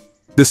Circle.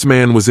 This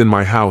man was in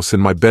my house in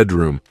my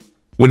bedroom.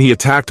 When he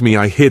attacked me,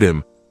 I hit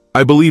him.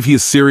 I believe he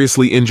is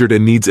seriously injured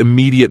and needs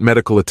immediate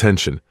medical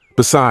attention.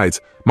 Besides,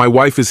 my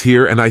wife is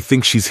here and I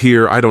think she's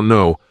here, I don't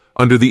know,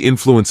 under the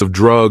influence of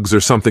drugs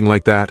or something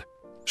like that.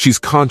 She's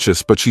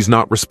conscious, but she's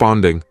not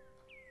responding."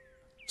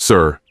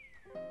 "Sir,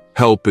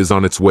 help is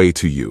on its way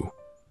to you.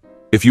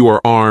 If you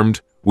are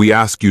armed, we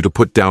ask you to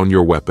put down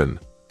your weapon.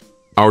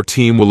 Our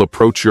team will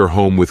approach your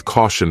home with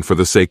caution for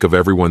the sake of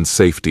everyone's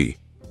safety.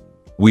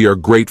 We are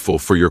grateful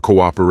for your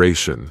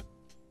cooperation.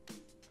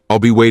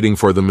 I'll be waiting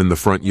for them in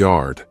the front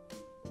yard."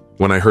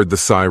 When I heard the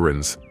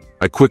sirens,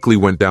 I quickly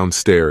went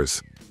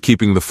downstairs,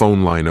 keeping the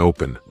phone line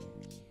open.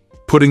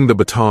 Putting the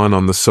baton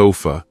on the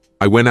sofa,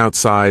 I went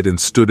outside and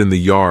stood in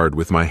the yard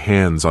with my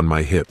hands on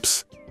my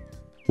hips.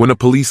 When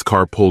a police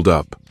car pulled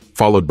up,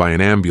 followed by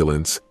an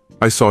ambulance,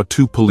 I saw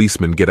 2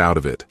 policemen get out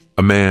of it,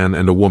 a man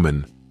and a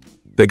woman.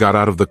 They got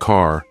out of the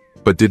car,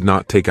 but did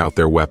not take out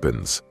their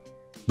weapons.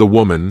 The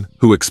woman,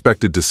 who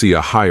expected to see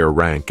a higher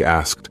rank,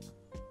 asked,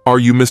 "Are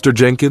you Mr.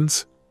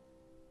 Jenkins?"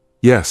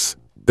 "Yes,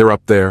 they're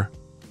up there."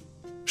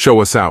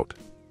 "Show us out."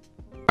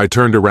 I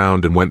turned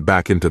around and went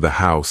back into the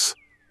house.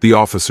 The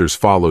officers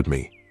followed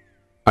me.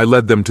 I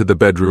led them to the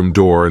bedroom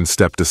door and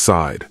stepped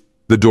aside.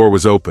 The door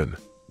was open.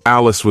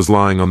 Alice was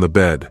lying on the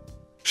bed.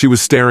 She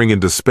was staring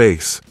into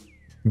space.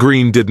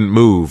 Green didn't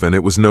move, and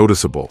it was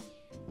noticeable.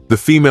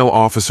 The female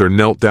officer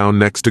knelt down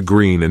next to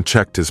Green and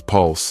checked his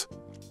pulse.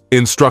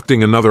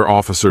 Instructing another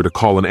officer to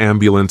call an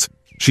ambulance,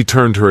 she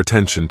turned her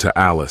attention to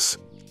Alice.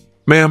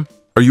 "Ma'am,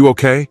 are you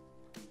okay?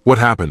 What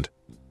happened?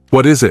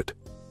 What is it?"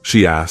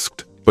 she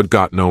asked, but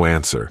got no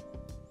answer.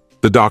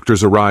 The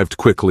doctors arrived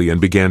quickly and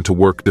began to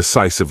work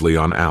decisively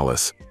on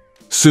Alice.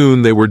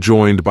 Soon they were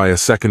joined by a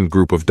second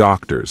group of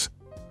doctors.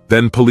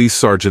 Then Police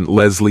Sergeant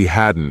Leslie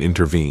Haddon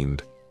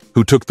intervened,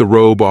 who took the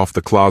robe off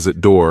the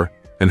closet door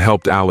and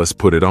helped Alice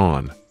put it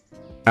on.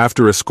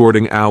 After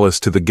escorting Alice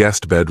to the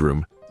guest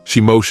bedroom, she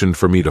motioned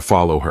for me to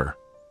follow her.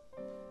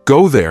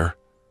 "Go there,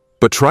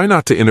 but try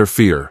not to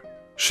interfere,"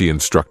 she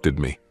instructed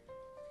me.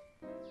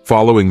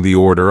 Following the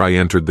order, I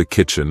entered the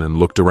kitchen and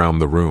looked around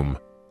the room.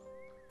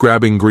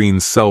 Grabbing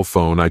Green's cell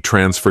phone, I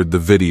transferred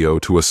the video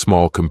to a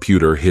small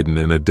computer hidden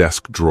in a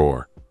desk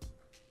drawer.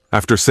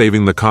 After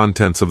saving the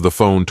contents of the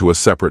phone to a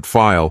separate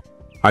file,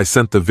 I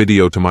sent the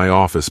video to my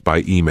office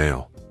by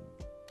email.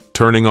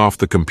 Turning off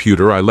the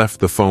computer, I left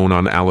the phone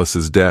on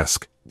Alice's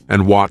desk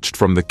and watched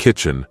from the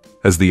kitchen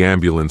as the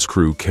ambulance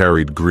crew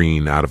carried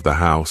Green out of the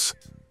house.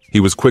 He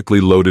was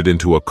quickly loaded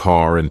into a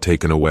car and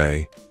taken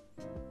away.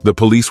 The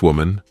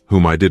policewoman,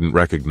 whom I didn't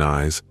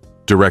recognize,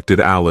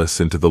 directed Alice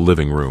into the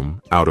living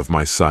room, out of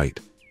my sight.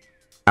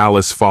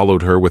 Alice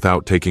followed her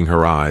without taking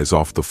her eyes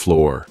off the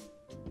floor.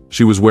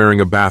 She was wearing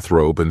a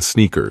bathrobe and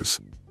sneakers.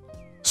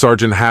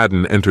 Sergeant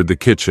Haddon entered the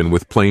kitchen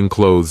with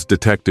plainclothes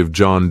Detective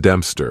John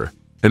Dempster,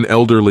 an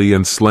elderly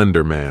and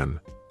slender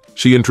man.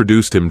 She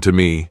introduced him to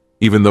me,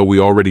 even though we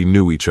already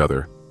knew each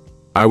other.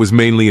 I was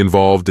mainly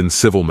involved in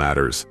civil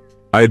matters.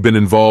 I had been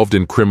involved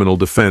in criminal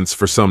defense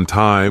for some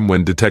time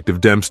when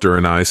Detective Dempster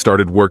and I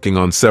started working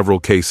on several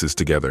cases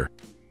together.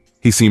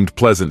 He seemed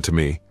pleasant to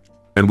me,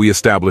 and we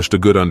established a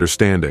good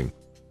understanding.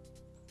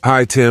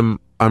 "Hi, Tim.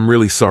 I'm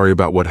really sorry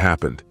about what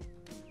happened.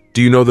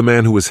 Do you know the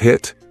man who was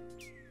hit?"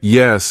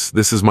 "Yes,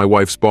 this is my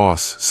wife's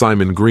boss,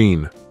 Simon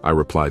Green," I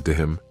replied to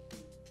him.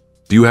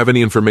 "Do you have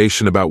any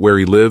information about where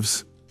he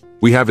lives?"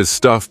 "We have his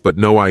stuff, but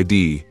no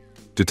ID,"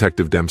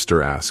 Detective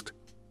Dempster asked.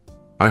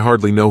 "I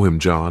hardly know him,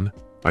 John,"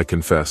 I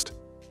confessed.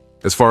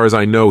 "As far as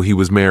I know, he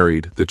was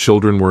married, the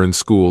children were in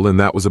school, and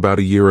that was about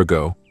a year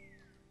ago."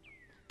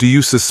 "Do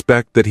you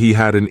suspect that he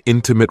had an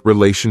intimate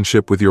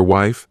relationship with your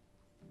wife?"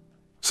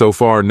 "So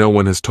far, no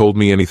one has told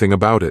me anything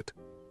about it."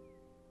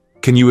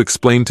 "Can you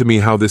explain to me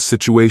how this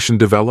situation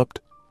developed?"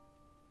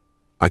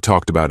 I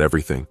talked about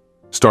everything,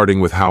 starting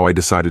with how I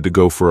decided to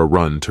go for a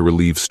run to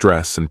relieve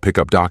stress and pick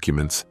up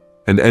documents,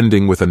 and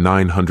ending with a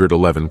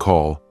 911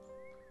 call.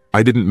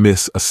 I didn't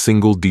miss a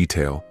single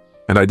detail,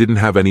 and I didn't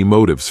have any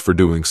motives for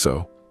doing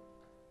so.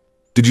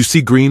 "Did you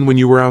see Green when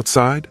you were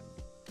outside?"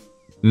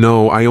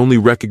 "No, I only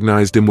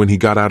recognized him when he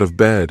got out of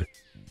bed.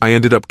 I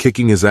ended up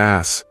kicking his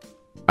ass.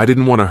 I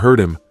didn't want to hurt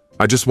him.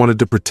 I just wanted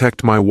to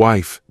protect my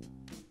wife.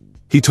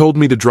 He told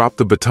me to drop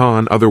the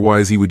baton,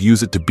 otherwise he would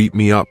use it to beat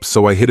me up,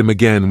 so I hit him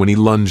again when he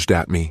lunged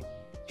at me.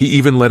 He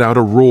even let out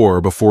a roar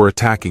before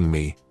attacking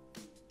me.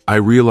 I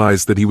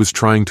realized that he was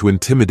trying to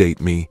intimidate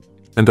me,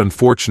 and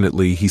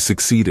unfortunately he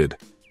succeeded.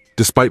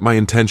 Despite my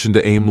intention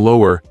to aim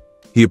lower,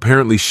 he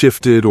apparently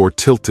shifted or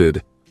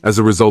tilted, as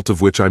a result of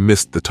which I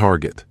missed the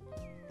target.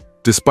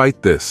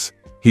 Despite this,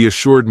 he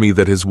assured me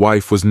that his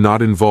wife was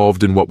not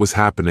involved in what was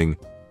happening,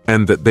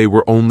 and that they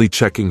were only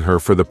checking her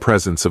for the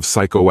presence of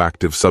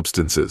psychoactive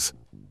substances.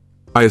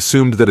 I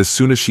assumed that as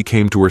soon as she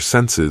came to her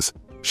senses,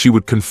 she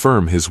would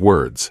confirm his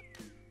words.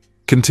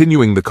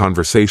 Continuing the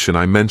conversation,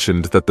 I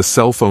mentioned that the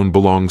cell phone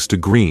belongs to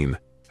Green,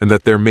 and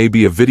that there may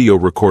be a video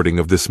recording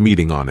of this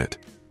meeting on it.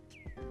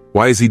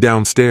 "Why is he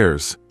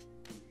downstairs?"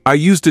 "I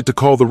used it to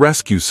call the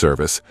rescue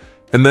service,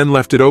 and then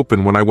left it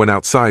open when I went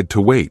outside to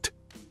wait."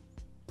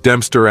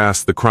 Dempster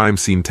asked the crime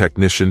scene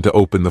technician to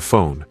open the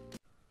phone.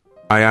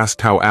 I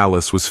asked how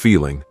Alice was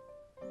feeling.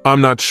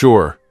 "I'm not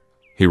sure,"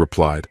 he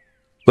replied.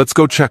 "Let's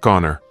go check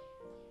on her."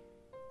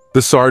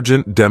 The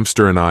sergeant,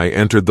 Dempster, and I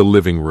entered the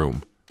living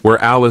room,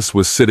 where Alice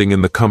was sitting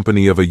in the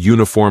company of a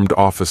uniformed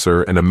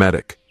officer and a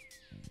medic.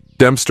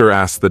 Dempster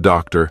asked the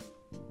doctor,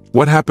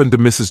 "What happened to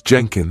Mrs.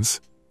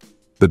 Jenkins?"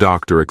 The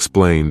doctor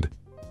explained,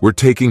 "We're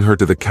taking her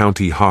to the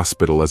county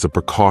hospital as a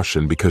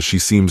precaution because she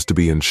seems to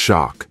be in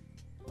shock."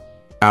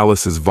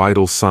 Alice's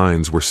vital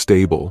signs were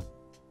stable.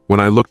 When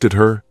I looked at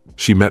her,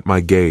 she met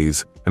my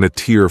gaze, and a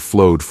tear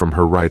flowed from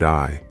her right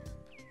eye.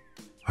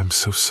 "I'm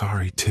so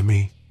sorry,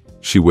 Timmy,"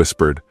 she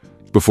whispered,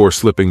 before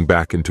slipping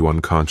back into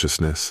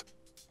unconsciousness.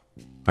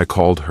 I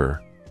called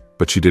her,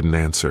 but she didn't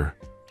answer.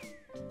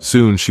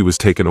 Soon she was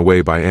taken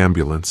away by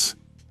ambulance.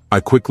 I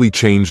quickly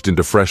changed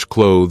into fresh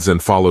clothes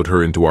and followed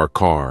her into our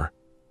car.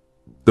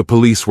 The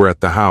police were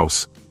at the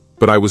house,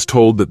 but I was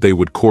told that they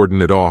would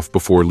cordon it off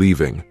before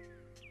leaving.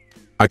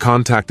 I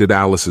contacted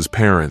Alice's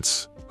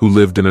parents, who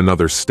lived in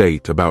another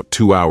state about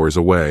 2 hours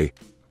away,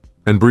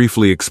 and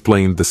briefly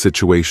explained the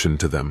situation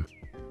to them.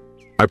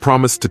 I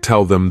promised to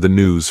tell them the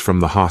news from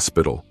the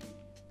hospital.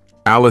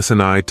 Alice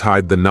and I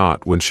tied the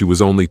knot when she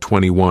was only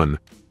 21,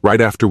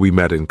 right after we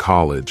met in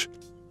college.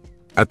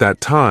 At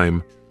that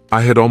time,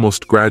 I had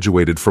almost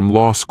graduated from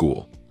law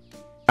school.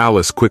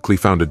 Alice quickly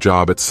found a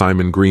job at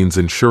Simon Green's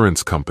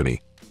insurance company,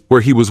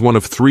 where he was one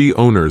of 3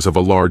 owners of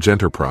a large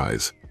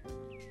enterprise.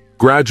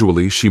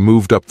 Gradually, she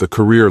moved up the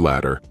career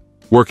ladder,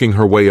 working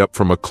her way up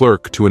from a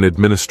clerk to an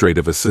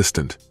administrative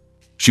assistant.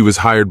 She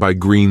was hired by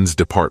Green's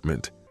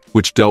department,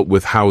 which dealt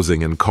with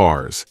housing and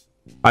cars.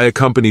 I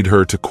accompanied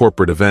her to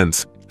corporate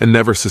events and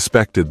never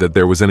suspected that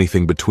there was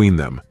anything between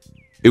them.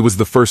 It was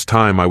the first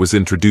time I was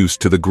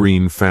introduced to the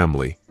Green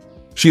family.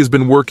 She has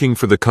been working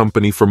for the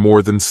company for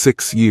more than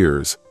 6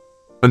 years.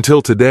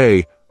 Until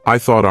today, I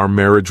thought our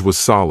marriage was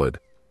solid.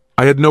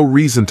 I had no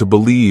reason to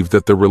believe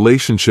that the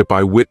relationship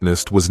I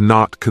witnessed was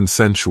not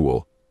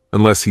consensual,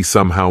 unless he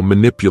somehow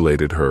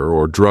manipulated her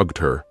or drugged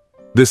her.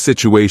 This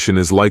situation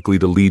is likely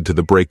to lead to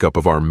the breakup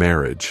of our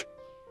marriage.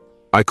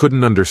 I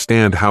couldn't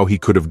understand how he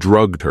could have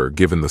drugged her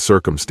given the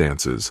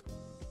circumstances.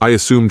 I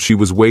assumed she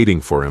was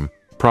waiting for him,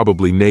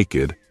 probably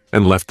naked,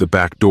 and left the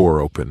back door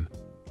open.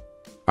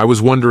 I was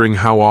wondering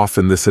how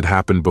often this had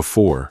happened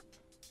before.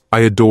 I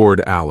adored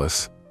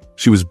Alice.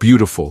 She was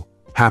beautiful,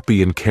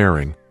 happy and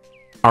caring.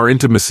 Our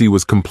intimacy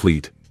was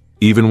complete.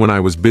 Even when I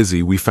was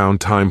busy, we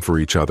found time for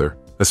each other,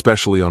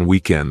 especially on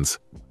weekends.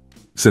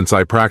 Since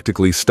I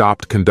practically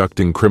stopped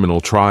conducting criminal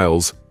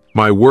trials,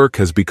 my work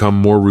has become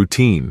more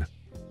routine.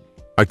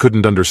 I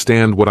couldn't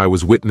understand what I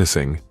was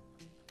witnessing.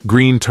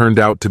 Green turned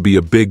out to be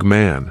a big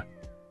man,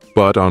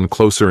 but on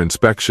closer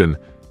inspection,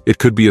 it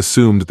could be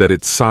assumed that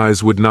its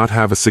size would not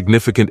have a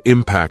significant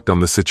impact on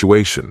the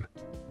situation.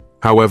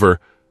 However,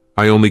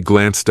 I only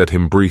glanced at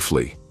him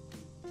briefly.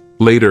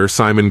 Later,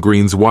 Simon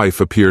Green's wife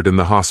appeared in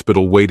the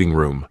hospital waiting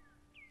room.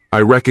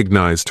 I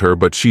recognized her,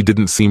 but she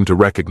didn't seem to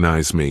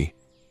recognize me.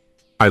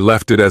 I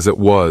left it as it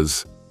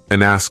was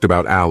and asked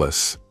about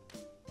Alice.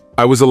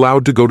 I was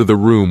allowed to go to the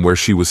room where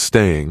she was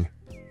staying.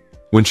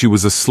 When she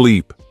was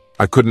asleep,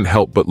 I couldn't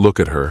help but look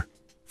at her,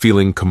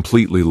 feeling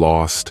completely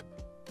lost.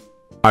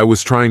 I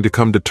was trying to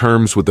come to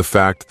terms with the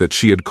fact that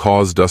she had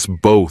caused us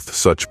both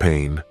such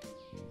pain.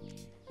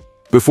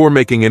 Before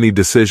making any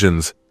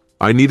decisions,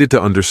 I needed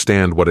to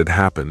understand what had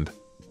happened.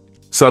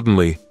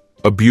 Suddenly,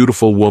 a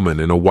beautiful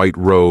woman in a white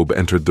robe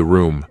entered the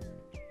room.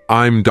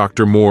 "I'm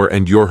Dr. Moore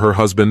and you're her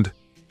husband?"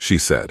 she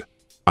said.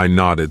 I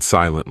nodded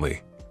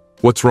silently.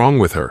 "What's wrong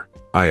with her?"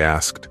 I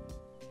asked.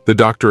 The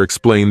doctor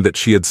explained that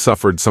she had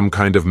suffered some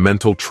kind of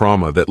mental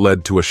trauma that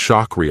led to a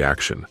shock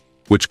reaction,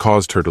 which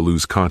caused her to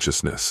lose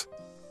consciousness.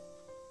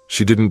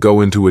 She didn't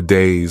go into a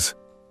daze.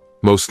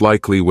 Most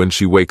likely, when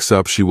she wakes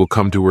up, she will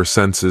come to her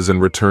senses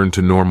and return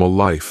to normal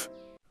life.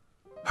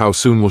 How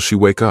soon will she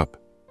wake up?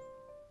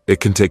 It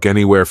can take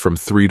anywhere from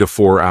 3 to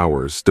 4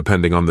 hours,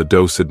 depending on the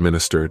dose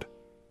administered.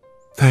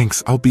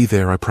 Thanks, I'll be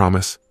there, I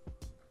promise.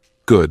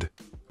 Good.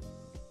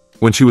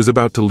 When she was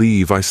about to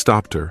leave, I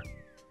stopped her.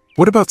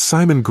 What about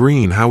Simon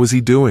Green? How is he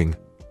doing?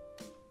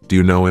 Do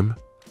you know him?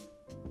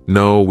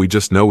 No, we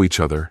just know each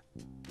other.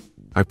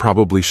 I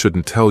probably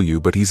shouldn't tell you,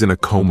 but he's in a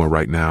coma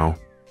right now.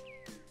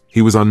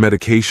 He was on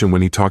medication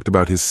when he talked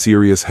about his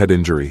serious head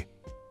injury.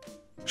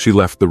 She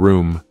left the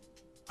room.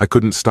 I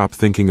couldn't stop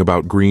thinking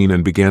about Green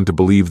and began to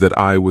believe that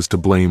I was to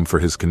blame for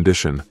his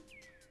condition.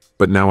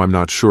 But now I'm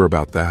not sure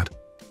about that.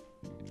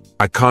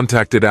 I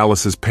contacted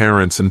Alice's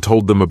parents and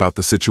told them about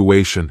the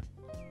situation.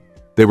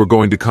 They were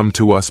going to come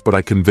to us, but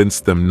I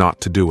convinced them not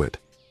to do it.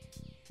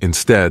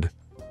 Instead,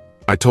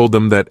 I told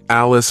them that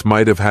Alice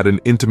might have had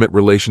an intimate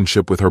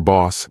relationship with her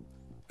boss,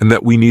 and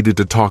that we needed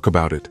to talk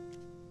about it.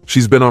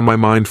 She's been on my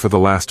mind for the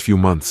last few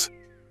months.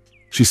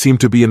 She seemed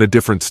to be in a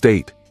different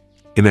state,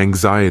 in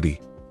anxiety.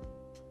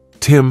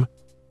 Tim,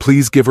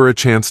 please give her a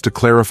chance to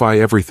clarify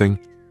everything.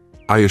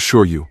 I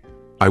assure you,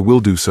 I will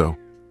do so.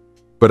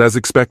 But as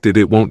expected,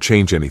 it won't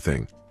change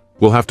anything.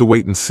 We'll have to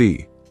wait and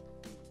see.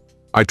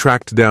 I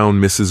tracked down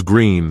Mrs.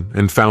 Green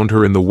and found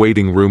her in the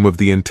waiting room of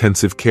the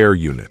intensive care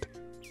unit.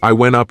 I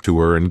went up to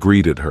her and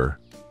greeted her.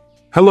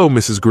 "Hello,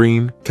 Mrs.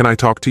 Green. Can I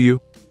talk to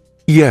you?"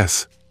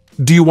 "Yes.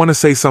 Do you want to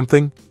say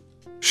something?"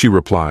 She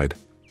replied.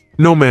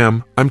 "No,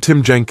 ma'am. I'm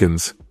Tim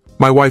Jenkins.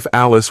 My wife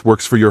Alice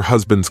works for your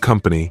husband's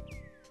company.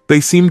 They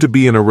seem to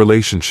be in a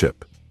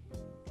relationship."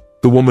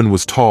 The woman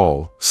was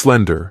tall,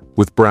 slender,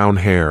 with brown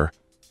hair,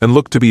 and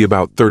looked to be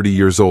about 30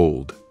 years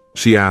old.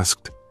 She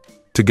asked,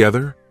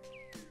 "Together?"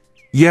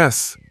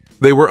 "Yes.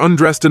 They were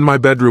undressed in my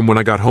bedroom when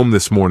I got home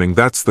this morning.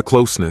 That's the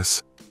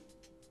closeness."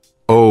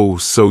 "Oh,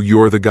 so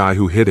you're the guy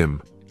who hit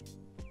him?"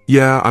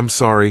 "Yeah, I'm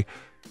sorry.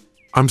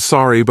 I'm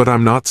sorry, but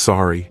I'm not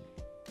sorry."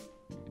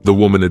 The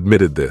woman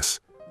admitted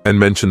this, and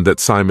mentioned that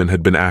Simon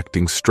had been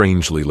acting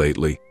strangely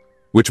lately,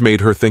 which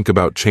made her think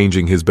about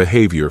changing his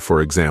behavior,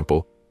 for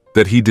example,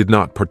 that he did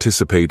not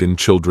participate in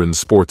children's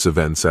sports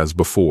events as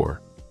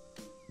before.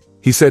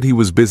 He said he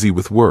was busy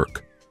with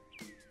work.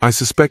 I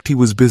suspect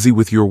he was busy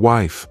with your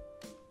wife.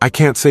 I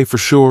can't say for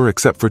sure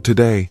except for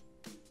today.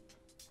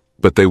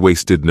 But they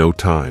wasted no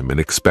time and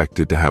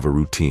expected to have a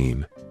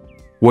routine.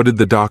 What did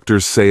the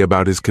doctors say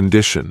about his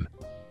condition?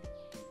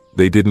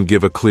 They didn't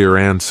give a clear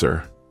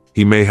answer.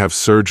 He may have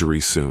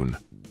surgery soon.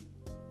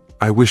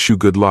 I wish you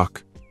good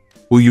luck.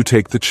 Will you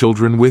take the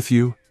children with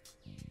you?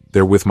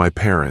 They're with my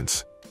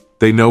parents.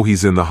 They know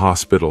he's in the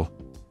hospital.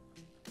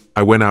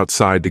 I went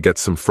outside to get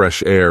some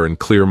fresh air and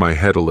clear my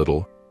head a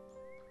little.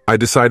 I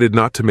decided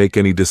not to make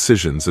any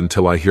decisions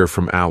until I hear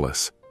from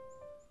Alice.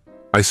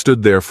 I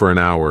stood there for an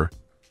hour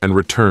and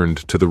returned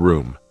to the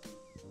room.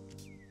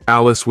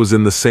 Alice was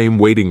in the same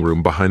waiting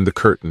room behind the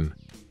curtain.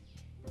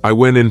 I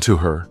went into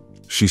her.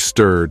 She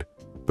stirred,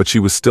 but she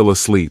was still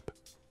asleep.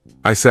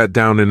 I sat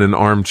down in an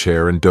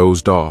armchair and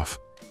dozed off.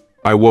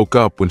 I woke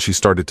up when she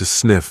started to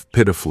sniff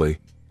pitifully.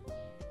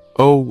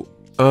 "Oh,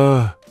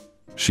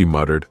 she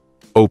muttered,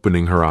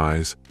 opening her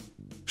eyes.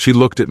 She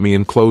looked at me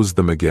and closed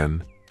them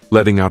again,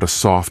 letting out a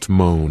soft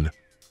moan.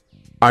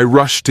 I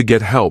rushed to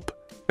get help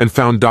and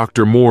found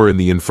Dr. Moore in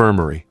the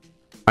infirmary.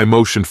 I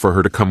motioned for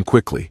her to come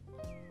quickly.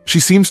 "She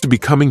seems to be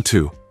coming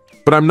to,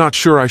 but I'm not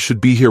sure I should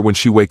be here when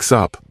she wakes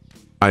up,"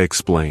 I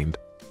explained.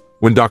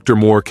 When Dr.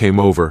 Moore came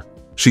over,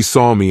 she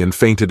saw me and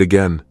fainted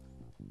again.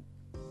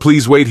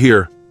 "Please wait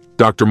here,"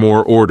 Dr.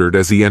 Moore ordered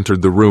as he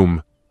entered the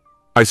room.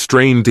 I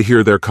strained to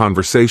hear their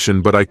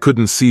conversation, but I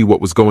couldn't see what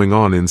was going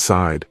on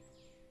inside.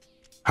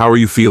 "How are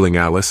you feeling,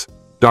 Alice?"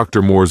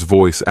 Dr. Moore's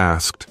voice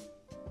asked.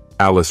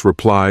 Alice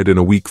replied in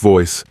a weak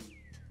voice,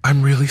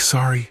 "I'm really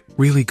sorry,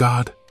 really,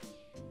 God."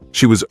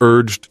 She was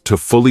urged to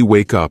fully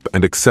wake up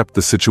and accept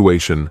the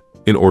situation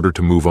in order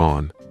to move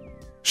on.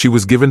 She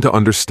was given to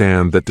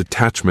understand that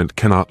detachment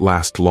cannot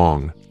last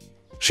long.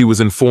 She was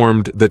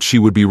informed that she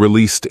would be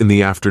released in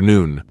the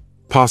afternoon,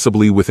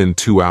 possibly within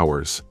 2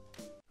 hours.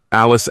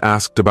 Alice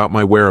asked about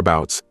my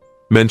whereabouts,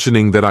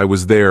 mentioning that I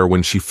was there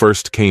when she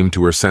first came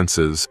to her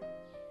senses.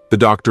 The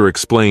doctor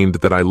explained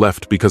that I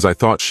left because I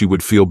thought she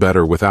would feel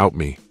better without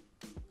me.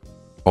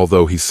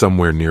 Although he's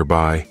somewhere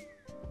nearby.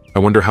 I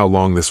wonder how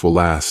long this will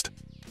last.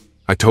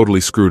 I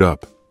totally screwed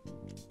up.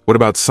 What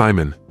about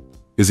Simon?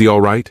 Is he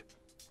all right?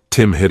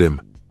 Tim hit him.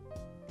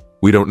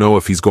 We don't know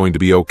if he's going to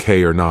be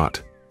okay or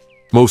not.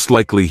 Most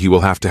likely he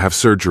will have to have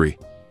surgery.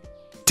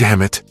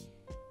 Damn it.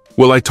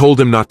 Well, I told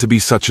him not to be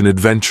such an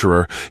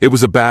adventurer. It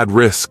was a bad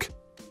risk.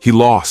 He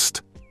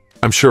lost.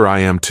 I'm sure I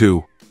am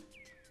too.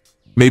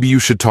 Maybe you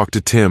should talk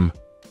to Tim.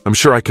 I'm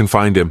sure I can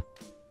find him.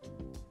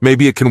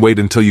 Maybe it can wait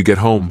until you get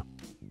home.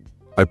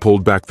 I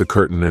pulled back the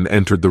curtain and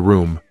entered the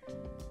room.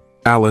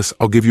 Alice,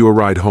 I'll give you a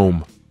ride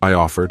home, I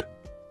offered.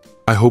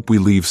 I hope we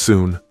leave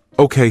soon.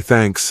 Okay,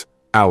 thanks,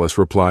 Alice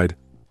replied.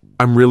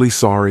 I'm really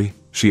sorry,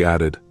 she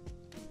added.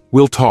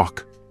 We'll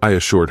talk, I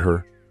assured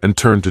her, and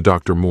turned to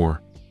Dr.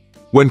 Moore.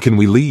 When can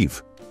we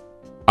leave?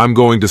 I'm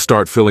going to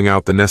start filling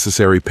out the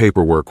necessary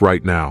paperwork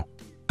right now,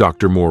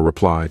 Dr. Moore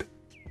replied.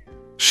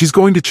 She's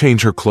going to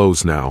change her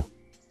clothes now.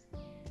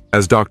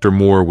 As Dr.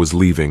 Moore was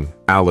leaving,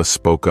 Alice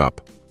spoke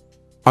up.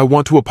 I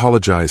want to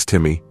apologize,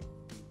 Timmy.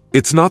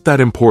 It's not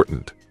that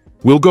important.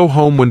 We'll go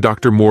home when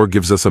Dr. Moore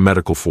gives us a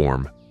medical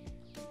form.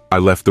 I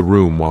left the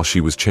room while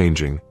she was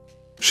changing.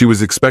 She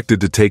was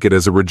expected to take it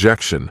as a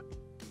rejection.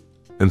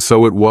 And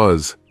so it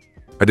was.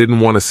 I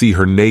didn't want to see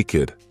her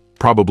naked,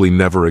 probably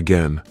never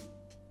again.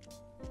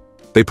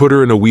 They put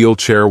her in a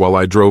wheelchair while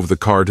I drove the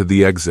car to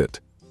the exit.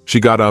 She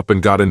got up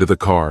and got into the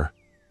car.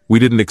 We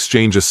didn't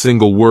exchange a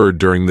single word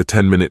during the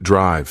 10-minute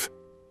drive.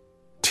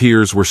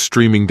 Tears were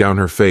streaming down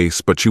her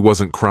face, but she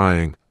wasn't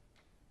crying.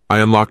 I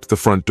unlocked the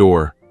front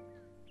door.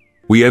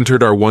 We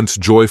entered our once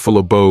joyful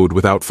abode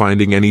without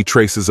finding any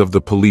traces of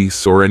the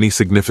police or any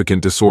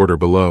significant disorder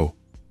below.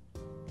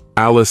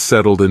 Alice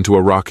settled into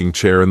a rocking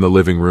chair in the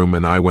living room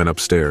and I went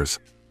upstairs.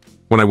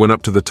 When I went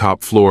up to the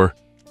top floor,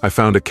 I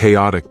found a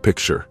chaotic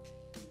picture.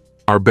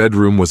 Our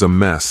bedroom was a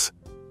mess,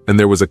 and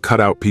there was a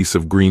cutout piece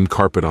of green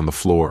carpet on the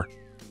floor.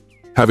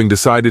 Having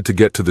decided to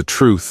get to the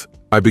truth,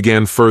 I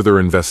began further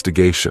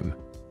investigation.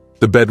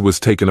 The bed was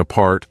taken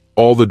apart,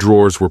 all the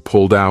drawers were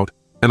pulled out,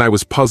 and I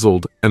was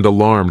puzzled and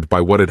alarmed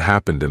by what had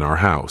happened in our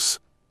house.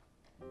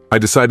 I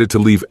decided to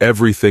leave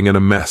everything in a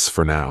mess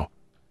for now,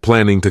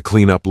 planning to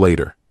clean up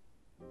later.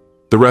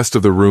 The rest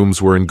of the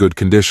rooms were in good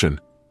condition,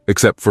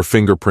 except for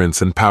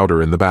fingerprints and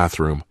powder in the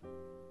bathroom.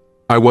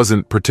 I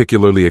wasn't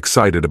particularly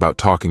excited about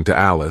talking to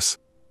Alice.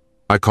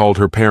 I called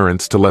her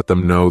parents to let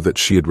them know that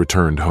she had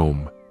returned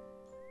home.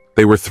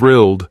 They were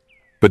thrilled,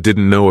 but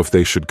didn't know if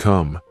they should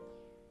come.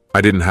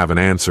 I didn't have an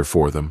answer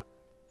for them.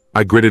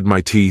 I gritted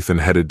my teeth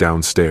and headed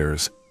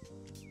downstairs.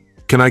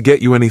 Can I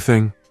get you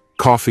anything?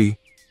 Coffee?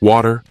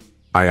 Water?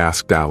 I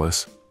asked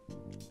Alice.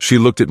 She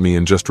looked at me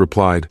and just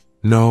replied,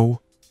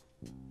 no.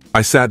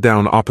 I sat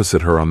down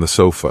opposite her on the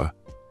sofa.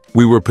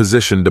 We were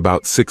positioned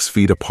about 6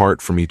 feet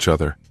apart from each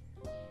other.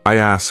 I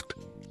asked,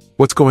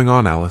 what's going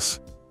on, Alice?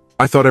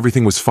 I thought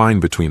everything was fine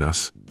between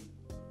us.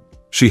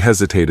 She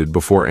hesitated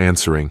before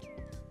answering.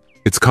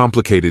 It's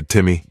complicated,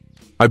 Timmy.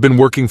 I've been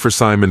working for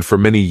Simon for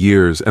many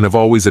years and have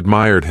always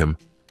admired him,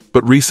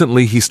 but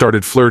recently he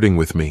started flirting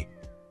with me.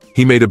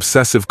 He made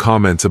obsessive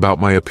comments about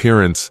my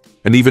appearance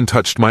and even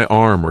touched my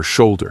arm or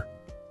shoulder.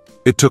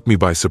 It took me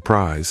by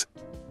surprise.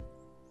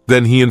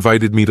 Then he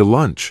invited me to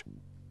lunch.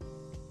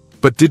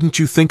 But didn't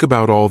you think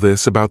about all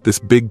this, about this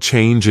big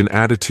change in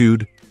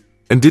attitude?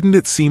 And didn't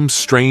it seem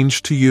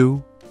strange to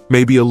you?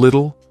 Maybe a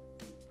little?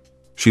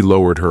 She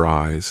lowered her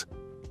eyes.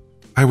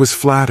 I was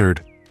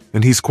flattered,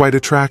 and he's quite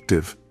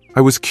attractive.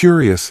 I was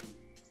curious.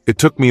 It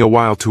took me a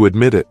while to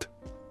admit it.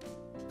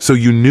 So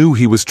you knew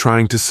he was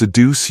trying to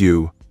seduce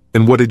you,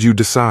 and what did you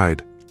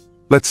decide?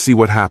 Let's see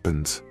what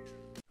happens.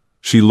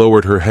 She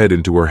lowered her head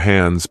into her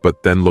hands,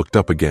 but then looked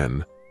up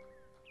again.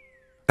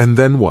 And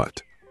then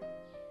what?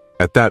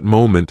 At that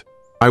moment,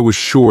 I was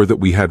sure that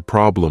we had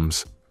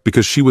problems,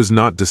 because she was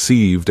not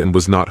deceived and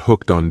was not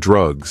hooked on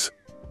drugs.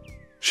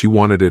 She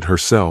wanted it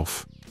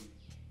herself.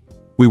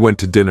 We went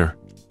to dinner.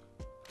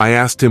 I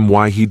asked him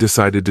why he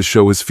decided to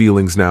show his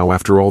feelings now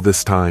after all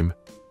this time.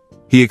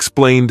 He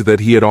explained that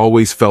he had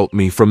always felt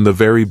me from the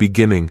very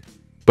beginning,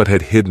 but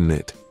had hidden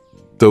it.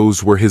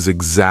 Those were his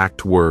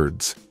exact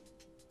words.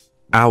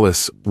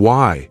 Alice,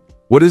 why?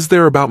 What is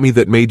there about me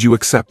that made you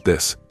accept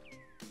this?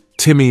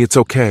 Timmy, it's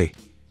okay.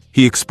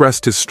 He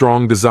expressed his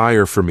strong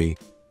desire for me,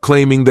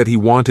 claiming that he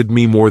wanted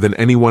me more than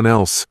anyone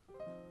else.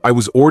 I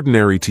was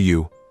ordinary to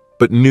you,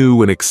 but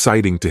new and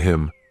exciting to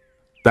him.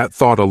 That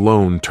thought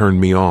alone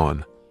turned me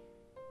on.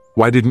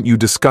 Why didn't you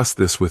discuss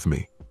this with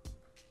me?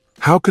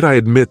 How could I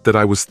admit that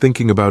I was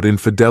thinking about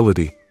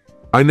infidelity?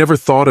 I never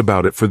thought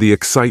about it for the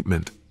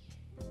excitement.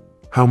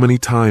 How many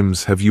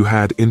times have you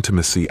had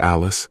intimacy,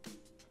 Alice?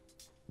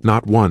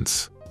 Not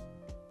once.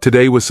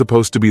 Today was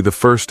supposed to be the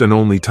first and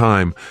only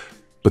time,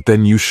 but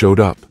then you showed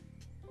up.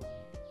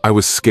 I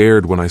was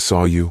scared when I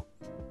saw you.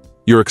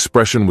 Your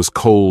expression was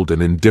cold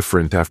and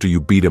indifferent after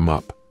you beat him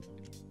up.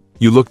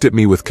 You looked at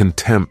me with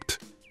contempt,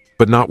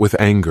 but not with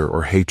anger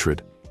or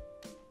hatred.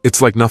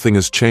 It's like nothing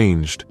has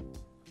changed.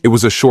 It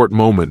was a short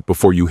moment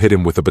before you hit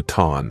him with a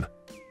baton.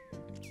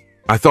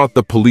 I thought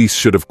the police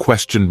should have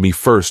questioned me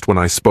first when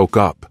I spoke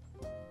up.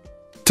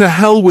 To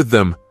hell with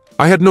them!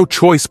 I had no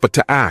choice but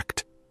to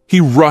act.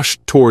 He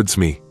rushed towards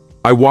me.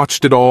 I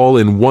watched it all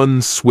in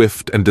one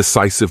swift and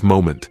decisive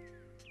moment.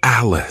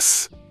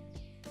 Alice!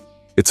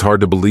 It's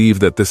hard to believe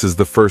that this is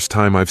the first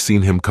time I've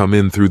seen him come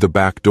in through the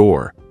back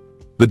door.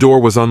 The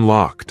door was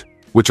unlocked,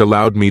 which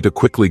allowed me to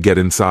quickly get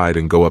inside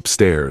and go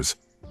upstairs.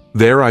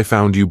 There I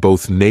found you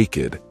both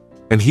naked,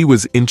 and he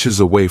was inches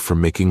away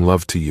from making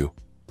love to you.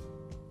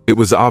 It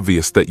was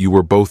obvious that you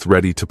were both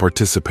ready to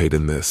participate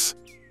in this.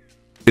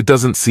 It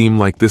doesn't seem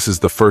like this is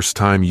the first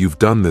time you've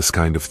done this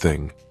kind of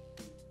thing.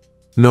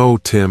 No,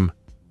 Tim.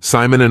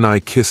 Simon and I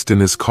kissed in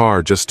his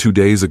car just 2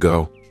 days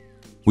ago.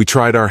 We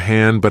tried our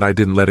hand, but I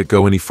didn't let it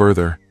go any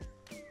further.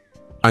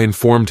 I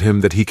informed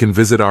him that he can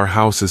visit our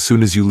house as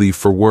soon as you leave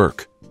for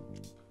work.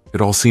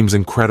 It all seems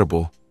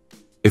incredible.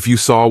 If you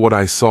saw what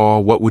I saw,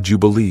 what would you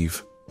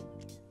believe?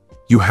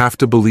 You have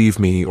to believe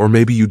me, or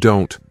maybe you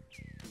don't.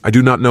 I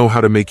do not know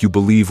how to make you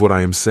believe what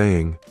I am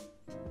saying.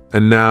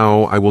 And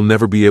now I will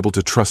never be able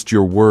to trust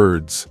your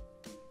words.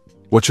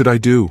 What should I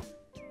do?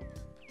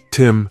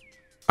 Tim,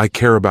 I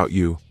care about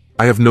you.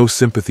 I have no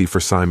sympathy for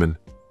Simon.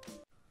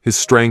 His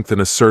strength and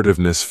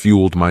assertiveness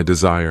fueled my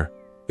desire.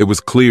 It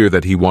was clear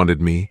that he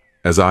wanted me,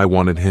 as I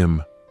wanted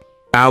him.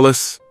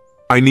 Alice,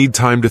 I need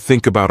time to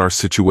think about our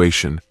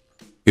situation.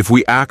 If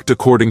we act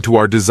according to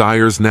our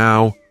desires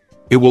now,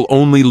 it will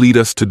only lead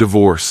us to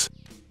divorce.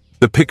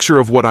 The picture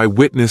of what I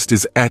witnessed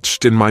is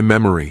etched in my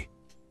memory.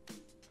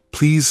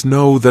 Please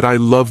know that I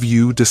love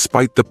you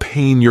despite the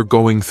pain you're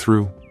going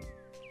through,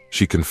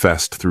 she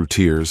confessed through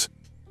tears.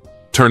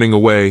 Turning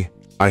away,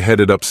 I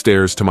headed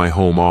upstairs to my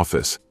home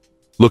office.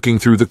 Looking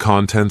through the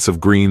contents of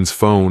Green's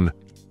phone,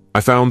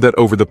 I found that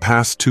over the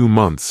past 2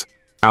 months,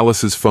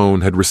 Alice's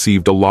phone had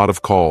received a lot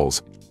of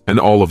calls, and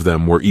all of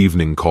them were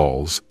evening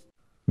calls.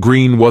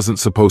 Green wasn't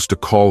supposed to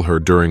call her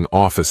during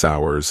office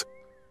hours.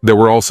 There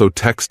were also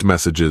text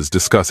messages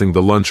discussing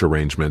the lunch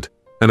arrangement,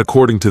 and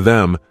according to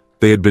them,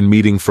 they had been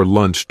meeting for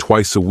lunch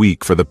twice a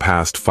week for the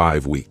past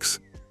 5 weeks.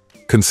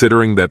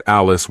 Considering that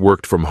Alice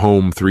worked from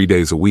home 3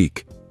 days a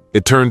week,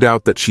 it turned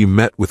out that she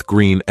met with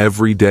Green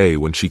every day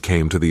when she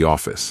came to the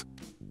office.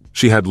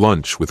 She had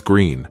lunch with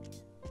Green.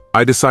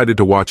 I decided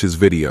to watch his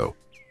video.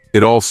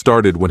 It all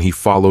started when he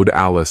followed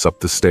Alice up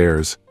the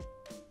stairs.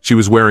 She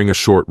was wearing a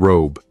short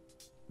robe.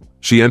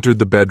 She entered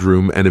the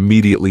bedroom and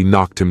immediately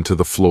knocked him to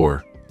the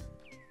floor.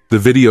 The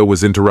video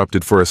was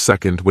interrupted for a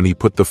second when he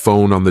put the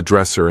phone on the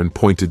dresser and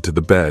pointed to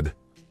the bed.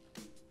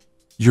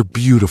 You're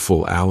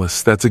beautiful,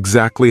 Alice. That's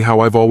exactly how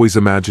I've always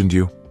imagined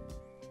you.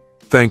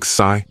 Thanks,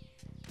 Cy.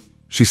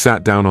 She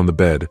sat down on the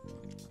bed.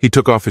 He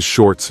took off his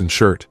shorts and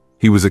shirt.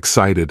 He was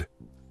excited.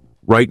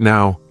 Right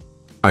now,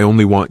 I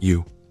only want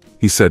you,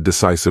 he said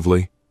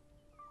decisively.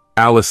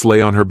 Alice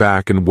lay on her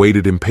back and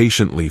waited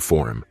impatiently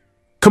for him.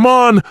 Come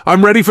on,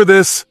 I'm ready for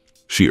this,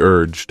 she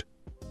urged.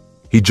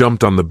 He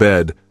jumped on the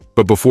bed,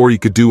 but before he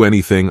could do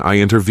anything, I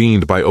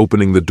intervened by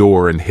opening the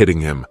door and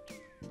hitting him.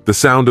 The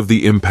sound of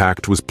the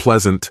impact was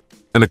pleasant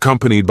and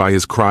accompanied by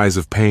his cries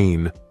of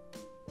pain.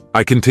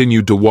 I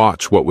continued to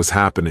watch what was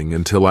happening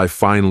until I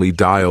finally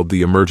dialed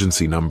the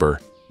emergency number.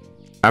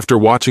 After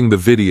watching the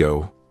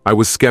video, I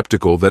was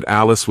skeptical that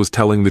Alice was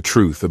telling the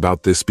truth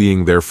about this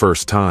being their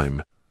first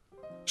time.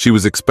 She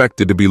was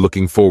expected to be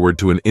looking forward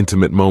to an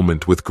intimate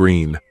moment with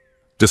Green.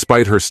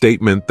 Despite her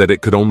statement that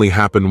it could only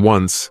happen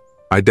once,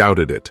 I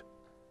doubted it.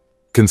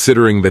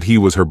 Considering that he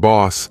was her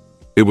boss,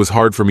 it was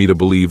hard for me to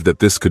believe that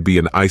this could be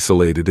an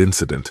isolated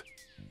incident.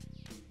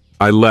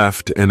 I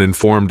left and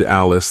informed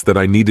Alice that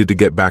I needed to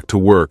get back to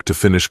work to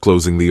finish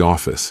closing the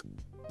office.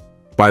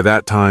 By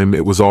that time,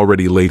 it was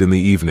already late in the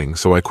evening,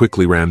 so I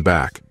quickly ran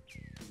back.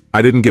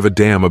 I didn't give a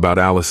damn about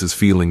Alice's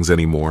feelings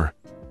anymore.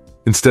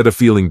 Instead of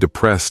feeling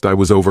depressed, I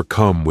was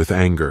overcome with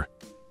anger.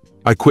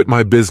 I quit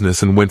my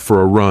business and went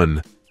for a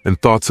run, and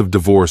thoughts of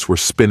divorce were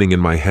spinning in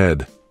my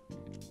head.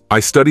 I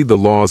studied the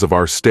laws of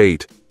our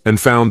state and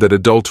found that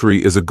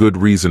adultery is a good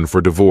reason for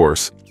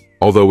divorce,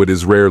 although it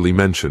is rarely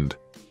mentioned.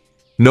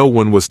 No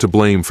one was to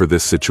blame for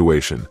this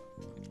situation.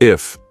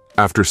 If,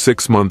 after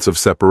 6 months of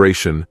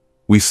separation,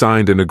 we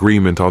signed an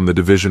agreement on the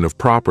division of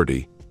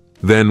property,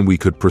 then we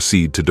could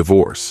proceed to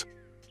divorce.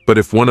 But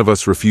if one of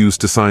us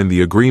refused to sign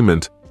the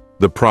agreement,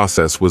 the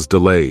process was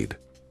delayed,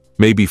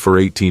 maybe for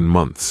 18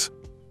 months.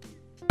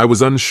 I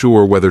was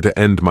unsure whether to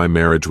end my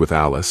marriage with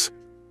Alice,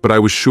 but I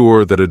was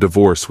sure that a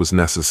divorce was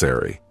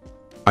necessary.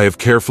 I have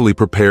carefully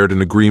prepared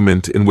an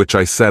agreement in which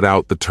I set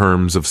out the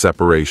terms of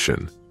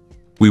separation.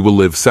 We will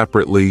live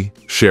separately,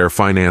 share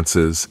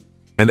finances,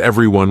 and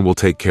everyone will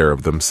take care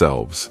of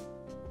themselves.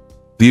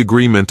 The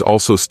agreement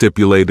also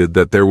stipulated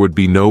that there would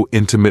be no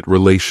intimate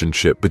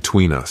relationship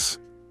between us.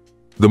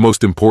 The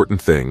most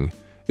important thing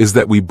is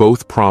that we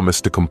both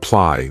promise to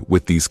comply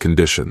with these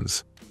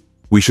conditions.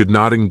 We should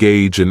not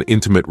engage in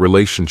intimate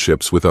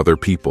relationships with other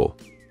people.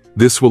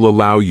 This will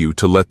allow you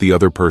to let the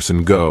other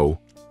person go,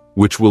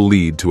 which will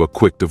lead to a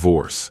quick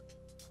divorce.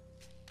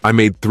 I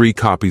made 3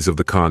 copies of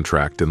the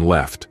contract and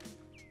left.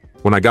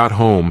 When I got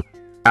home,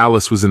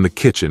 Alice was in the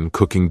kitchen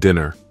cooking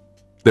dinner.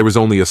 There was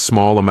only a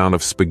small amount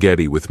of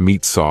spaghetti with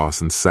meat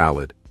sauce and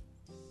salad.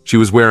 She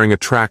was wearing a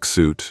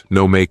tracksuit,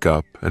 no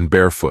makeup, and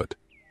barefoot.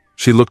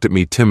 She looked at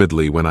me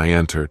timidly when I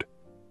entered.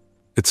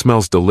 "It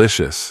smells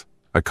delicious,"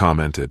 I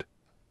commented.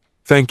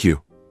 "Thank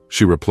you,"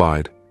 she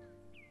replied.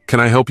 "Can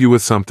I help you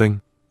with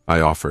something?"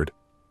 I offered.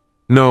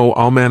 "No,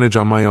 I'll manage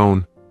on my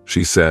own,"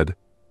 she said.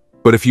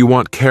 "But if you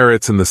want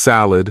carrots in the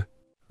salad,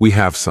 we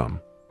have some."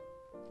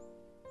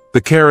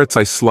 The carrots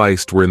I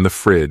sliced were in the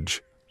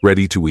fridge,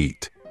 ready to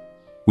eat.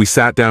 We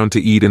sat down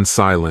to eat in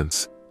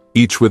silence,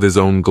 each with his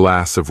own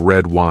glass of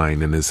red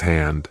wine in his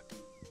hand.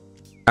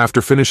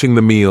 After finishing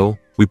the meal,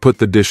 we put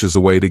the dishes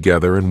away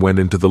together and went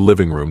into the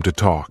living room to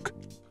talk.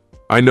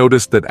 I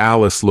noticed that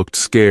Alice looked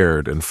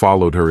scared and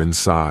followed her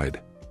inside.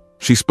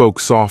 She spoke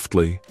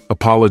softly,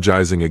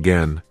 apologizing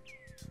again.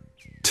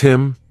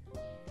 "Tim,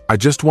 I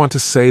just want to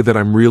say that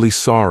I'm really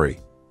sorry,"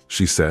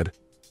 she said.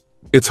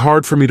 "It's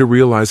hard for me to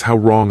realize how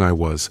wrong I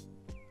was.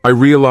 I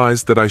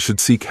realized that I should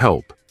seek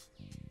help.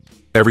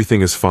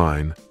 Everything is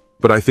fine,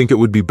 but I think it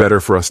would be better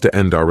for us to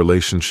end our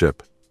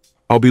relationship.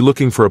 I'll be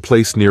looking for a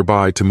place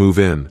nearby to move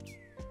in.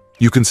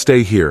 You can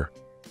stay here.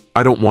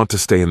 I don't want to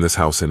stay in this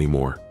house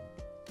anymore."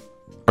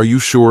 "Are you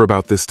sure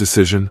about this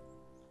decision?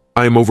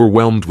 I am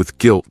overwhelmed with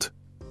guilt.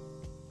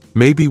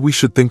 Maybe we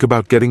should think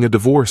about getting a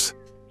divorce.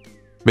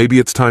 Maybe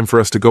it's time for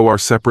us to go our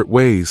separate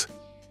ways.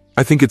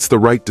 I think it's the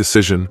right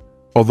decision,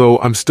 although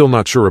I'm still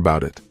not sure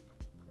about it."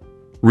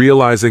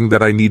 Realizing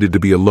that I needed to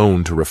be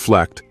alone to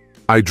reflect,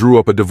 I drew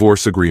up a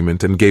divorce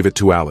agreement and gave it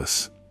to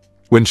Alice.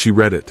 When she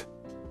read it,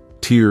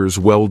 tears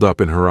welled up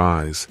in her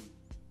eyes.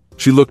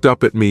 She looked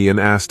up at me and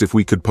asked if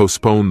we could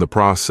postpone the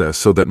process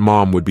so that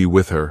Mom would be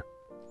with her.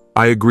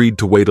 I agreed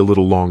to wait a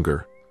little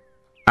longer.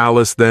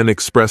 Alice then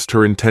expressed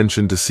her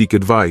intention to seek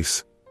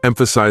advice,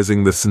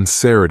 emphasizing the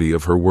sincerity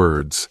of her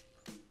words.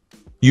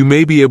 "You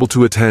may be able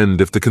to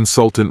attend if the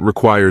consultant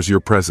requires your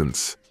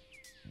presence."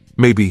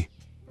 "Maybe.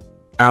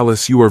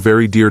 Alice, you are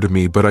very dear to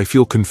me, but I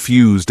feel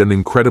confused and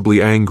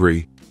incredibly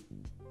angry.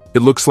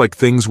 It looks like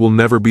things will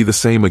never be the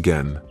same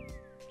again."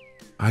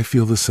 "I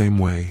feel the same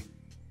way."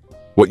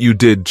 "What you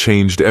did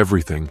changed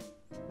everything.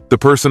 The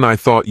person I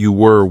thought you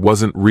were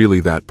wasn't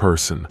really that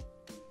person.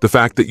 The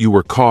fact that you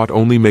were caught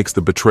only makes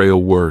the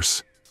betrayal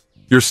worse.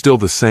 You're still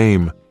the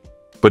same,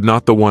 but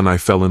not the one I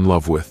fell in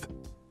love with."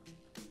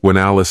 When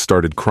Alice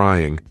started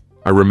crying,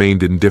 I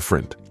remained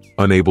indifferent,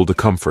 unable to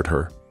comfort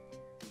her.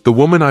 "The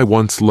woman I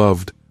once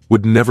loved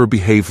would never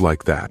behave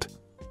like that.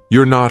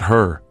 You're not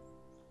her.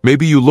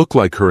 Maybe you look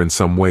like her in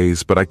some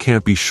ways, but I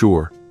can't be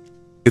sure.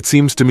 It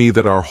seems to me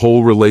that our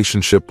whole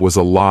relationship was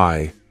a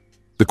lie.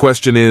 The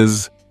question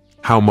is,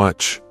 how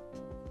much?"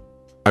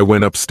 I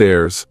went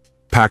upstairs,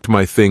 packed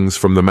my things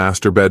from the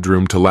master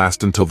bedroom to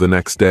last until the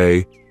next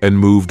day, and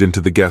moved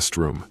into the guest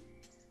room.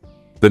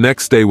 The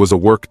next day was a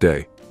work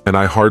day, and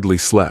I hardly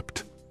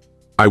slept.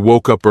 I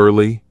woke up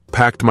early,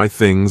 packed my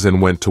things, and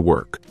went to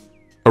work.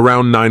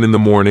 Around 9 in the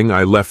morning,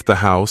 I left the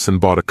house and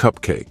bought a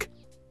cupcake.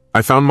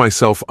 I found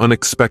myself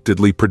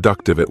unexpectedly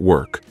productive at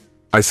work.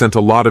 I sent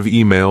a lot of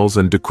emails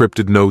and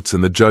decrypted notes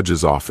in the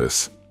judge's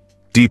office.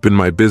 Deep in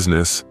my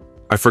business,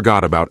 I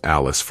forgot about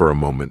Alice for a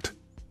moment.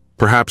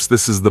 Perhaps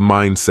this is the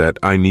mindset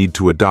I need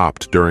to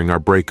adopt during our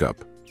breakup.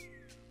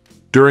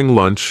 During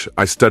lunch,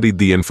 I studied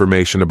the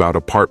information about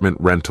apartment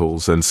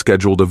rentals and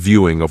scheduled a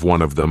viewing of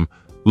one of them,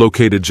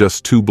 located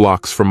just 2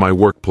 blocks from my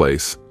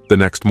workplace, the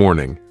next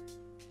morning.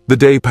 The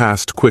day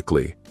passed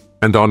quickly,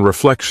 and on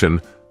reflection,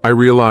 I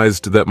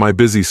realized that my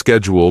busy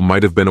schedule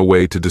might have been a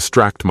way to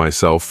distract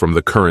myself from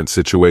the current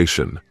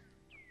situation.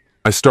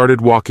 I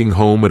started walking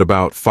home at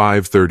about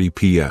 5:30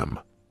 p.m.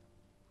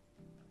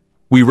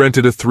 We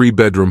rented a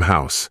 3-bedroom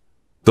house.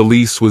 The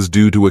lease was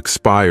due to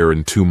expire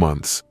in 2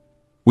 months.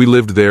 We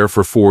lived there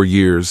for 4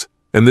 years,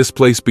 and this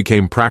place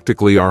became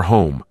practically our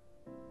home.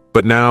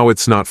 But now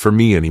it's not for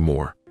me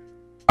anymore.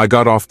 I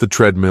got off the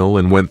treadmill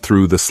and went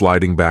through the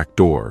sliding back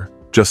door,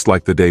 just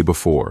like the day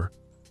before.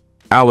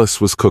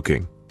 Alice was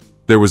cooking.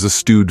 There was a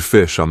stewed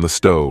fish on the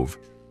stove.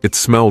 It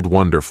smelled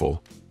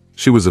wonderful.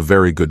 She was a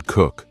very good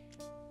cook.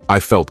 I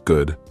felt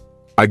good.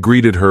 I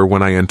greeted her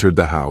when I entered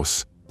the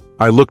house.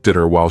 I looked at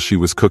her while she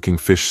was cooking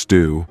fish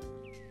stew.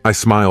 I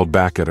smiled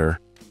back at her.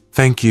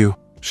 "Thank you,"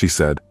 she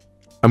said.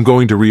 "I'm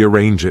going to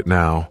rearrange it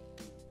now."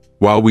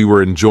 While we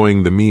were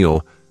enjoying the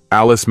meal,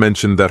 Alice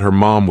mentioned that her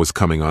mom was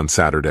coming on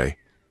Saturday.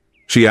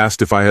 She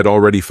asked if I had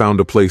already found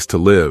a place to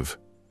live.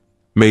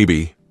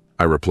 "Maybe,"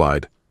 I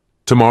replied.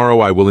 Tomorrow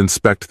I will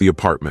inspect the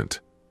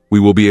apartment. We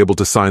will be able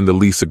to sign the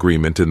lease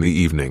agreement in the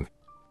evening.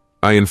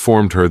 I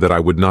informed her that I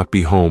would not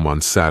be home on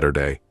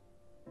Saturday.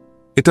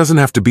 It doesn't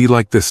have to be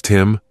like this,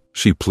 Tim,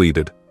 she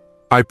pleaded.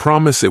 I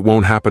promise it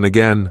won't happen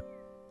again.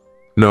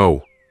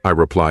 No, I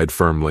replied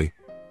firmly.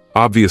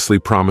 Obviously,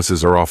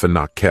 promises are often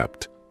not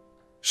kept.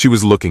 She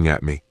was looking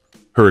at me.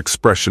 Her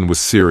expression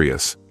was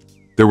serious.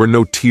 There were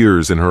no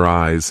tears in her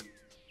eyes.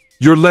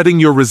 You're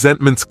letting your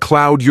resentments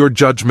cloud your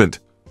judgment,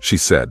 she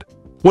said.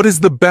 What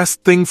is the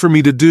best thing for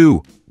me to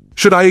do?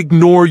 Should I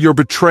ignore your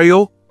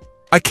betrayal?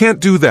 I can't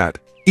do that,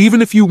 even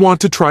if you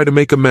want to try to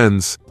make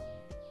amends.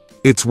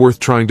 It's worth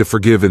trying to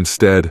forgive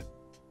instead.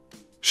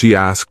 She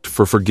asked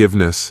for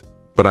forgiveness,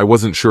 but I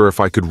wasn't sure if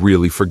I could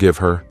really forgive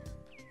her.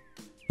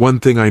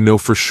 One thing I know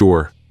for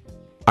sure,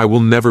 I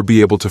will never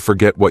be able to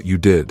forget what you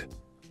did.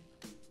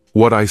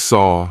 What I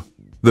saw,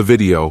 the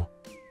video,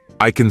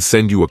 I can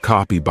send you a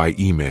copy by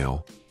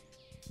email.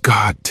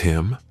 God,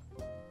 Tim.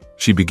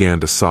 She began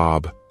to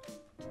sob.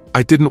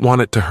 I didn't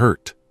want it to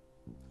hurt.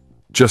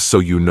 Just so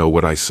you know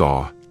what I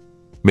saw.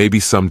 Maybe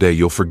someday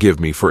you'll forgive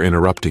me for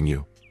interrupting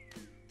you.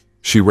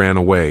 She ran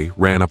away,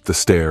 ran up the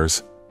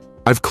stairs.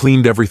 I've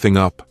cleaned everything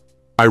up.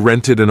 I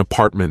rented an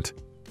apartment.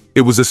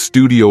 It was a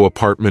studio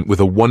apartment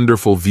with a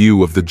wonderful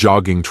view of the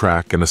jogging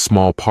track and a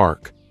small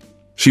park.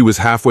 She was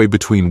halfway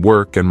between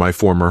work and my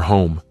former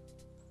home.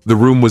 The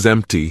room was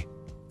empty.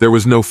 There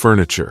was no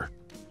furniture.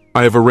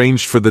 I have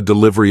arranged for the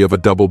delivery of a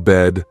double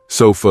bed,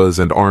 sofas,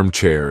 and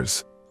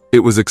armchairs.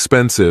 It was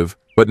expensive,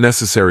 but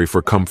necessary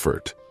for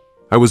comfort.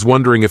 I was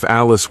wondering if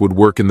Alice would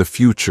work in the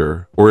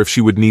future or if she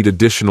would need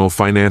additional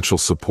financial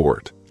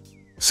support.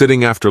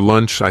 Sitting after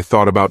lunch, I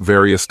thought about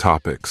various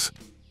topics.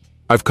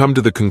 I've come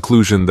to the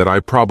conclusion that I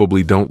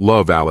probably don't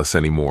love Alice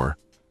anymore.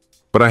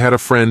 But I had a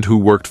friend who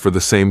worked for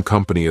the same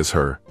company as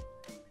her.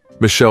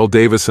 Michelle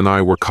Davis and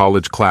I were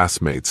college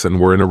classmates and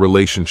were in a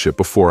relationship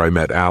before I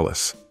met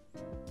Alice.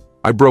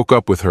 I broke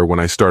up with her when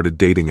I started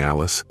dating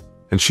Alice,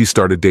 and she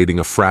started dating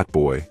a frat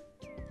boy.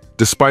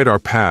 Despite our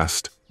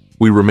past,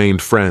 we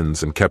remained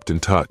friends and kept in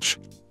touch.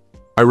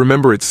 I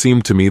remember it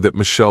seemed to me that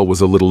Michelle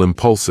was a little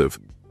impulsive,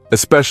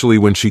 especially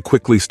when she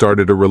quickly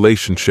started a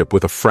relationship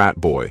with a frat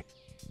boy.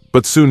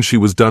 But soon she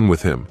was done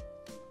with him.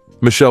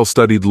 Michelle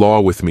studied law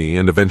with me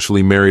and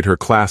eventually married her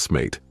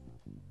classmate.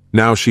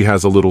 Now she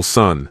has a little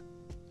son.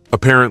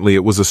 Apparently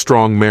it was a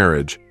strong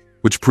marriage,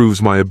 which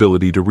proves my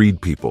ability to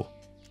read people.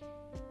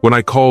 When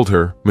I called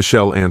her,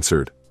 Michelle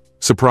answered,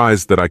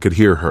 surprised that I could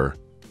hear her.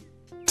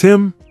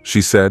 Tim,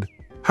 she said,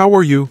 how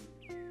are you?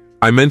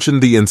 I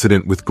mentioned the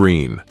incident with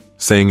Green,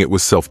 saying it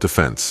was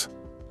self-defense.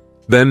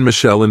 Then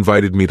Michelle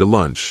invited me to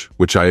lunch,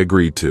 which I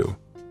agreed to.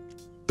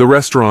 The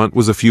restaurant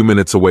was a few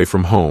minutes away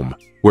from home,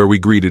 where we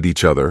greeted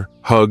each other,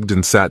 hugged,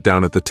 and sat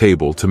down at the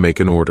table to make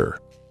an order.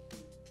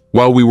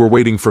 While we were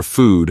waiting for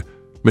food,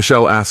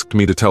 Michelle asked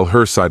me to tell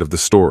her side of the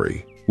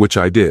story, which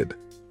I did.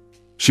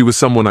 She was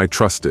someone I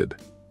trusted.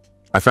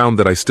 I found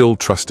that I still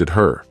trusted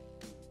her.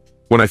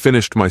 When I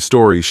finished my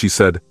story, she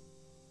said,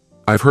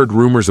 I've heard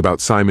rumors about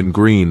Simon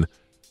Green,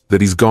 that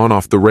he's gone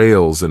off the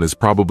rails and is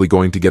probably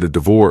going to get a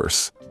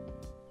divorce.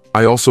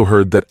 I also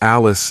heard that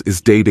Alice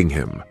is dating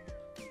him.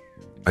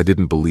 I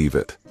didn't believe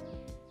it.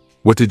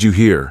 What did you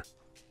hear?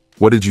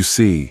 What did you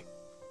see?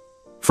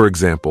 For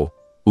example,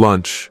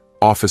 lunch,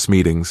 office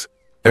meetings,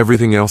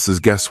 everything else is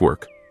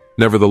guesswork.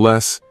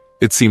 Nevertheless,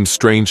 it seemed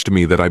strange to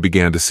me that I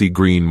began to see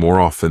Green more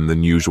often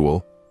than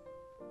usual.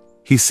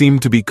 He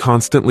seemed to be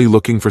constantly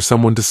looking for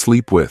someone to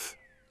sleep with.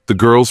 The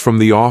girls from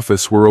the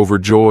office were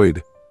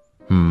overjoyed.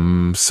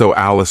 So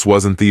Alice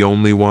wasn't the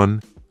only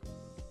one?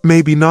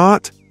 Maybe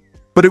not,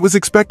 but it was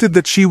expected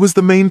that she was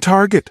the main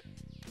target.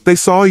 They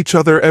saw each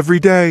other every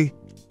day.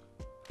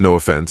 No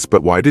offense,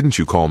 but why didn't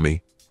you call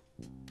me?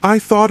 I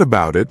thought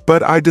about it,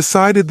 but I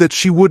decided that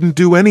she wouldn't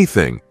do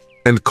anything,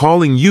 and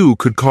calling you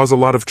could cause a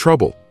lot of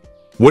trouble.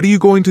 What are you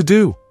going to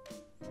do?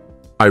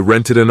 I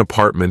rented an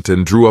apartment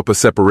and drew up a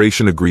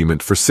separation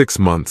agreement for 6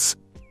 months,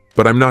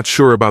 but I'm not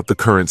sure about the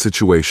current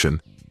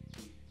situation.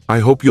 I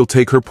hope you'll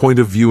take her point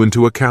of view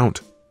into account.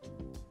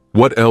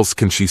 What else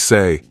can she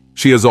say?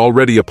 She has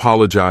already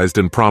apologized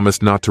and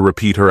promised not to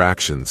repeat her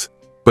actions.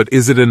 But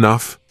is it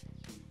enough?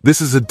 This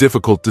is a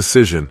difficult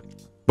decision.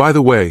 By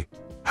the way,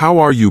 how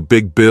are you,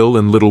 Big Bill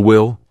and Little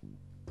Will?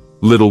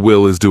 Little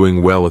Will is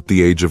doing well at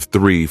the age of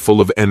 3, full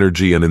of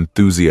energy and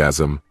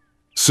enthusiasm.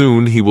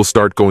 Soon he will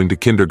start going to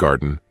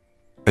kindergarten.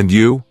 And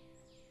you?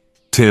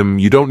 Tim,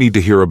 you don't need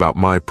to hear about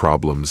my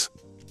problems.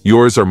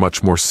 Yours are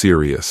much more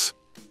serious.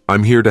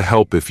 I'm here to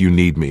help if you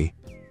need me.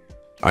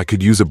 I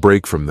could use a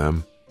break from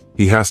them.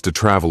 He has to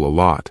travel a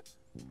lot.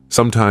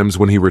 Sometimes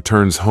when he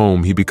returns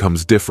home, he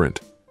becomes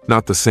different,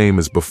 not the same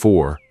as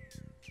before.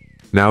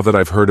 Now that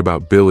I've heard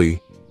about Billy,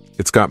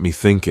 it's got me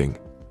thinking.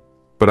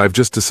 But I've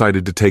just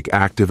decided to take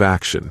active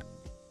action.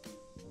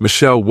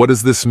 Michelle, what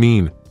does this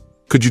mean?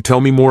 Could you tell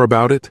me more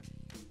about it?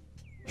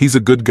 He's a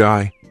good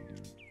guy.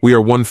 We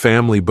are one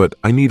family, but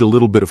I need a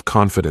little bit of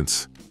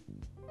confidence.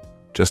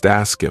 Just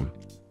ask him.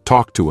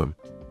 Talk to him.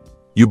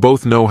 You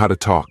both know how to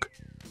talk.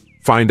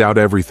 Find out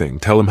everything.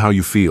 Tell him how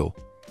you feel.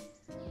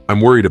 I'm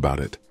worried about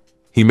it.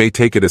 He may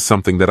take it as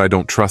something that I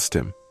don't trust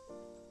him.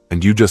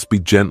 And you just be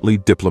gently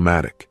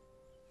diplomatic.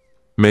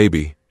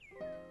 Maybe.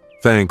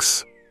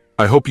 Thanks.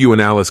 I hope you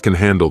and Alice can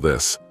handle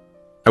this.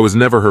 I was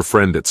never her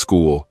friend at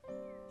school.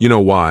 You know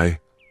why,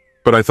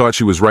 but I thought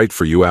she was right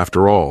for you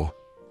after all.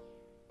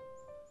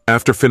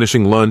 After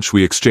finishing lunch,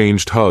 we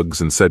exchanged hugs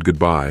and said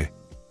goodbye.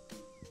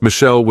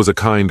 Michelle was a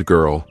kind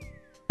girl,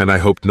 and I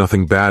hoped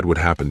nothing bad would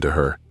happen to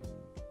her.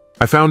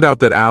 I found out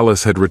that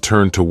Alice had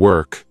returned to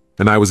work,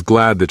 and I was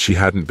glad that she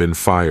hadn't been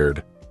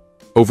fired.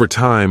 Over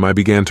time, I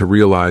began to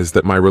realize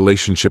that my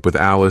relationship with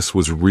Alice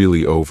was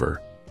really over.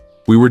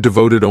 We were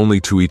devoted only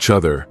to each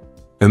other,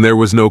 and there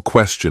was no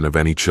question of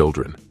any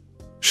children.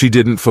 She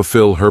didn't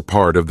fulfill her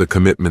part of the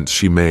commitments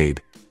she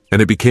made,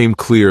 and it became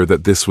clear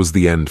that this was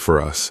the end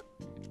for us.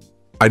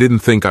 I didn't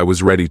think I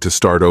was ready to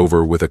start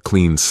over with a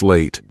clean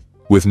slate,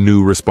 with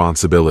new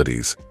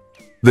responsibilities.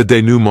 The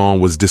denouement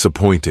was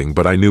disappointing,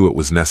 but I knew it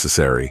was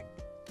necessary.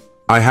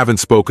 I haven't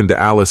spoken to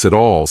Alice at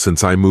all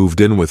since I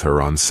moved in with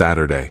her on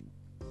Saturday.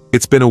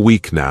 It's been a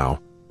week now,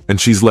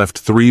 and she's left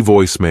 3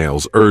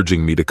 voicemails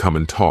urging me to come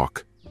and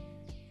talk.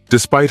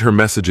 Despite her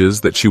messages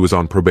that she was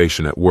on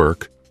probation at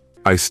work,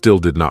 I still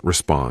did not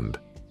respond.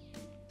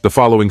 The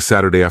following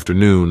Saturday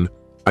afternoon,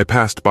 I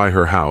passed by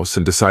her house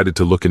and decided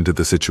to look into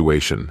the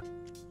situation.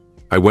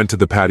 I went to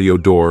the patio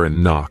door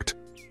and knocked,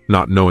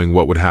 not knowing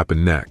what would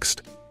happen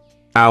next.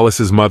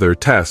 Alice's mother,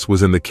 Tess,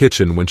 was in the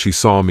kitchen when she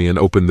saw me and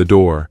opened the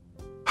door.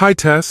 "Hi,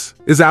 Tess.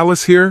 Is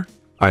Alice here?"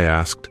 I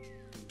asked.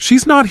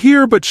 "She's not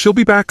here, but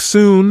she'll be back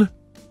soon,"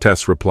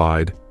 Tess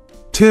replied.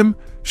 "Tim,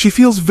 she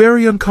feels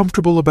very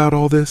uncomfortable about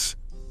all this.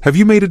 Have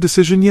you made a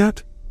decision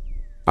yet?"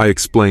 I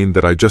explained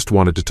that I just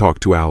wanted to talk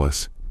to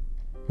Alice.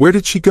 "Where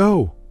did she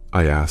go?"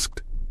 I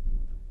asked.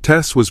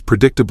 Tess was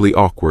predictably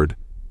awkward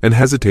and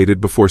hesitated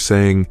before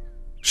saying,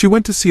 "She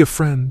went to see a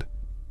friend."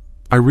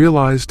 I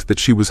realized that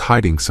she was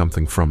hiding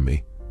something from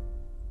me.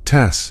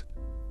 "Tess,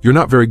 you're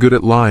not very good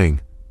at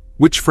lying.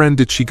 Which friend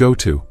did she go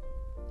to?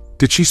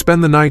 Did she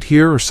spend the night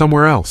here or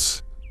somewhere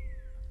else?"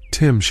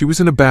 "Tim, she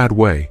was in a bad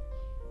way.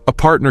 A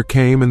partner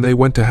came and they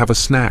went to have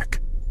a snack."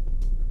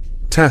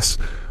 "Tess,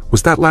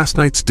 was that last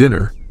night's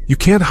dinner? You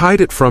can't hide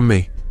it from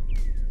me."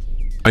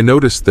 I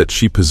noticed that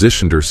she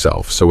positioned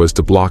herself so as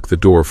to block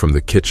the door from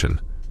the kitchen.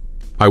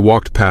 I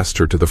walked past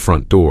her to the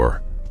front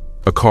door.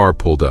 A car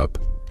pulled up.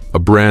 A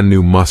brand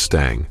new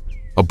Mustang.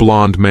 A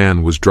blonde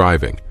man was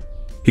driving.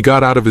 He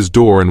got out of his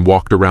door and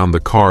walked around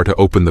the car to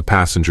open the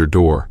passenger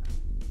door.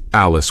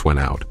 Alice went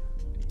out.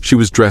 She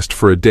was dressed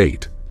for a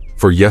date,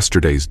 for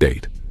yesterday's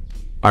date.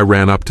 I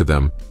ran up to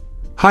them.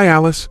 "Hi,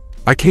 Alice.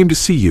 I came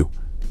to see you."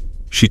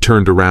 She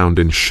turned around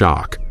in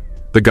shock.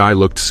 The guy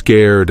looked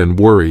scared and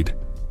worried.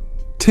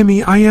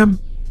 "Timmy,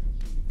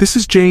 This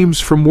is James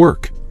from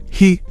work.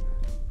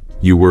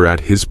 You were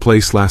at his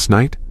place last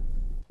night?"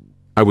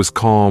 I was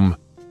calm,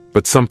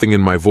 but something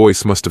in my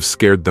voice must have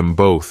scared them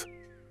both.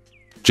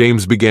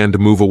 James began to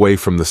move away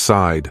from the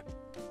side.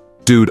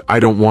 "Dude, I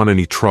don't want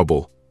any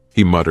trouble,"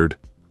 he muttered,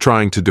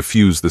 trying to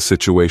defuse the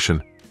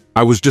situation.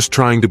 "I was just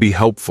trying to be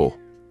helpful."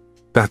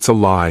 "That's a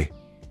lie.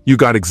 You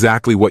got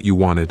exactly what you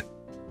wanted.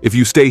 If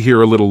you stay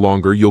here a little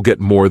longer, you'll get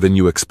more than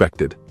you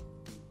expected."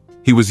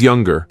 He was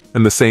younger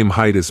and the same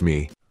height as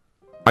me.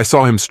 I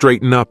saw him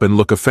straighten up and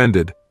look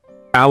offended.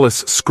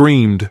 Alice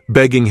screamed,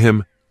 begging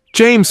him,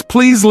 "James,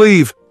 please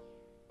leave!"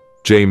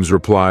 James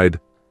replied,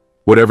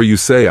 "Whatever you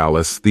say,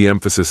 Alice, the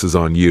emphasis is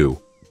on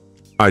you."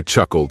 I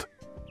chuckled.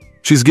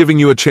 "She's giving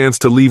you a chance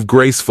to leave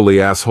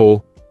gracefully,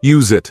 asshole.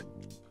 Use it."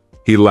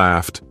 He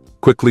laughed,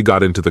 quickly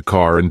got into the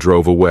car and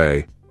drove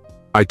away.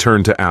 I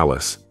turned to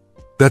Alice.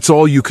 "That's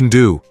all you can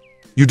do.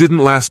 You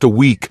didn't last a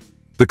week.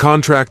 The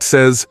contract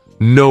says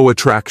no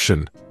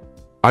attraction.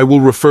 I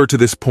will refer to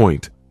this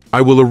point.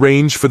 I will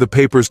arrange for the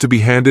papers to be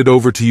handed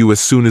over to you as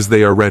soon as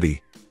they are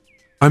ready."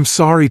 "I'm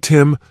sorry,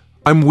 Tim.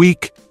 I'm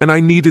weak and I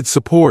needed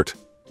support.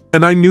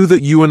 And I knew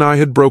that you and I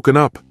had broken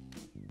up.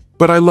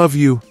 But I love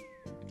you,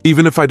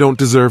 even if I don't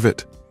deserve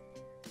it."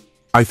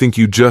 "I think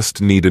you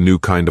just need a new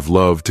kind of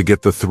love to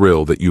get the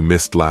thrill that you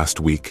missed last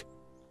week.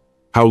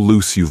 How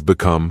loose you've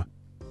become.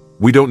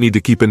 We don't need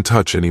to keep in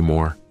touch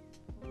anymore.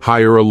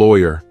 Hire a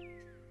lawyer."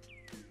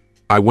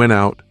 I went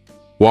out,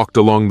 walked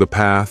along the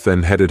path,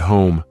 and headed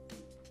home.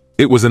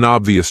 It was an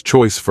obvious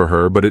choice for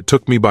her, but it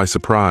took me by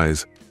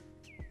surprise.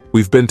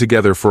 We've been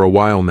together for a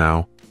while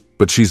now,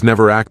 but she's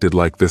never acted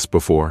like this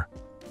before.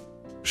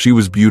 She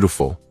was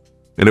beautiful,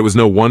 and it was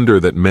no wonder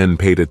that men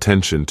paid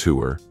attention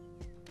to her.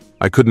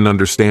 I couldn't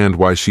understand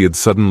why she had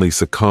suddenly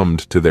succumbed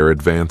to their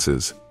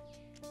advances.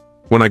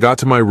 When I got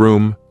to my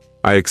room,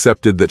 I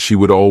accepted that she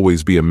would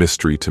always be a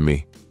mystery to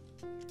me.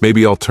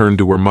 Maybe I'll turn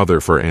to her mother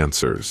for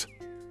answers.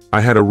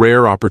 I had a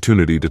rare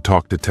opportunity to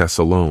talk to Tess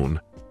alone.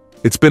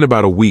 It's been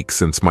about a week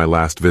since my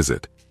last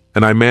visit,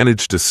 and I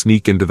managed to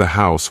sneak into the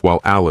house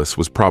while Alice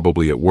was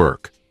probably at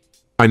work.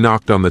 I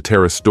knocked on the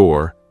terrace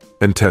door,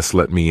 and Tess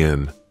let me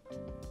in.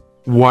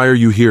 "Why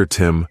are you here,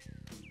 Tim?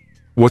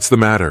 What's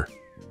the matter?"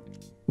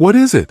 "What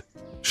is it?"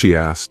 she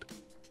asked.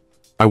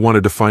 "I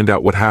wanted to find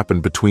out what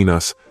happened between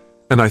us,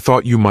 and I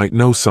thought you might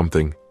know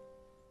something."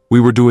 We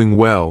were doing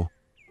well,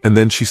 and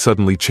then she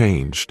suddenly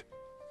changed.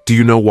 Do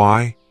you know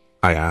why?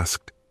 I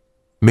asked.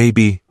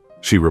 Maybe,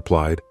 she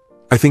replied.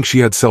 I think she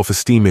had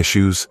self-esteem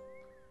issues.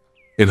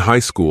 In high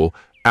school,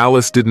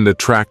 Alice didn't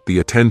attract the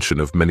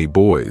attention of many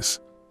boys.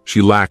 She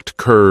lacked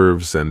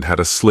curves and had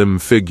a slim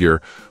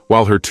figure,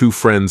 while her two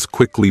friends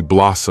quickly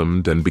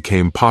blossomed and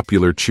became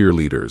popular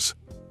cheerleaders.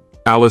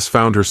 Alice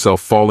found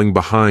herself falling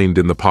behind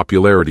in the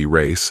popularity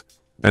race,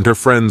 and her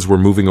friends were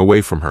moving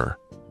away from her.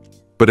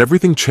 But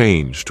everything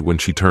changed when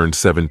she turned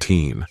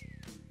 17.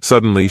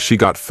 Suddenly, she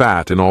got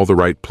fat in all the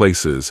right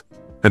places,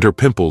 and her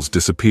pimples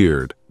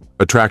disappeared,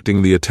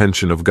 attracting the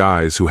attention of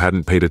guys who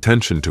hadn't paid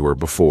attention to her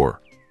before.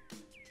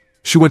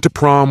 She went to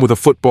prom with a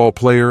football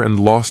player and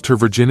lost her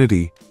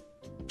virginity.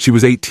 She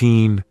was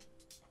 18.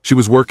 She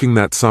was working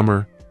that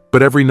summer,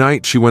 but every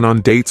night she went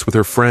on dates with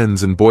her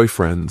friends and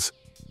boyfriends.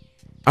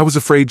 I was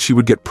afraid she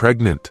would get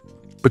pregnant,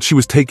 but she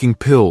was taking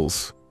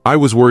pills. I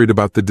was worried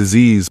about the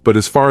disease, but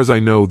as far as I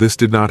know, this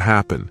did not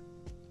happen.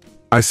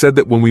 I said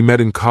that when we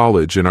met in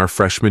college in our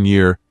freshman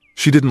year,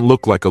 she didn't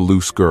look like a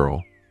loose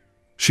girl.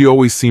 She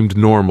always seemed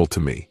normal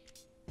to me,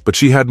 but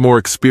she had more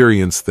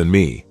experience than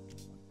me.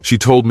 She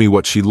told me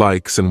what she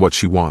likes and what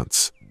she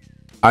wants.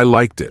 I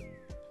liked it,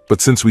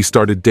 but since we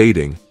started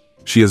dating,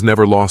 she has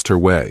never lost her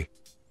way.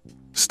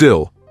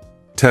 Still,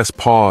 Tess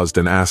paused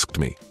and asked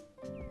me,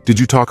 "Did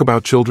you talk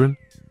about children?"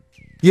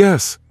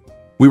 "Yes,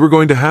 we were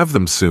going to have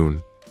them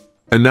soon,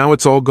 and now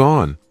it's all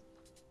gone."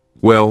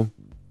 Well,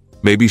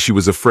 maybe she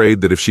was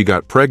afraid that if she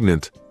got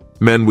pregnant,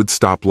 men would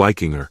stop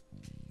liking her.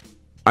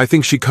 I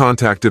think she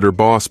contacted her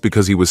boss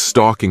because he was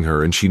stalking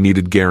her and she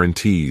needed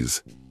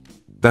guarantees.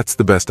 That's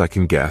the best I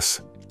can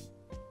guess.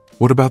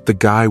 What about the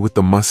guy with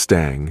the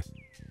Mustang?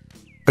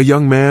 A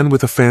young man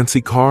with a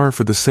fancy car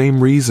for the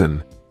same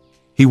reason.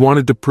 He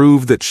wanted to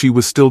prove that she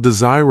was still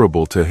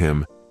desirable to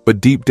him,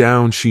 but deep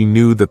down she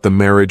knew that the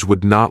marriage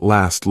would not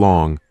last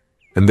long,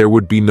 and there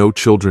would be no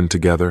children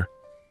together.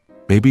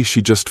 Maybe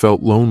she just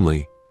felt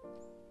lonely.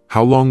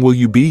 "How long will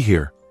you be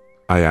here?"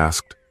 I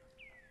asked.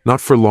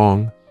 "Not for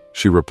long,"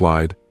 she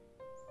replied.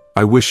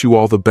 "I wish you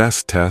all the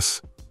best,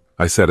 Tess,"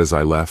 I said as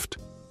I left.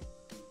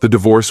 The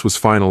divorce was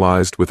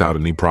finalized without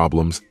any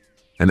problems,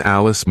 and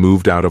Alice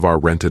moved out of our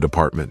rented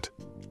apartment.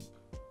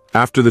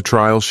 After the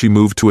trial, she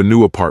moved to a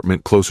new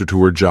apartment closer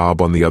to her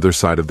job on the other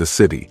side of the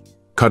city,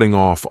 cutting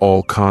off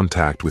all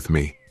contact with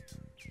me.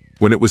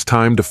 When it was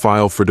time to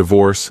file for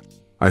divorce,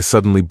 I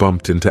suddenly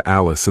bumped into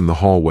Alice in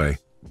the hallway.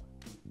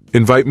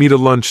 "Invite me to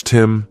lunch,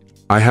 Tim.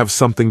 I have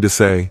something to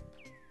say."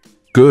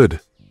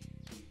 "Good."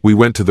 We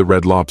went to the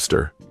Red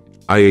Lobster.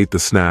 I ate the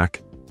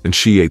snack, and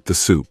she ate the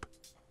soup.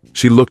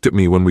 She looked at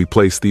me when we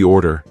placed the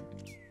order.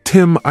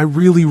 "Tim, I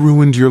really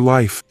ruined your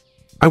life.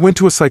 I went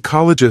to a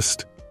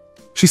psychologist.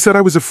 She said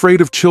I was afraid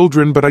of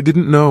children, but I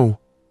didn't know.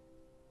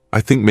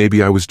 I think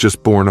maybe I was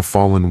just born a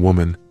fallen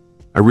woman.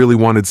 I really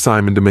wanted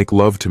Simon to make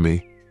love to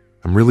me.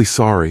 I'm really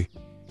sorry."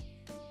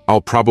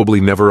 "I'll probably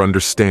never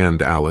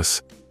understand,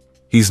 Alice.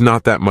 He's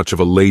not that much of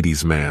a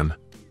ladies' man."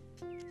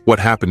 "What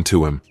happened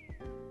to him?"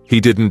 "He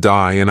didn't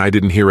die, and I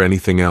didn't hear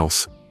anything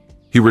else.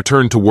 He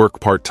returned to work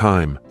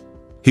part-time.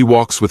 He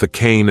walks with a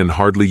cane and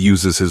hardly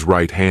uses his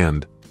right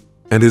hand.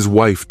 And his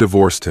wife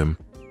divorced him.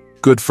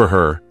 Good for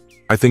her.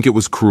 I think it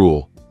was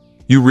cruel.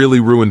 You really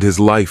ruined his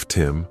life,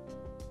 Tim.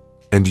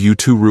 And you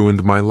too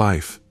ruined my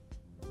life.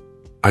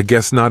 I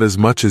guess not as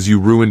much as you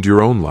ruined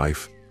your own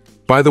life.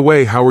 By the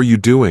way, how are you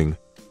doing?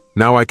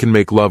 Now I can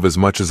make love as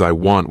much as I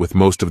want with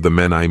most of the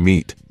men I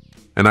meet.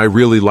 And I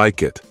really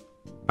like it.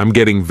 I'm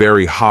getting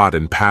very hot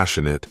and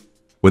passionate.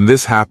 When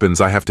this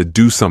happens, I have to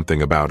do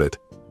something about it.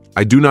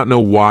 I do not know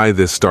why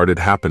this started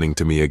happening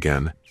to me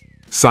again.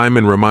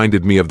 Simon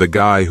reminded me of the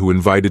guy who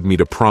invited me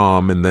to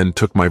prom and then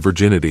took my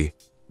virginity.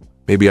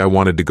 Maybe I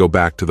wanted to go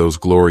back to those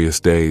glorious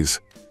days.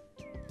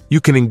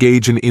 You can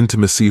engage in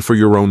intimacy for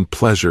your own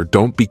pleasure,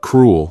 don't be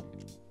cruel.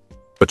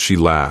 But she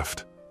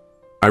laughed.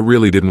 I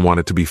really didn't want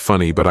it to be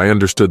funny, but I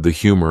understood the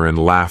humor and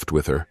laughed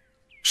with her.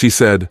 She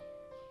said,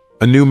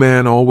 "A new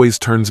man always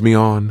turns me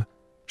on."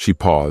 She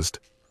paused.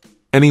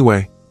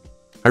 "Anyway,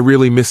 I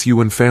really miss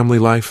you and family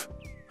life.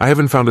 I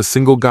haven't found a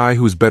single guy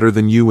who's better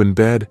than you in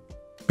bed.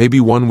 Maybe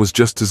one was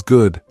just as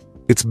good.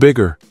 It's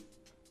bigger.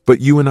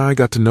 But you and I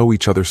got to know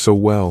each other so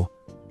well.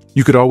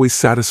 You could always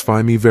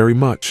satisfy me very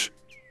much.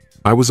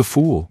 I was a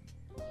fool."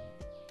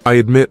 I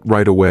admit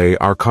right away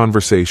our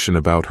conversation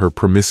about her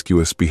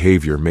promiscuous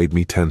behavior made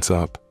me tense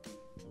up.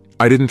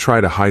 I didn't try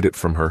to hide it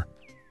from her,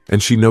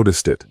 and she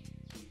noticed it.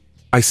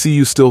 "I see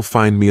you still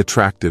find me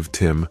attractive,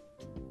 Tim.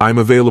 I'm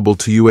available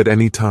to you at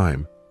any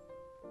time."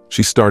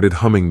 She started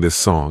humming this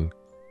song.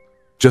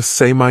 "Just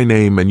say my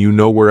name and you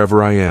know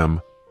wherever I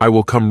am, I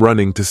will come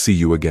running to see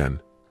you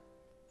again."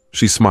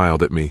 She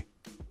smiled at me.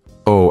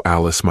 Oh,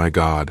 Alice, my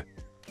God.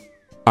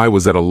 I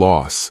was at a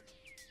loss.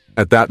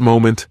 At that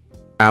moment,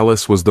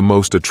 Alice was the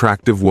most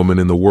attractive woman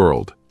in the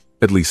world,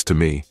 at least to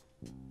me.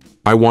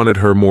 I wanted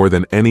her more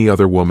than any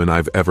other woman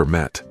I've ever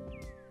met.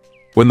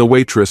 When the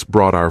waitress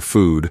brought our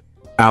food,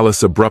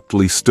 Alice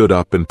abruptly stood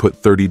up and put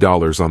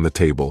 $30 on the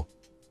table.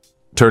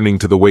 Turning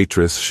to the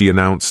waitress, she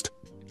announced,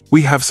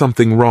 "We have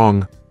something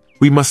wrong.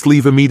 We must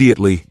leave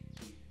immediately."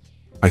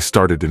 I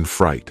started in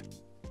fright.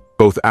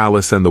 Both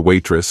Alice and the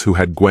waitress, who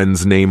had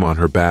Gwen's name on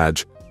her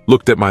badge,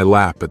 looked at my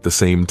lap at the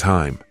same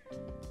time.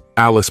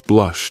 Alice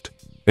blushed,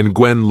 and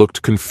Gwen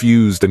looked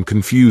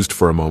confused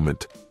for a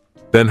moment.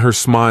 Then her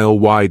smile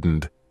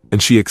widened,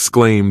 and she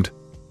exclaimed,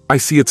 "I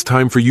see it's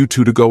time for you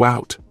two to go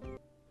out."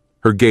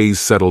 Her gaze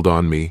settled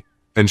on me,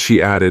 and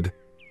she added,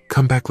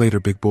 "Come back later,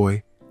 big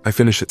boy. I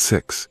finish at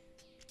 6.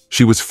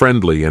 She was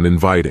friendly and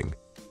inviting.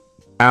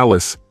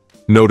 Alice,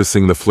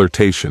 noticing the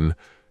flirtation,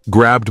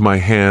 grabbed my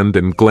hand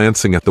and,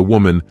 glancing at the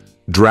woman,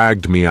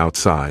 dragged me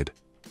outside.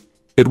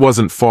 It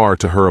wasn't far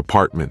to her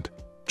apartment,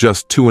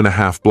 just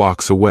 2.5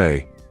 blocks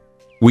away.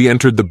 We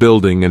entered the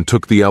building and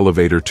took the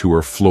elevator to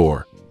her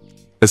floor.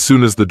 As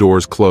soon as the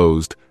doors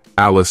closed,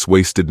 Alice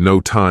wasted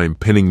no time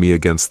pinning me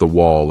against the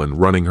wall and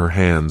running her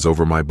hands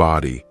over my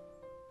body.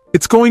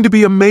 "It's going to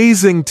be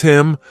amazing,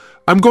 Tim.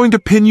 I'm going to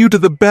pin you to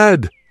the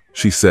bed,"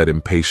 she said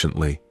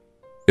impatiently.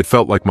 It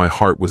felt like my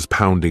heart was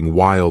pounding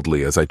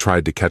wildly as I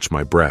tried to catch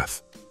my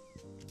breath.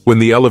 When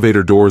the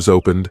elevator doors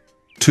opened,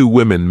 2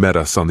 women met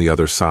us on the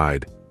other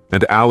side,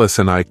 and Alice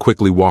and I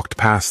quickly walked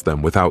past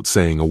them without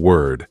saying a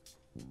word.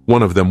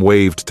 One of them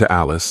waved to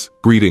Alice,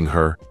 greeting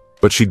her,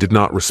 but she did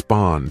not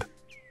respond.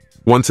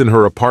 Once in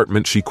her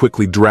apartment, she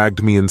quickly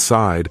dragged me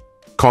inside,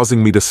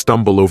 causing me to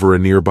stumble over a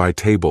nearby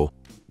table.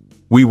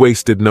 We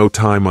wasted no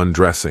time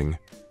undressing,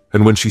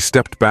 and when she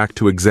stepped back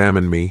to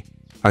examine me,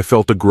 I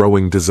felt a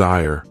growing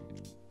desire.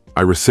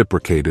 I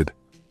reciprocated,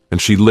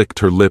 and she licked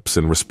her lips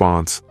in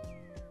response.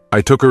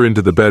 I took her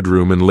into the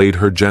bedroom and laid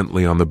her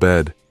gently on the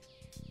bed.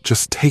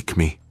 "Just take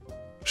me,"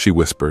 she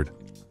whispered.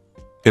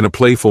 In a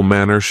playful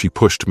manner, she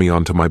pushed me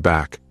onto my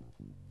back.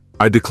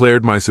 I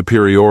declared my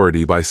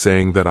superiority by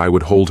saying that I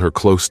would hold her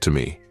close to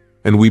me,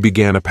 and we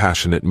began a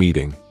passionate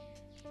meeting.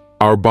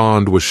 Our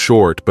bond was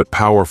short but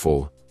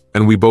powerful,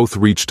 and we both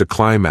reached a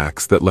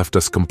climax that left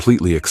us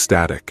completely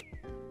ecstatic.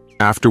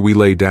 After we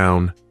lay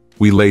down,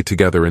 we lay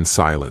together in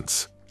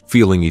silence,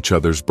 feeling each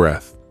other's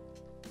breath.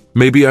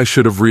 Maybe I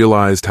should have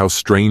realized how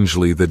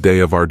strangely the day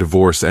of our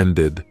divorce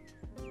ended,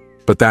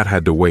 but that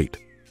had to wait.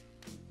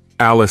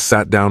 Alice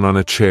sat down on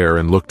a chair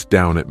and looked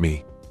down at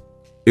me.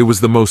 It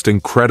was the most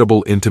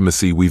incredible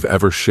intimacy we've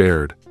ever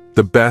shared,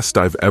 the best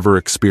I've ever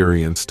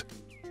experienced.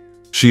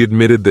 She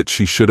admitted that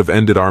she should have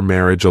ended our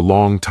marriage a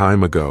long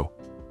time ago.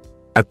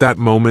 At that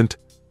moment,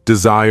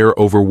 desire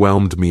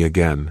overwhelmed me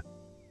again.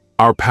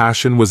 Our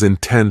passion was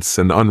intense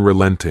and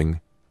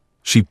unrelenting.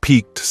 She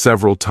peaked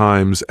several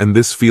times, and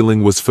this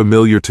feeling was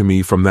familiar to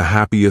me from the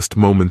happiest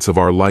moments of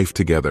our life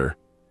together.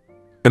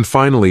 And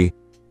finally,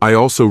 I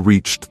also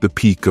reached the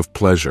peak of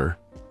pleasure.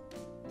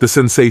 The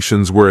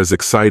sensations were as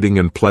exciting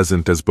and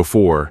pleasant as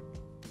before.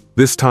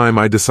 This time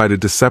I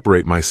decided to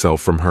separate myself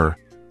from her.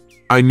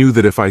 I knew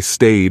that if I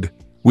stayed,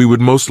 we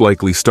would most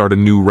likely start a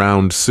new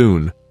round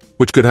soon,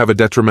 which could have a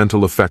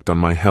detrimental effect on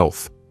my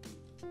health.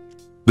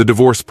 The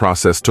divorce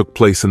process took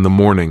place in the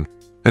morning,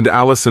 and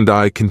Alice and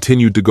I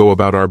continued to go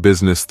about our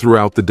business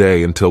throughout the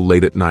day until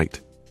late at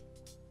night.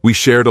 We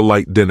shared a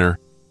light dinner,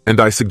 and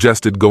I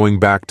suggested going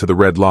back to the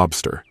Red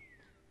Lobster,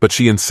 but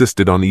she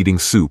insisted on eating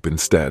soup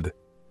instead.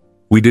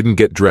 We didn't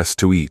get dressed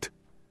to eat.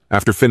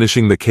 After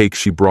finishing the cake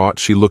she brought,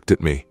 she looked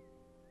at me.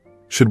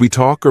 "Should we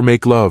talk or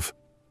make love?"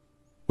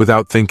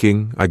 Without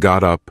thinking, I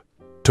got up,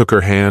 took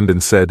her hand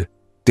and said,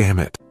 "Damn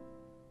it."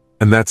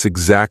 And that's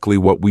exactly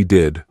what we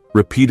did,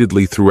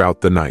 repeatedly throughout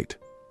the night.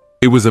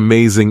 It was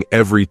amazing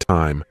every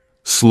time,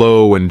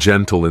 slow and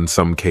gentle in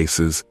some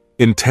cases,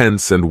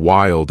 intense and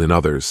wild in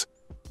others.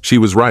 She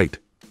was right.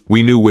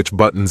 We knew which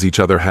buttons each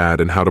other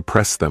had and how to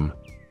press them.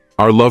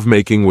 Our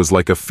lovemaking was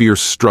like a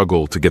fierce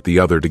struggle to get the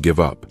other to give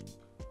up.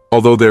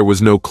 Although there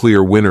was no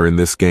clear winner in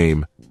this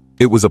game,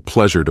 it was a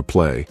pleasure to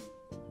play.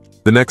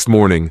 The next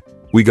morning,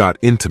 we got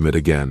intimate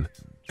again,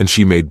 and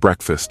she made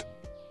breakfast.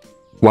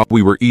 While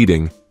we were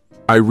eating,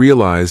 I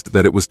realized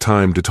that it was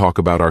time to talk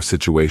about our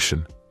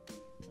situation.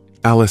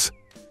 "Alice,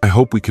 I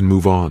hope we can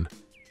move on.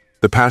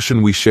 The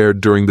passion we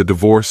shared during the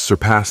divorce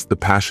surpassed the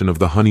passion of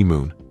the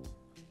honeymoon.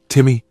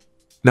 Timmy,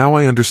 now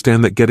I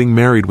understand that getting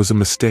married was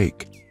a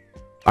mistake.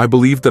 I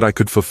believed that I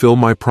could fulfill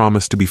my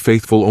promise to be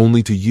faithful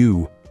only to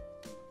you,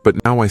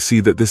 but now I see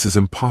that this is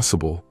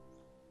impossible.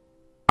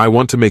 I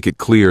want to make it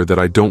clear that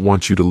I don't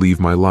want you to leave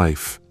my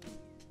life.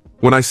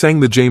 When I sang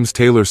the James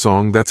Taylor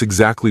song, that's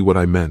exactly what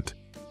I meant.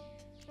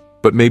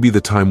 But maybe the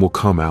time will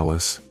come,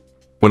 Alice,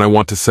 when I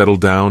want to settle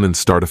down and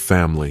start a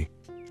family.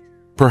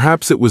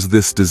 Perhaps it was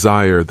this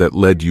desire that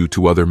led you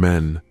to other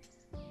men.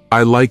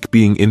 I like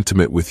being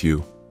intimate with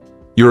you.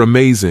 You're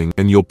amazing,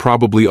 and you'll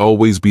probably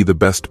always be the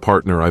best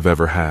partner I've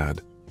ever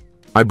had.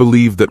 I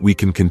believe that we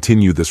can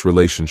continue this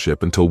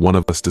relationship until one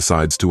of us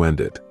decides to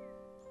end it.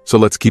 So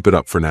let's keep it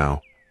up for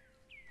now."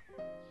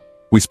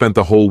 We spent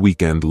the whole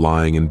weekend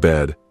lying in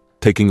bed,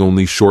 taking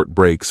only short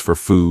breaks for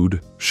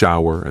food,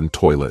 shower, and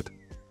toilet.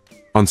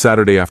 On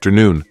Saturday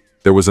afternoon,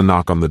 there was a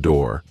knock on the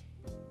door.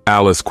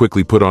 Alice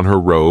quickly put on her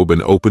robe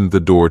and opened the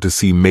door to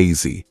see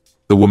Maisie,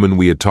 the woman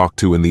we had talked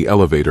to in the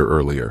elevator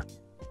earlier.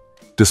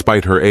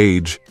 Despite her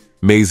age,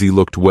 Maisie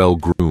looked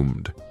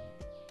well-groomed.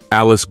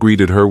 Alice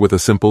greeted her with a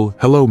simple,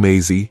 "Hello,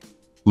 Maisie,"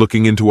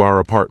 looking into our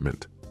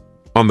apartment.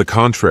 On the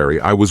contrary,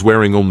 I was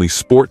wearing only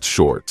sports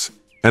shorts,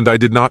 and I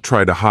did not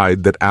try to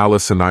hide that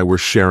Alice and I were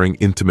sharing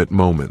intimate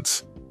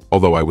moments,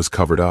 although I was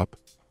covered up.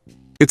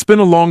 It's been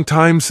a long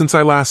time since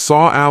I last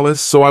saw Alice,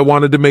 so I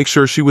wanted to make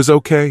sure she was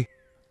okay.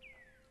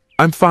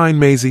 "I'm fine,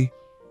 Maisie,"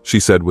 she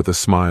said with a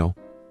smile.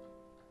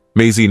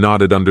 Maisie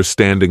nodded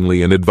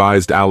understandingly and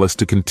advised Alice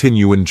to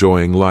continue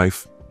enjoying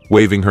life,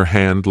 waving her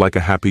hand like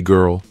a happy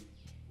girl.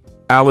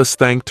 Alice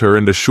thanked her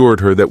and assured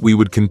her that we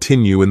would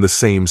continue in the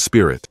same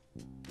spirit.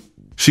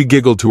 She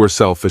giggled to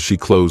herself as she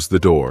closed the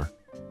door.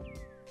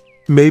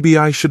 Maybe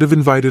I should have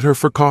invited her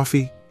for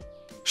coffee.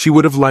 She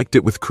would have liked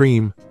it with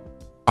cream.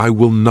 "I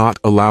will not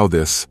allow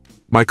this.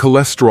 My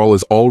cholesterol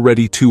is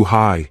already too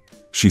high,"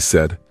 she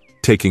said,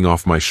 taking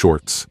off my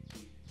shorts.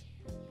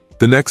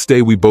 The next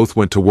day we both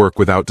went to work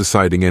without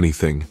deciding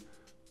anything.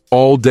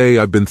 All day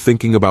I've been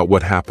thinking about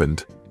what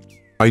happened.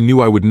 I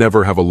knew I would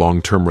never have a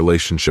long-term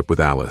relationship with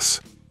Alice.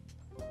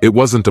 It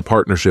wasn't a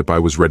partnership I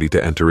was ready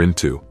to enter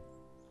into.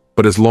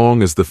 But as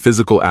long as the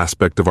physical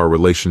aspect of our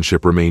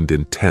relationship remained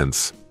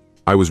intense,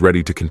 I was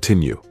ready to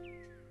continue.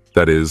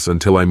 That is,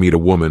 until I meet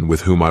a woman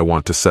with whom I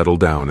want to settle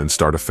down and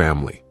start a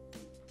family.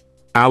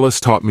 Alice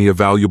taught me a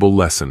valuable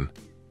lesson.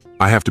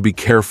 I have to be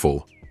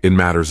careful in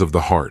matters of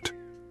the heart.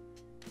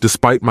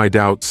 Despite my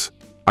doubts,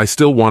 I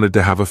still wanted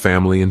to have a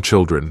family and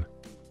children.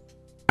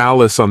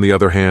 Alice, on the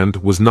other hand,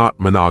 was not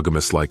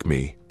monogamous like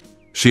me.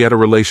 She had a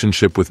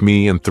relationship with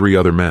me and 3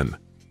 other men.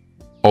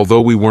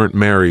 Although we weren't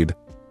married,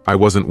 I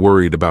wasn't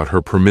worried about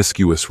her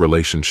promiscuous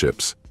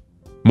relationships.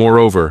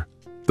 Moreover,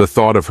 the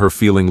thought of her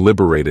feeling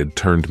liberated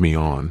turned me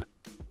on.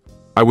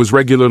 I was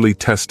regularly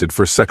tested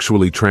for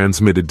sexually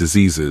transmitted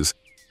diseases,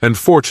 and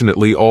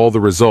fortunately all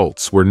the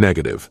results were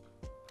negative.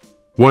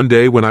 One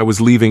day when I was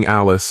leaving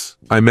Alice,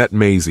 I met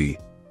Maisie,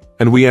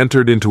 and we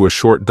entered into a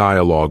short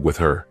dialogue with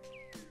her.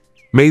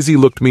 Maisie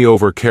looked me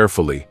over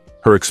carefully,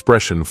 her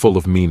expression full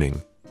of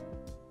meaning.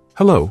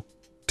 "Hello,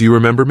 do you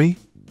remember me?"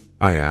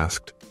 I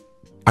asked.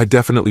 "I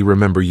definitely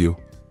remember you.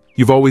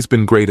 You've always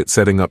been great at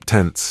setting up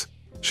tents,"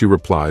 she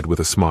replied with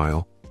a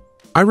smile.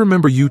 "I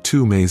remember you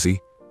too, Maisie.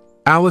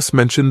 Alice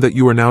mentioned that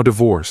you are now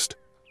divorced."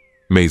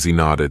 Maisie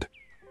nodded.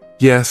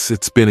 "Yes,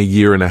 it's been a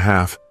year and a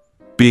half.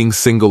 Being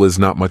single is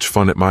not much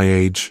fun at my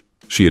age,"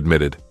 she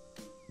admitted.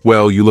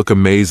 "Well, you look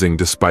amazing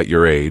despite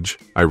your age,"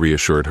 I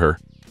reassured her.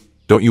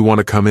 "Don't you want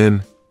to come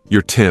in?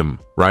 You're Tim,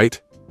 right?"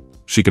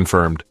 She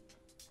confirmed.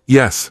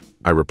 "Yes,"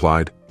 I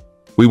replied.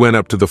 We went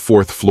up to the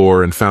 4th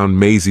floor and found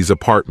Maisie's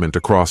apartment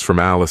across from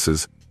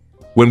Alice's.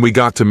 When we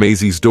got to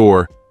Maisie's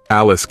door,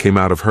 Alice came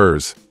out of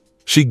hers.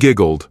 She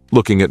giggled,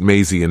 looking at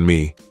Maisie and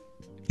me.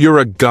 "You're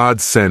a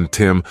godsend,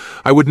 Tim.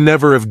 I would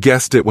never have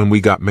guessed it when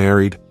we got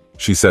married,"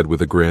 she said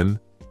with a grin.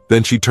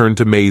 Then she turned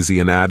to Maisie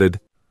and added,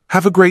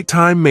 "Have a great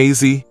time,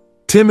 Maisie.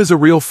 Tim is a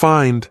real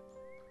find."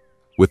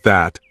 With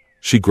that,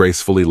 she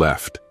gracefully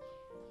left.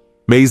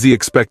 Maisie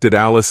expected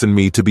Alice and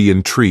me to be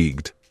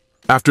intrigued.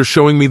 After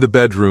showing me the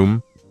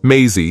bedroom,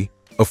 Maisie,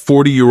 a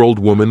 40-year-old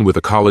woman with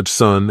a college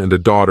son and a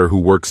daughter who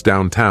works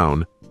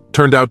downtown,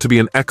 turned out to be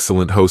an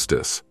excellent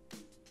hostess.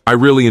 I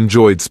really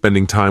enjoyed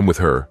spending time with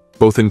her,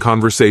 both in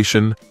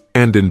conversation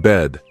and in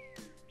bed.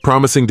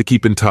 Promising to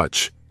keep in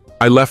touch,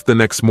 I left the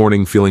next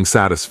morning feeling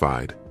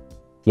satisfied.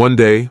 One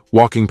day,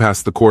 walking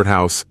past the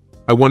courthouse,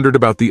 I wondered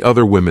about the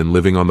other women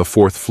living on the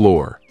 4th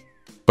floor,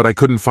 but I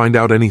couldn't find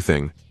out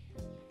anything.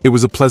 It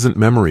was a pleasant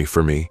memory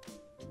for me.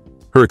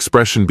 Her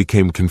expression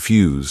became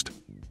confused.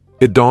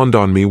 It dawned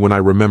on me when I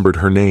remembered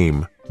her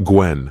name,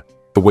 Gwen,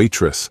 the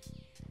waitress.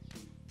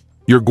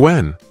 "You're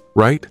Gwen,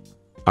 right?"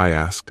 I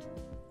asked.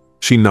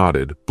 She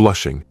nodded,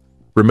 blushing,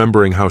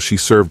 remembering how she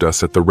served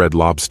us at the Red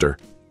Lobster.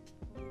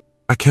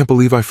 "I can't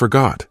believe I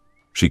forgot,"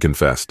 she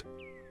confessed.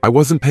 "I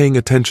wasn't paying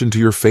attention to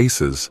your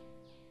faces."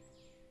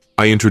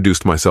 I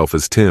introduced myself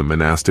as Tim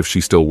and asked if she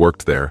still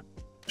worked there.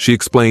 She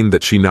explained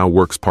that she now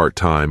works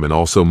part-time and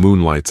also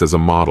moonlights as a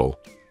model.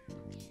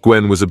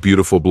 Gwen was a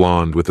beautiful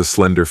blonde with a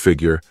slender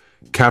figure,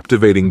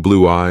 captivating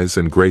blue eyes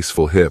and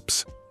graceful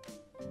hips.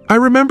 "I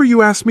remember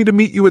you asked me to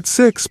meet you at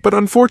 6, but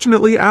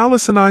unfortunately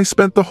Alice and I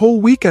spent the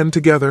whole weekend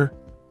together."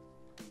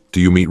 "Do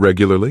you meet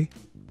regularly?"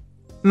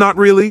 "Not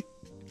really.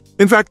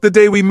 In fact, the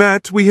day we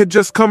met, we had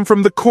just come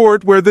from the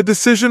court where the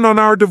decision on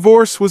our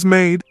divorce was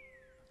made.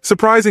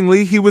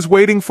 Surprisingly, he was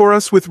waiting for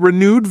us with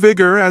renewed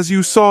vigor, as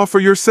you saw for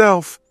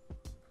yourself.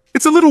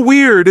 It's a little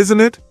weird,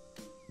 isn't it?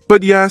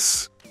 But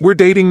yes, we're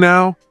dating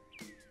now."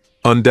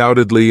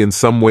 "Undoubtedly, in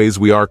some ways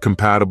we are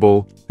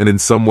compatible, and in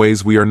some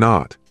ways we are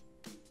not."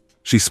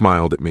 She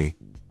smiled at me.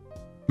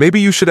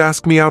 "Maybe you should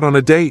ask me out on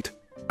a date.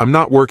 I'm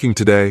not working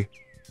today."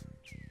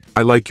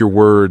 "I like your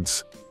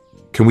words.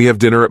 Can we have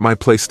dinner at my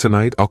place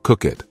tonight? I'll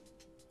cook it."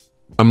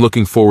 "I'm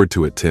looking forward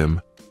to it,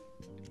 Tim."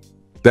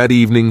 That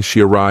evening,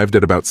 she arrived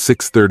at about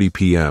 6:30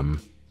 p.m.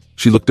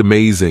 She looked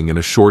amazing in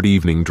a short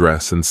evening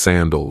dress and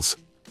sandals.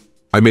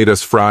 I made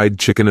us fried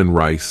chicken and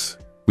rice.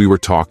 We were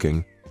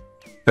talking.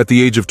 At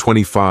the age of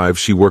 25,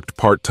 she worked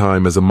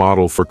part-time as a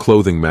model for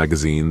clothing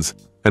magazines,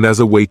 and as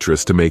a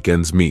waitress to make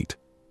ends meet.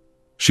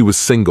 She was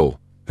single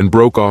and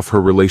broke off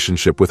her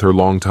relationship with her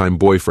longtime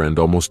boyfriend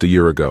almost a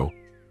year ago.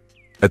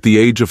 At the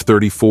age of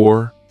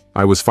 34,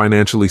 I was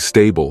financially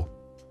stable,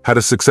 had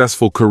a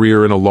successful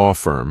career in a law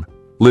firm,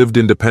 lived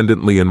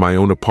independently in my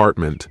own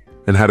apartment,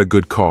 and had a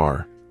good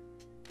car.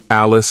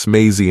 Alice,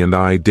 Maisie, and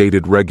I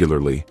dated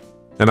regularly,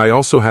 and I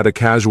also had a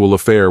casual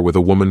affair with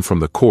a woman from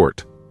the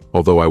court,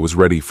 although I was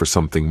ready for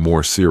something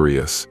more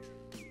serious.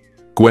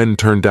 Gwen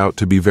turned out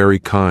to be very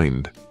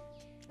kind.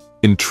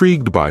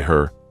 Intrigued by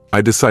her,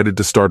 I decided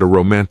to start a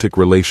romantic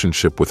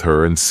relationship with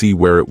her and see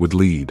where it would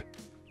lead.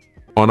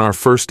 On our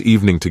first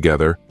evening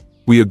together,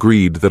 we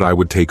agreed that I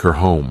would take her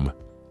home.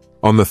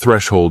 On the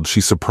threshold,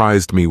 she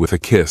surprised me with a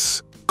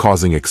kiss,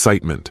 causing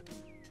excitement.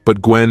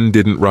 But Gwen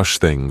didn't rush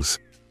things,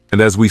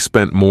 and as we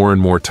spent more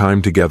and more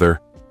time together,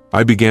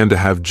 I began to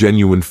have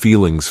genuine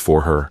feelings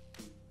for her.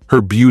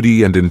 Her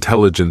beauty and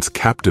intelligence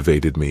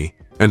captivated me,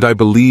 and I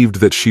believed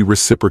that she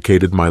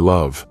reciprocated my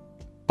love.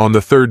 On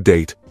the third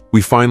date,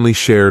 we finally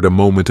shared a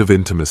moment of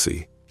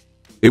intimacy.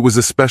 It was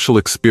a special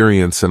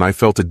experience, and I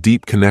felt a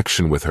deep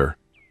connection with her.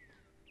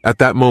 At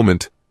that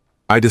moment,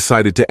 I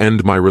decided to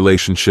end my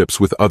relationships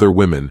with other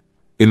women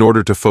in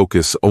order to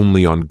focus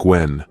only on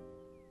Gwen.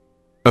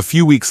 A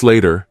few weeks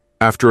later,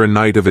 after a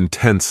night of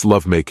intense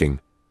lovemaking,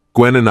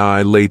 Gwen and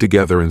I lay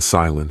together in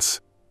silence.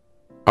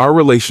 Our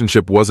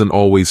relationship wasn't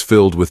always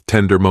filled with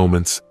tender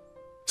moments.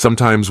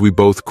 Sometimes we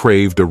both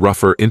craved a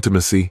rougher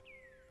intimacy.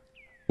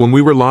 When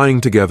we were lying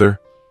together,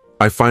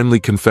 I finally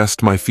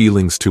confessed my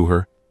feelings to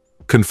her,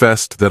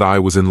 confessed that I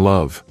was in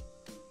love.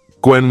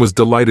 Gwen was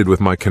delighted with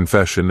my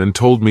confession and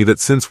told me that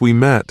since we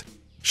met,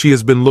 she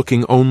has been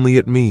looking only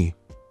at me.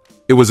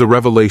 It was a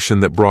revelation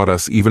that brought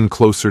us even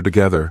closer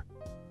together.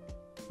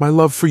 My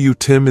love for you,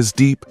 Tim, is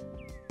deep,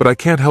 but I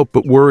can't help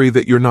but worry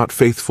that you're not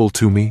faithful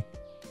to me.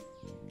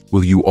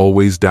 Will you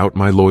always doubt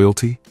my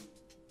loyalty?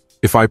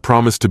 If I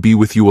promise to be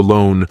with you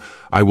alone,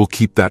 I will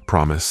keep that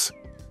promise.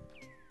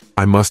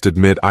 I must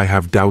admit I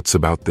have doubts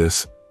about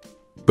this,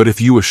 but if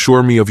you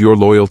assure me of your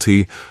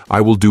loyalty,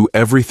 I will do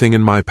everything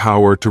in my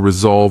power to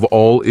resolve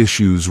all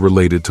issues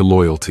related to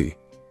loyalty.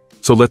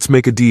 So let's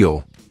make a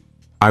deal.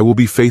 I will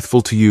be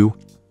faithful to you,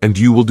 and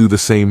you will do the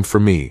same for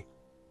me.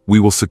 We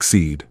will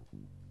succeed.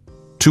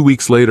 2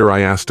 weeks later, I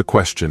asked a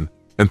question,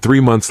 and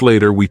 3 months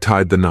later, we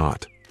tied the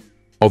knot.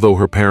 Although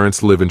her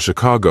parents live in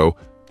Chicago,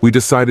 we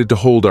decided to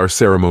hold our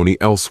ceremony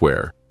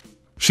elsewhere.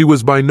 She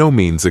was by no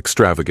means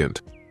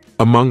extravagant.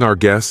 Among our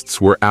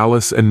guests were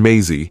Alice and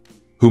Maisie,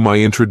 whom I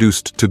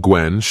introduced to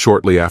Gwen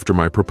shortly after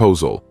my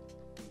proposal.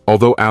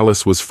 Although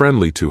Alice was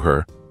friendly to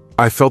her,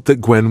 I felt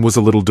that Gwen was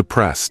a little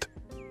depressed.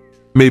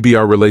 Maybe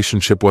our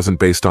relationship wasn't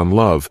based on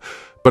love,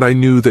 but I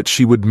knew that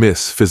she would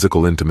miss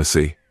physical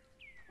intimacy.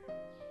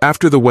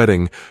 After the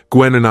wedding,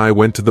 Gwen and I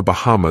went to the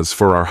Bahamas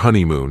for our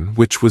honeymoon,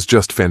 which was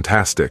just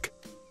fantastic.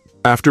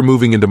 After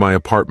moving into my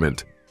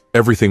apartment,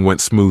 everything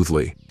went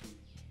smoothly.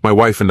 My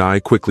wife and I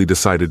quickly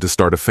decided to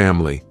start a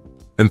family,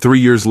 and 3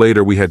 years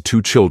later we had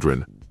 2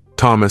 children,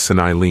 Thomas and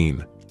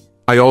Eileen.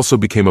 I also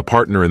became a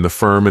partner in the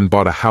firm and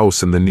bought a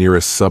house in the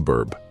nearest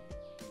suburb.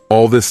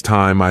 All this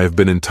time I have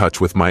been in touch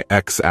with my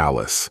ex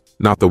Alice,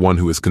 not the one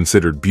who is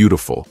considered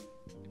beautiful.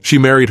 She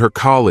married her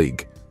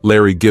colleague,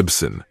 Larry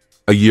Gibson,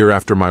 a year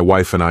after my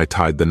wife and I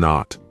tied the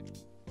knot.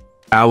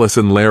 Alice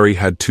and Larry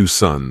had 2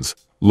 sons,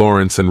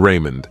 Lawrence and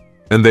Raymond,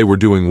 and they were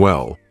doing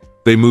well.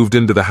 They moved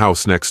into the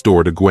house next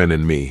door to Gwen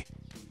and me.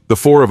 The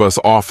 4 of us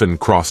often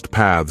crossed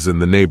paths in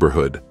the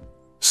neighborhood.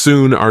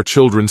 Soon, our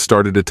children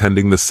started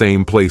attending the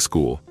same play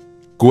school.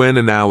 Gwen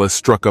and Alice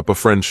struck up a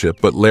friendship,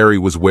 but Larry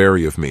was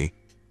wary of me.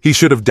 He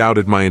should have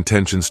doubted my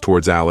intentions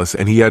towards Alice,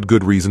 and he had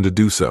good reason to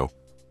do so.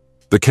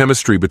 The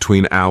chemistry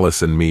between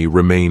Alice and me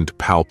remained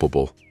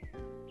palpable.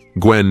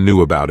 Gwen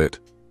knew about it,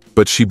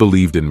 but she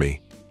believed in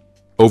me.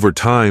 Over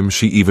time,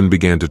 she even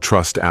began to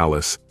trust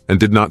Alice and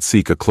did not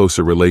seek a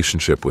closer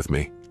relationship with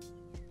me.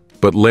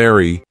 But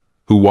Larry,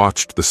 who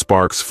watched the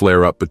sparks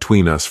flare up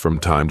between us from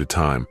time to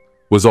time,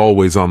 was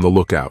always on the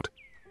lookout.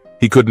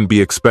 He couldn't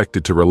be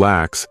expected to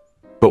relax,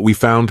 but we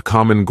found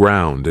common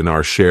ground in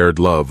our shared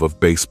love of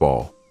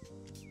baseball.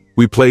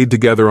 We played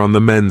together on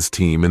the men's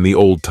team in the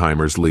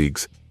old-timers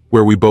leagues,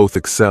 where we both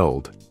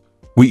excelled.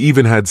 We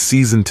even had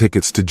season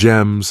tickets to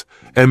Gems,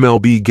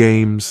 MLB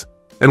games,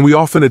 and we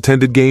often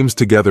attended games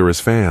together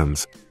as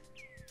fans.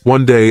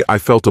 One day, I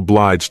felt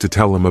obliged to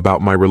tell him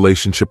about my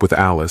relationship with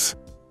Alice,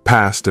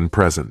 past and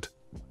present.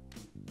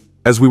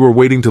 As we were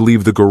waiting to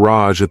leave the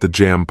garage at the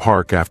Jam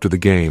Park after the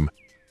game,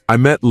 I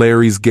met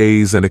Larry's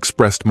gaze and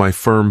expressed my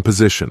firm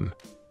position.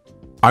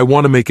 I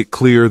want to make it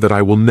clear that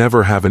I will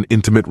never have an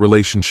intimate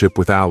relationship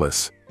with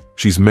Alice.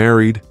 She's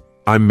married,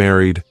 I'm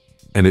married,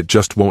 and it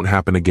just won't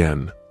happen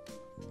again.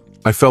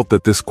 I felt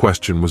that this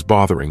question was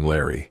bothering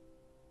Larry.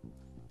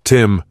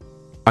 "Tim,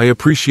 I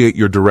appreciate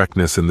your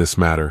directness in this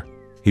matter,"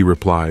 he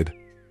replied.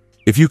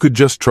 "If you could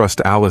just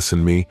trust Alice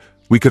and me,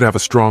 we could have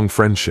a strong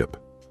friendship.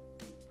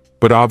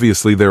 But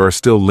obviously there are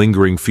still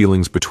lingering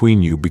feelings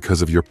between you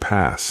because of your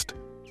past.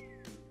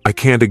 I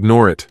can't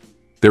ignore it.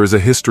 There is a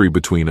history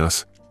between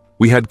us,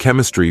 We had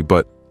chemistry,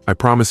 but I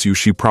promise you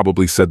she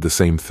probably said the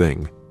same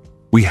thing.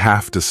 We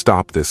have to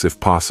stop this if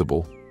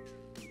possible.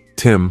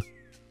 Tim,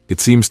 it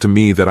seems to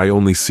me that I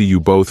only see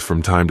you both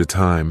from time to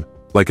time,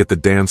 like at the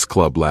dance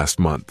club last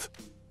month.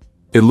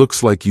 It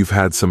looks like you've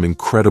had some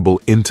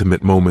incredible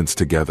intimate moments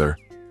together,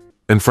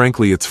 and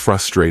frankly, it's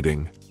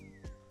frustrating.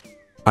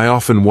 I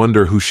often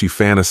wonder who she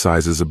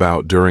fantasizes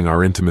about during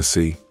our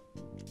intimacy.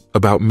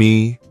 About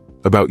me,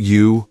 about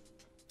you,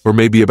 or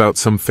maybe about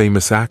some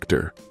famous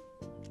actor.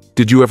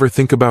 Did you ever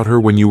think about her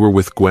when you were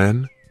with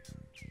Gwen?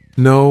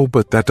 No,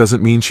 but that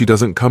doesn't mean she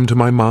doesn't come to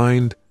my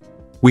mind.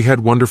 We had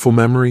wonderful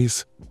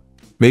memories,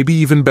 maybe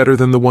even better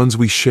than the ones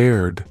we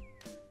shared.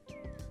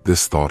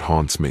 This thought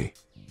haunts me.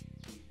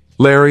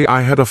 Larry,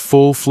 I had a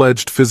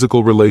full-fledged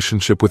physical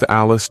relationship with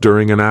Alice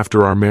during and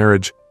after our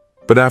marriage,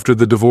 but after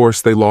the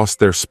divorce they lost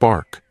their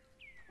spark.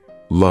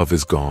 Love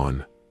is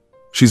gone.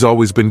 She's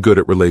always been good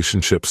at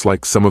relationships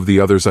like some of the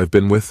others I've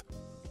been with.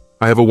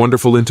 I have a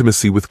wonderful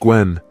intimacy with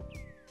Gwen.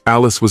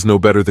 Alice was no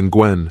better than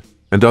Gwen,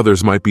 and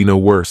others might be no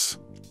worse.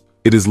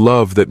 It is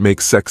love that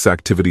makes sex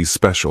activities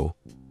special.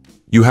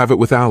 You have it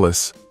with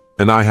Alice,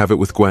 and I have it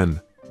with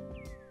Gwen.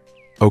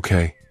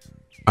 Okay,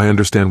 I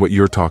understand what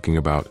you're talking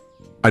about.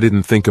 I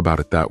didn't think about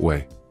it that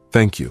way.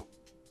 Thank you.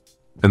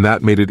 And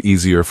that made it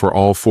easier for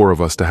all four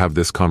of us to have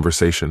this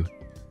conversation.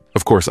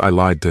 Of course, I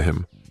lied to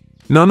him.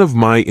 None of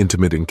my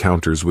intimate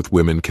encounters with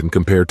women can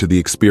compare to the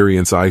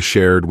experience I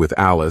shared with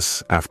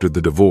Alice after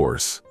the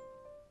divorce.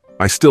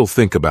 I still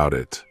think about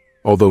it,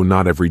 although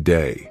not every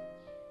day.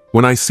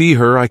 When I see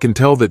her, I can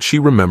tell that she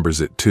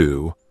remembers it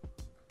too.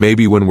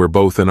 Maybe when we're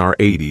both in our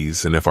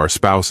 80s and if our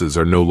spouses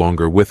are no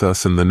longer with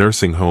us in the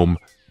nursing home,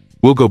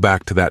 we'll go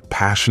back to that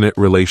passionate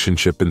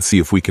relationship and see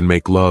if we can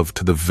make love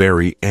to the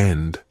very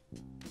end.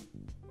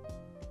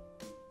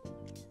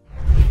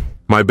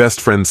 My best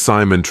friend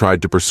Simon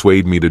tried to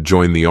persuade me to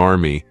join the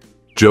army,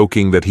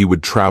 joking that he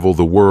would travel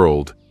the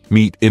world,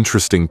 meet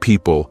interesting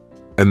people,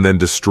 and then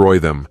destroy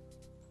them.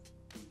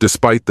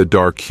 Despite the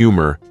dark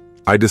humor,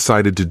 I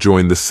decided to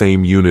join the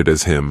same unit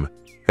as him,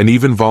 and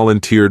even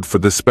volunteered for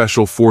the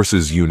Special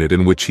Forces unit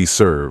in which he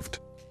served.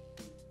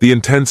 The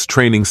intense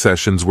training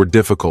sessions were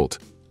difficult,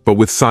 but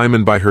with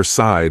Simon by her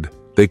side,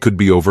 they could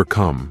be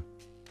overcome.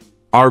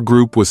 Our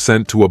group was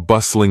sent to a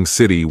bustling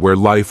city where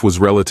life was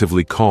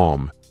relatively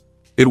calm.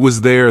 It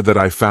was there that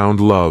I found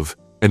love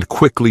and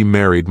quickly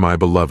married my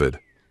beloved.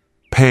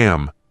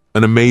 Pam,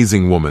 an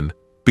amazing woman,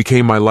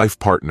 became my life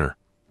partner.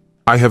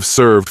 I have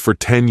served for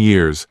 10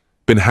 years,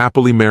 been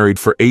happily married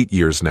for 8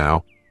 years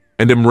now,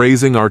 and am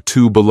raising our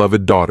 2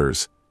 beloved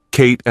daughters,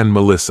 Kate and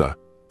Melissa,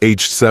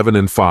 aged 7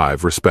 and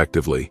 5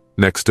 respectively,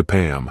 next to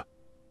Pam.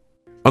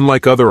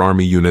 Unlike other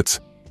Army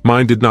units,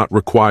 mine did not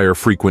require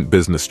frequent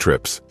business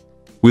trips.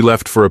 We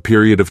left for a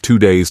period of 2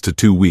 days to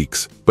 2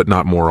 weeks, but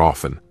not more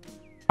often.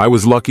 I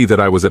was lucky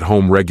that I was at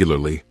home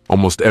regularly,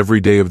 almost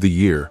every day of the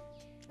year.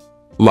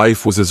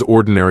 Life was as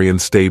ordinary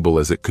and stable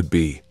as it could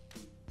be.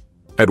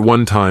 At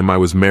one time, I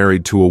was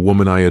married to a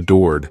woman I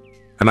adored,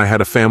 and I had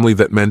a family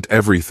that meant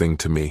everything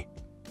to me.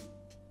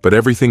 But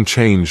everything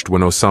changed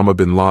when Osama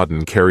bin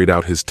Laden carried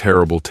out his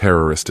terrible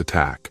terrorist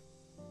attack.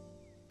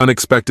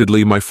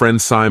 Unexpectedly, my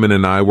friend Simon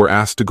and I were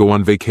asked to go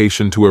on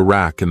vacation to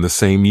Iraq in the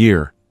same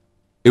year.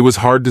 It was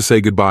hard to say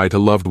goodbye to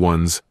loved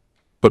ones,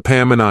 but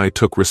Pam and I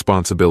took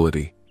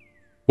responsibility.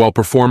 While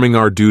performing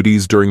our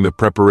duties during the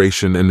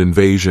preparation and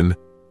invasion,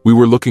 we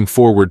were looking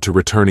forward to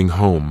returning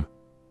home.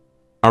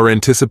 Our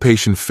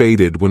anticipation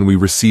faded when we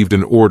received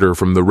an order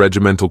from the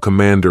regimental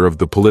commander of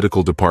the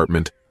political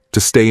department to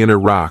stay in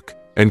Iraq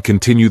and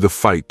continue the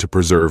fight to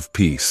preserve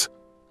peace.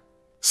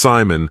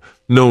 Simon,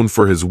 known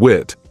for his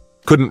wit,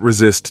 couldn't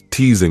resist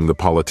teasing the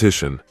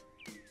politician.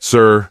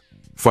 "Sir,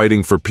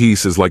 fighting for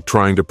peace is like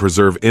trying to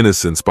preserve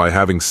innocence by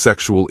having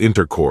sexual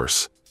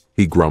intercourse,"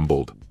 he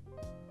grumbled.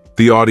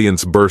 The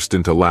audience burst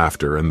into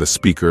laughter and the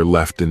speaker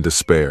left in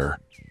despair.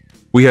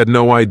 We had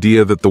no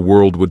idea that the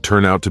world would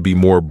turn out to be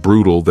more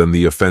brutal than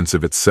the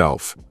offensive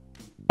itself.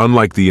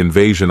 Unlike the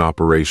invasion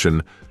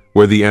operation,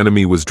 where the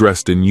enemy was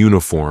dressed in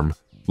uniform,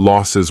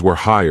 losses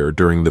were higher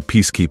during the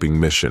peacekeeping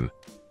mission.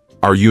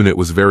 Our unit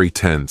was very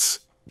tense.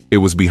 It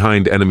was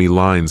behind enemy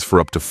lines for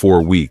up to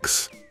 4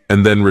 weeks,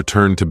 and then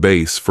returned to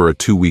base for a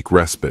 2-week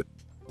respite.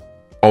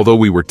 Although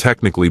we were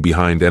technically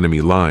behind enemy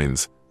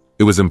lines,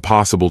 it was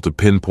impossible to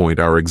pinpoint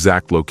our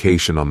exact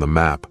location on the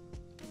map.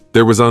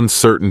 There was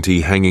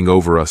uncertainty hanging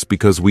over us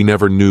because we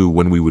never knew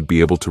when we would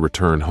be able to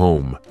return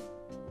home.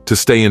 To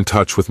stay in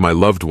touch with my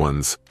loved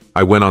ones,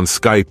 I went on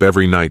Skype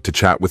every night to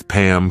chat with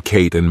Pam,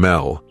 Kate, and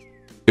Mel.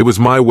 It was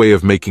my way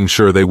of making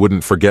sure they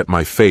wouldn't forget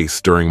my face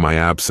during my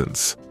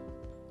absence.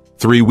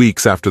 3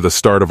 weeks after the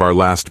start of our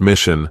last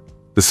mission,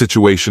 the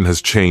situation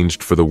has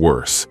changed for the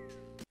worse.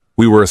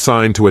 We were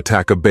assigned to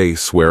attack a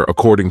base where,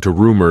 according to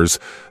rumors,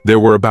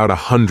 there were about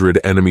 100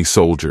 enemy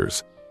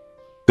soldiers.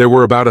 There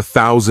were about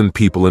 1,000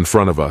 people in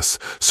front of us,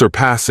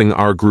 surpassing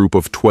our group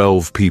of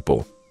 12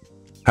 people.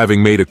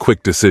 Having made a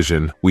quick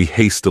decision, we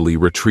hastily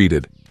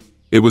retreated.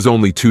 It was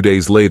only 2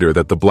 days later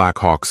that the Black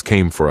Hawks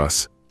came for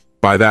us.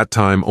 By that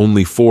time,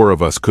 only 4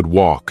 of us could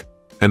walk,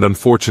 and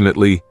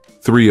unfortunately,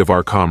 3 of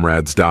our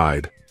comrades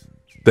died.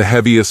 The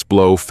heaviest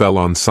blow fell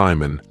on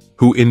Simon,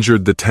 who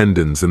injured the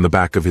tendons in the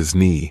back of his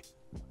knee.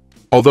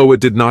 Although it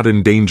did not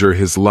endanger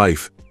his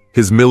life,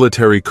 his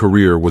military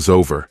career was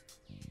over.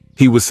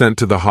 He was sent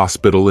to the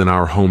hospital in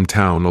our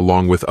hometown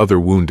along with other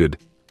wounded,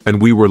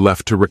 and we were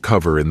left to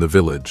recover in the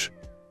village.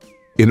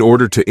 In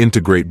order to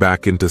integrate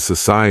back into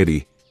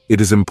society,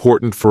 it is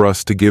important for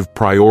us to give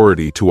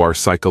priority to our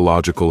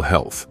psychological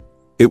health.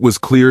 It was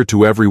clear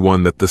to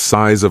everyone that the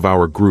size of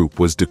our group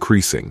was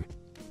decreasing.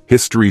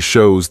 History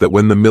shows that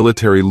when the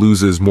military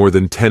loses more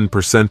than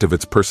 10% of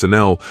its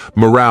personnel,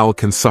 morale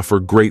can suffer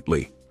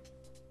greatly.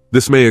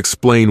 This may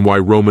explain why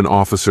Roman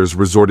officers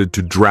resorted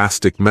to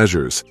drastic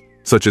measures,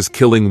 such as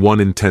killing 1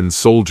 in 10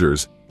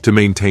 soldiers, to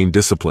maintain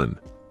discipline.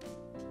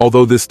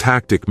 Although this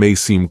tactic may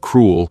seem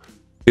cruel,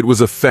 it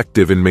was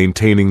effective in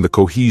maintaining the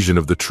cohesion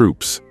of the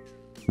troops.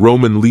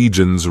 Roman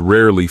legions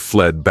rarely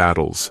fled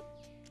battles.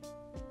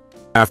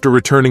 After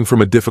returning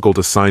from a difficult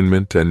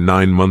assignment and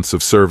 9 months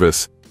of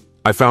service,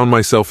 I found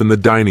myself in the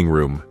dining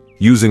room,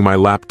 using my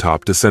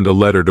laptop to send a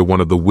letter to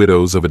one of the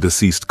widows of a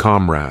deceased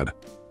comrade.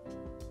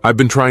 I've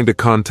been trying to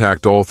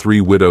contact all 3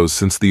 widows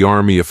since the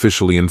army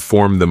officially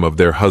informed them of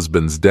their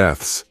husbands'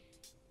 deaths.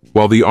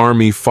 While the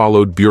army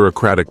followed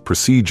bureaucratic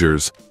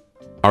procedures,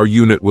 our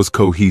unit was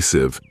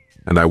cohesive,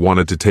 and I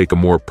wanted to take a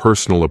more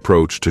personal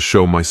approach to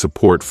show my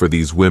support for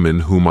these women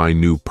whom I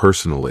knew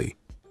personally.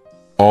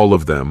 All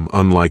of them,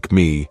 unlike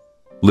me,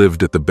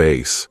 lived at the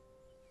base.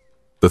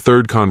 The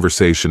 3rd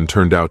conversation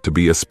turned out to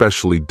be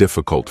especially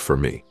difficult for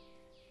me.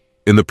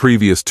 In the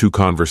previous 2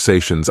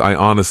 conversations, I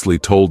honestly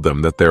told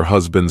them that their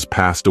husbands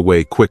passed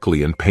away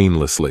quickly and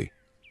painlessly.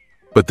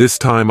 But this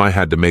time I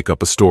had to make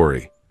up a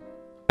story.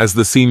 As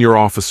the senior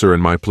officer in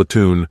my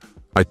platoon,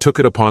 I took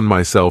it upon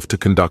myself to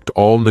conduct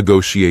all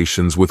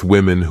negotiations with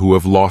women who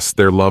have lost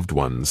their loved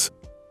ones.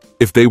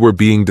 If they were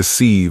being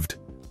deceived,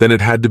 then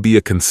it had to be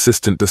a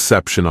consistent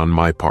deception on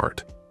my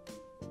part.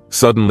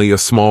 Suddenly, a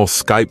small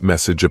Skype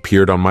message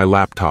appeared on my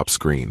laptop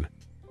screen.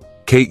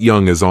 Kate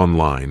Young is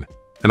online,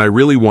 and I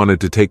really wanted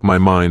to take my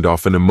mind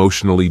off an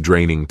emotionally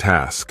draining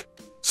task,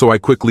 so I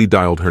quickly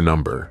dialed her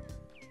number.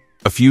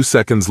 A few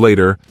seconds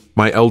later,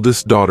 my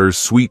eldest daughter's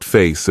sweet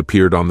face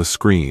appeared on the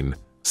screen,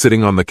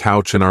 sitting on the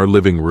couch in our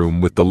living room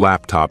with the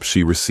laptop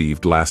she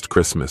received last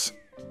Christmas.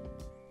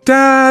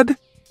 "Dad!"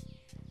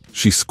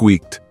 she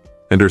squeaked,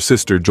 and her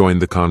sister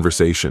joined the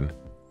conversation.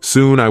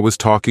 Soon I was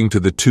talking to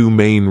the 2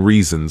 main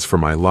reasons for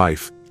my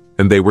life,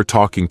 and they were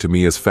talking to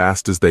me as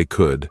fast as they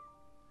could.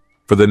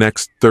 For the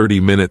next 30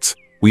 minutes,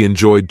 we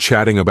enjoyed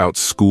chatting about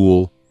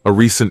school, a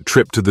recent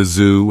trip to the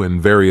zoo, and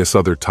various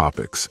other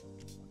topics.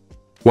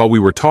 While we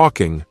were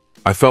talking,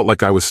 I felt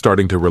like I was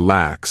starting to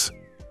relax.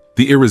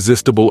 The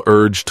irresistible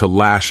urge to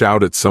lash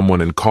out at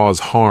someone and cause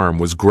harm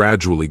was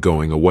gradually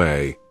going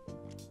away.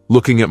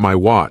 Looking at my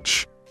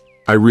watch,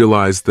 I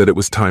realized that it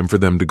was time for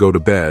them to go to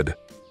bed,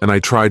 and I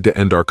tried to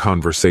end our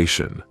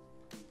conversation.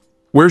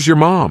 "Where's your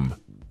mom?"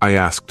 I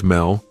asked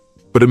Mel,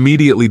 but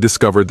immediately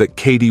discovered that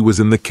Katie was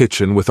in the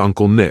kitchen with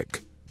Uncle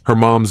Nick, her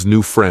mom's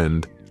new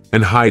friend,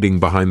 and hiding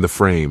behind the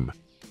frame.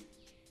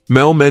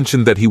 Mel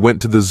mentioned that he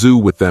went to the zoo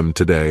with them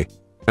today,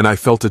 and I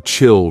felt a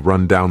chill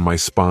run down my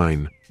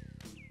spine.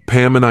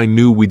 Pam and I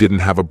knew we didn't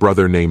have a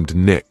brother named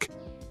Nick.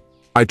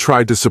 I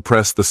tried to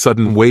suppress the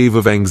sudden wave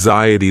of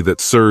anxiety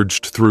that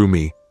surged through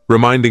me,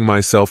 reminding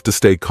myself to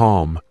stay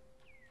calm.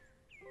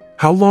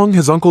 "How long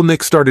has Uncle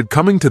Nick started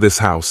coming to this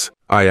house?"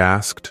 I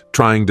asked,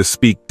 trying to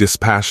speak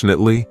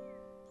dispassionately.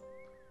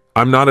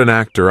 "I'm not an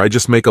actor, I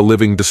just make a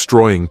living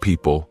destroying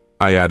people,"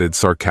 I added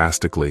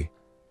sarcastically.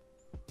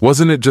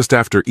 "Wasn't it just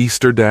after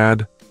Easter,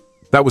 Dad?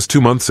 That was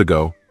 2 months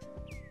ago."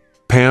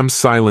 Pam's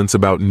silence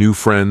about new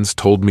friends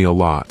told me a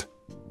lot.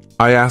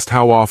 I asked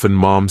how often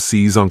Mom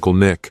sees Uncle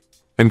Nick,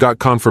 and got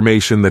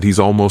confirmation that he's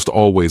almost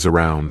always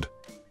around.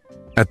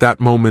 At that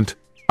moment,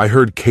 I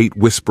heard Kate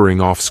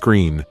whispering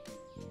off-screen.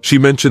 She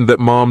mentioned that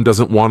Mom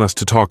doesn't want us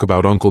to talk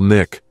about Uncle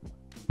Nick.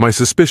 My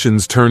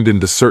suspicions turned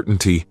into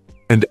certainty,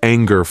 and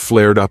anger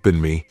flared up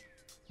in me.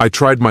 I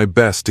tried my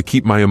best to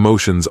keep my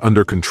emotions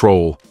under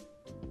control.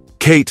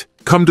 "Kate,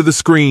 come to the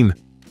screen,"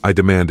 I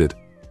demanded.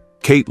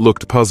 Kate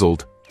looked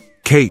puzzled.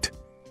 "Kate,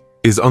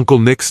 is Uncle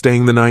Nick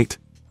staying the night?"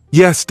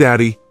 "Yes,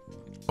 Daddy."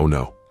 Oh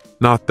no,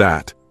 not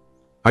that.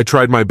 I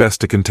tried my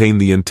best to contain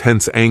the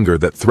intense anger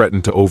that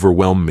threatened to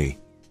overwhelm me.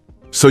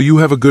 "So you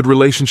have a good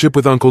relationship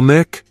with Uncle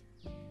Nick?"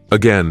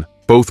 Again,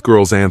 both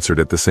girls answered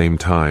at the same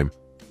time.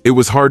 It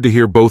was hard to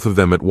hear both of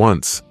them at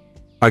once.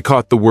 I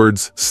caught the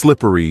words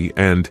slippery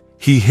and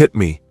 "he hit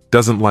me,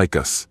 doesn't like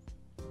us."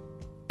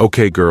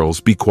 "Okay,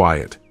 girls, be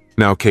quiet.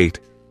 Now, Kate,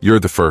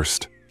 you're the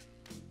first."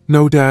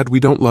 "No, Dad,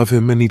 we don't love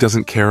him and he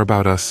doesn't care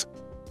about us."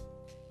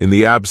 "In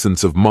the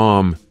absence of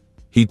Mom,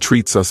 he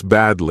treats us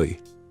badly.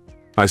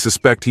 I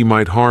suspect he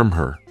might harm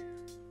her.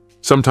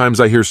 Sometimes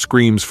I hear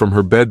screams from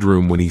her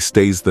bedroom when he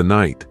stays the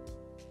night."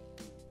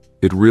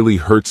 It really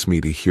hurts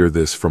me to hear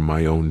this from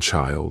my own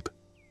child.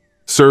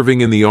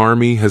 Serving in the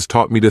army has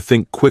taught me to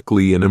think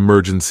quickly in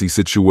emergency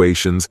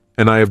situations,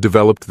 and I have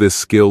developed this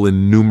skill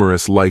in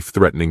numerous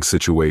life-threatening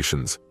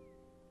situations.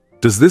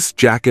 Does this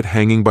jacket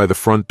hanging by the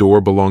front door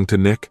belong to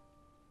Nick?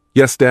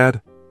 Yes,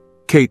 Dad.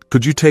 Kate,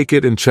 could you take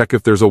it and check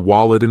if there's a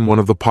wallet in one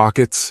of the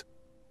pockets?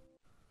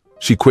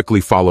 She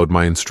quickly followed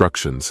my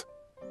instructions.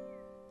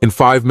 In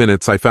 5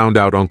 minutes, I found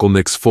out Uncle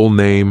Nick's full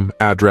name,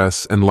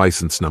 address, and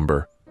license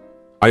number.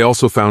 I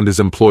also found his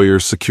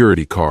employer's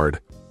security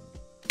card.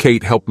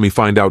 Kate helped me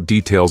find out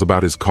details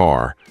about his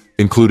car,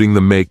 including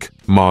the make,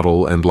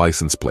 model, and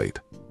license plate.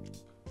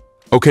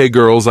 Okay,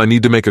 girls, I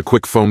need to make a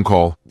quick phone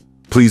call.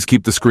 Please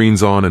keep the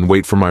screens on and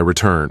wait for my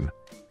return,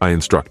 I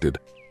instructed.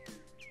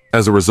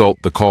 As a result,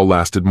 the call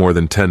lasted more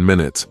than 10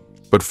 minutes,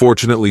 but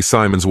fortunately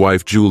Simon's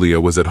wife Julia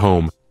was at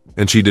home,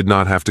 and she did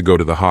not have to go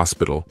to the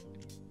hospital.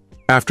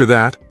 After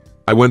that,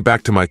 I went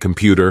back to my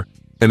computer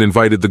and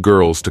invited the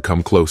girls to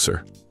come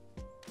closer.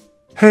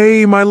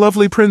 Hey, my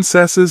lovely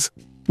princesses,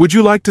 would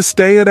you like to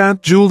stay at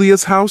Aunt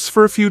Julia's house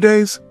for a few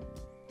days?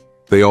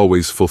 They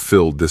always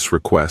fulfilled this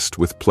request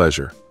with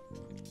pleasure.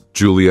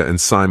 Julia and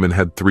Simon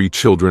had 3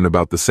 children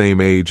about the same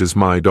age as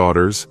my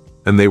daughters,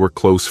 and they were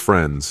close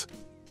friends.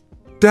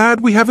 Dad,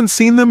 we haven't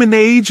seen them in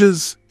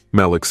ages,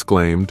 Mel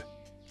exclaimed.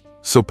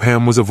 So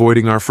Pam was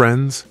avoiding our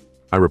friends?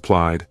 I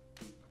replied.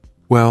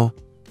 Well,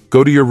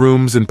 go to your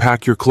rooms and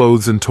pack your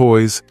clothes and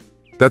toys.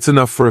 That's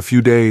enough for a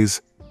few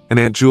days, and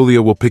Aunt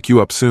Julia will pick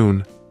you up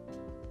soon.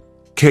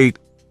 Kate,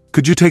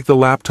 could you take the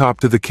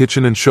laptop to the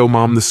kitchen and show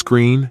Mom the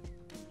screen?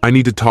 I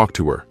need to talk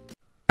to her.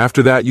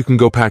 After that, you can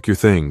go pack your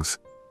things.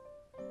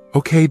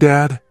 Okay,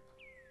 Dad.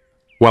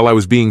 While I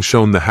was being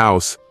shown the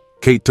house,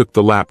 Kate took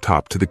the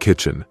laptop to the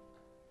kitchen.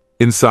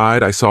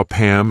 Inside, I saw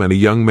Pam and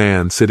a young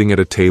man sitting at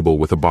a table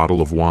with a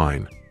bottle of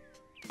wine.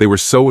 They were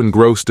so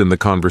engrossed in the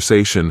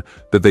conversation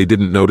that they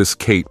didn't notice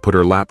Kate put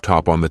her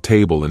laptop on the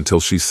table until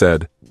she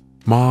said,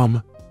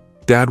 Mom,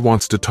 Dad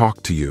wants to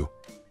talk to you.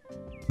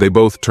 They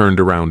both turned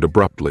around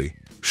abruptly,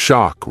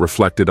 shock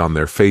reflected on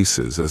their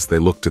faces as they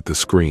looked at the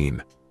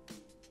screen.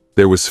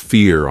 There was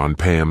fear on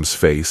Pam's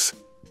face,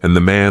 and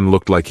the man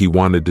looked like he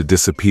wanted to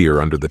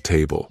disappear under the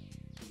table.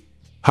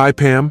 Hi,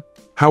 Pam.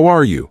 How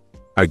are you?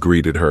 I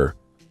greeted her,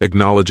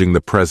 acknowledging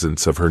the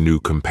presence of her new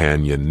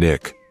companion,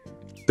 Nick.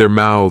 Their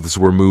mouths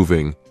were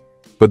moving,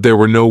 but there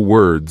were no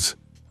words,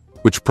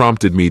 which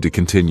prompted me to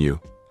continue.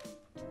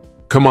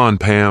 Come on,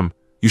 Pam.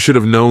 You should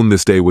have known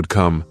this day would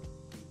come.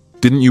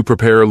 Didn't you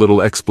prepare a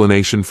little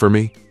explanation for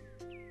me?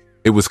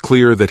 It was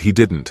clear that he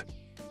didn't.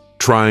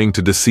 Trying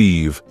to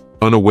deceive,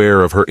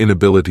 unaware of her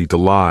inability to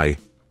lie,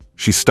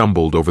 she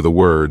stumbled over the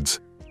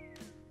words.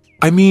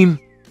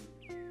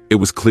 It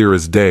was clear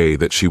as day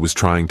that she was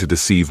trying to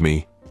deceive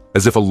me,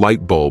 as if a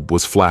light bulb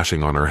was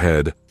flashing on her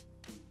head.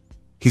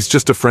 He's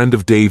just a friend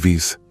of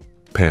Davy's,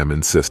 Pam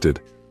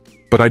insisted.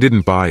 But I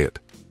didn't buy it.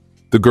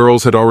 The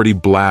girls had already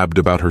blabbed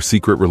about her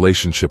secret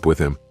relationship with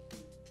him.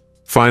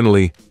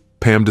 Finally,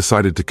 Pam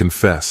decided to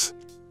confess.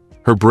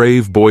 Her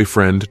brave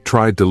boyfriend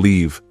tried to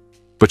leave,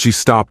 but she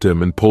stopped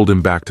him and pulled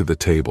him back to the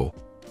table.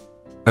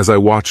 As I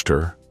watched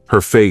her,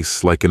 her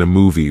face, like in a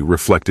movie,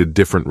 reflected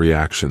different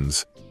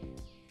reactions.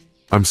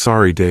 I'm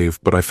sorry, Dave,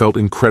 but I felt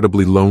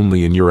incredibly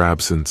lonely in your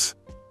absence.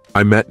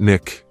 I met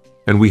Nick,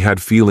 and we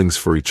had feelings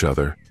for each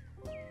other.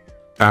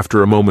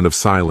 After a moment of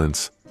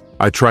silence,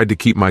 I tried to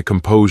keep my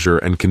composure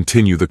and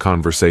continue the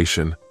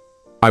conversation.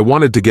 I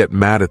wanted to get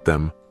mad at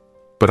them,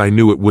 but I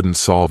knew it wouldn't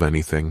solve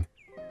anything.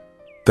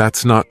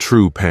 That's not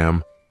true,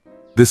 Pam.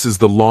 This is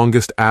the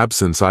longest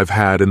absence I've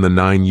had in the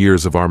 9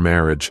 years of our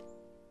marriage.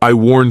 I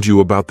warned you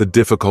about the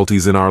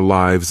difficulties in our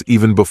lives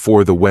even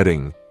before the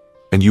wedding,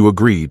 and you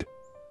agreed.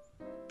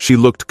 She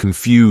looked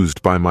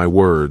confused by my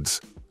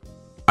words.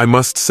 I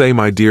must say,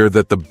 my dear,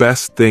 that the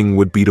best thing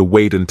would be to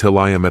wait until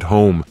I am at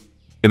home,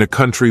 in a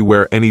country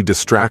where any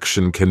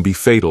distraction can be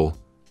fatal,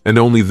 and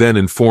only then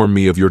inform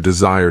me of your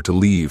desire to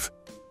leave.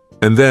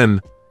 And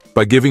then,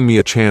 by giving me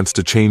a chance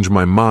to change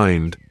my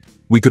mind,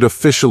 we could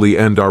officially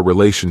end our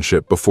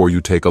relationship before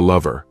you take a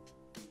lover.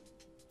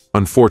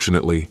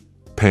 Unfortunately,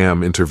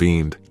 Pam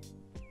intervened.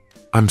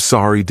 I'm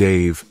sorry,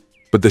 Dave,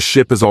 but the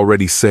ship has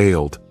already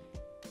sailed.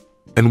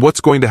 And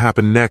what's going to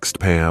happen next,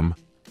 Pam?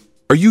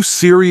 Are you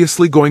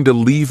seriously going to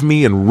leave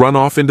me and run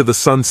off into the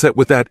sunset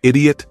with that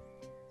idiot?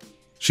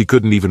 She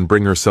couldn't even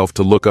bring herself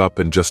to look up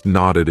and just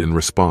nodded in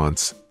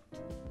response.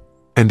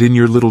 And in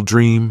your little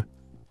dream,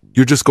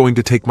 you're just going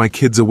to take my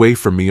kids away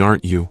from me,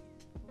 aren't you?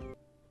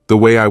 The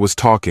way I was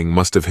talking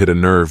must have hit a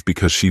nerve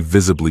because she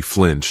visibly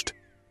flinched.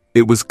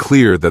 It was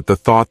clear that the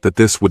thought that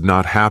this would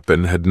not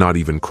happen had not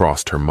even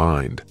crossed her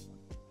mind.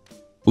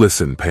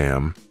 Listen,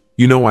 Pam,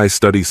 you know I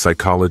study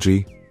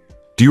psychology.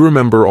 Do you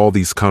remember all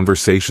these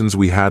conversations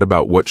we had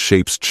about what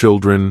shapes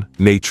children,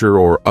 nature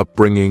or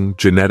upbringing,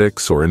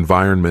 genetics or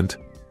environment?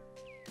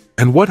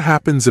 And what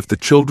happens if the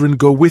children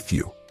go with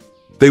you?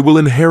 They will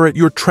inherit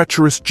your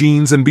treacherous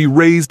genes and be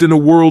raised in a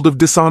world of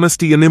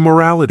dishonesty and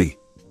immorality.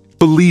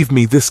 Believe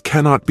me, this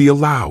cannot be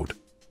allowed.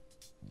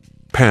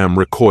 Pam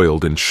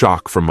recoiled in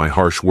shock from my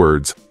harsh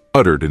words,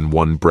 uttered in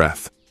one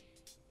breath.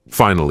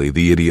 Finally,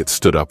 the idiot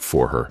stood up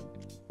for her.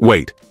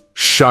 "Wait,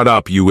 shut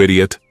up, you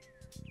idiot!"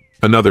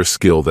 Another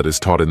skill that is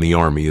taught in the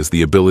army is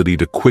the ability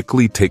to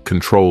quickly take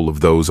control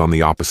of those on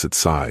the opposite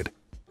side.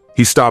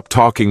 He stopped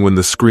talking when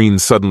the screen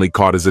suddenly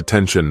caught his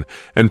attention,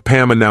 and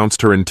Pam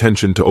announced her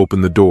intention to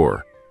open the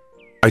door.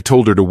 I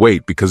told her to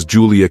wait because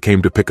Julia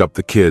came to pick up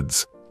the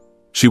kids.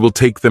 She will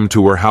take them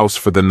to her house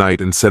for the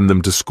night and send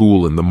them to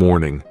school in the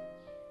morning.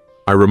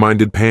 I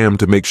reminded Pam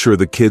to make sure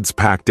the kids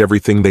packed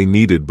everything they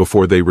needed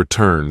before they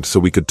returned so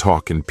we could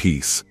talk in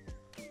peace.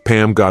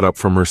 Pam got up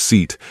from her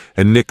seat,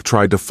 and Nick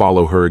tried to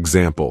follow her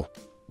example.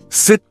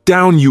 "Sit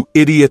down, you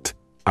idiot!"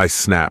 I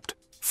snapped,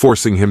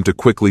 forcing him to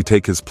quickly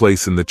take his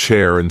place in the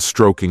chair and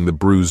stroking the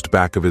bruised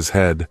back of his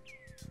head.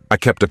 I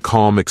kept a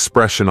calm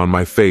expression on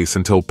my face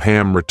until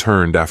Pam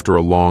returned after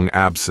a long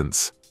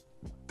absence.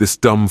 This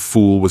dumb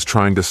fool was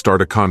trying to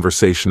start a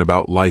conversation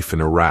about life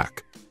in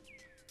Iraq.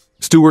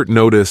 Stuart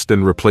noticed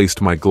and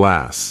replaced my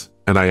glass,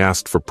 and I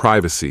asked for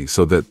privacy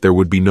so that there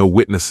would be no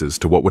witnesses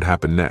to what would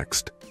happen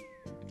next.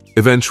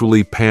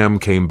 Eventually, Pam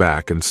came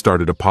back and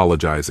started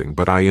apologizing,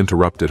 but I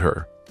interrupted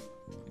her.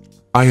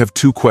 "I have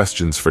 2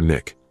 questions for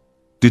Nick.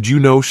 Did you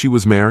know she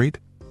was married?"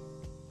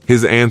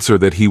 His answer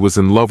that he was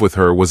in love with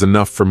her was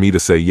enough for me to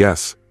say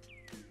yes.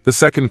 The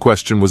second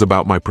question was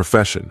about my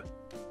profession.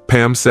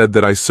 Pam said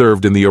that I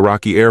served in the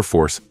Iraqi Air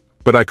Force,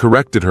 but I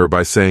corrected her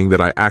by saying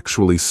that I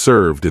actually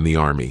served in the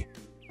Army.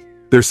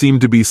 There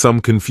seemed to be some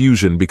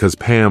confusion because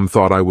Pam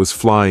thought I was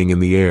flying in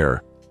the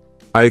air.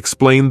 I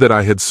explained that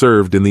I had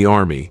served in the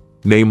Army,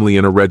 namely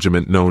in a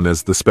regiment known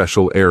as the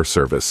Special Air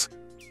Service.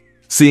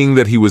 Seeing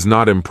that he was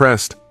not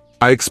impressed,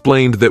 I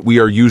explained that we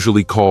are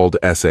usually called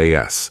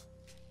SAS.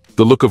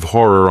 The look of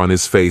horror on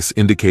his face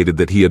indicated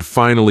that he had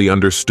finally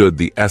understood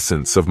the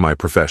essence of my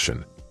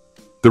profession.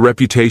 The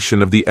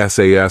reputation of the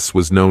SAS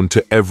was known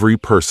to every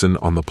person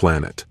on the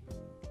planet.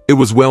 It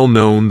was well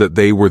known that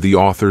they were the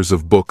authors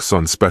of books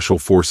on Special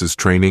Forces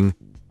training,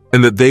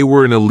 and that they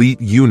were an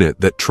elite unit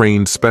that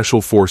trained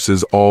Special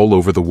Forces all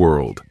over the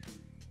world.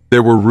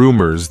 There were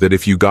rumors that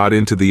if you got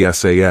into the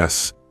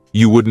SAS,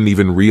 you wouldn't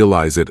even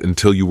realize it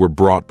until you were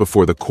brought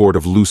before the court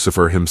of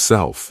Lucifer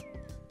himself.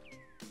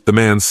 The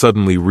man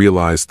suddenly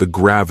realized the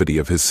gravity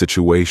of his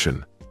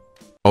situation.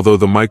 Although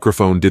the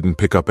microphone didn't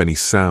pick up any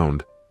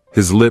sound,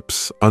 his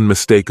lips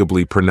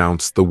unmistakably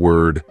pronounced the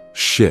word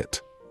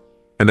shit.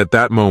 And at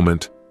that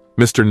moment,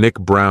 Mr. Nick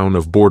Brown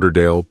of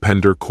Borderdale,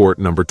 Pender Court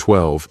number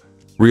 12,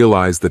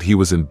 realized that he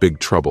was in big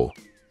trouble.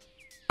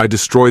 "I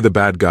destroy the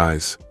bad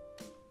guys."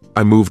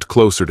 I moved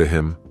closer to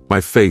him,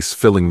 my face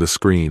filling the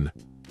screen.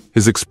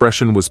 His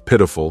expression was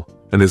pitiful,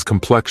 and his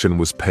complexion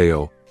was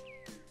pale.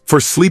 "For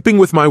sleeping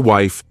with my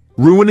wife,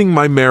 ruining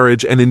my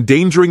marriage, and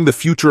endangering the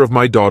future of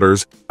my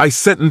daughters, I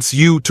sentence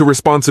you to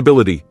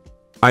responsibility,"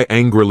 I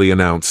angrily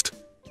announced.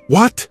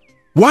 "What?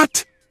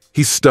 What?"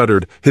 he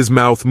stuttered, his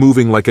mouth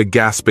moving like a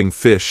gasping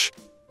fish.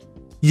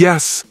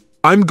 "Yes,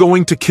 I'm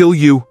going to kill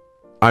you,"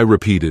 I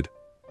repeated.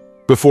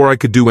 Before I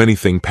could do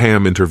anything,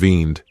 Pam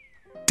intervened.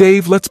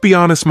 "Dave, let's be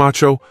honest,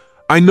 macho.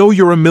 I know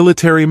you're a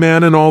military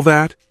man and all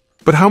that,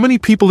 but how many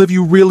people have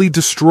you really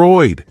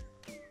destroyed?"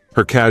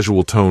 Her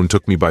casual tone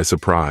took me by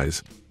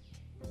surprise.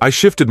 I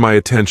shifted my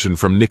attention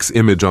from Nick's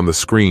image on the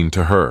screen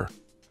to her.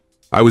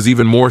 I was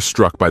even more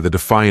struck by the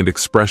defiant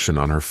expression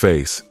on her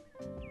face.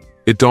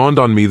 It dawned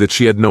on me that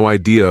she had no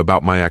idea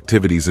about my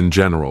activities in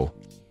general.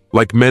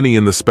 Like many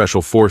in the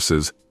Special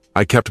Forces,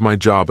 I kept my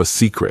job a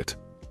secret.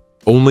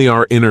 Only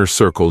our inner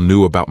circle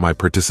knew about my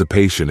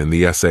participation in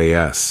the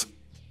SAS.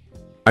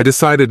 I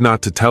decided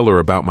not to tell her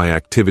about my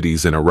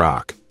activities in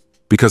Iraq,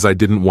 because I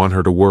didn't want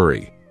her to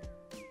worry.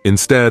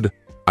 Instead,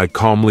 I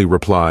calmly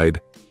replied,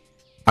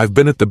 "I've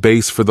been at the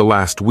base for the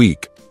last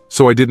week,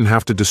 so I didn't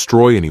have to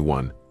destroy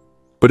anyone.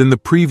 But in the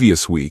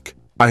previous week,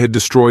 I had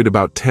destroyed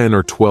about 10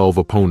 or 12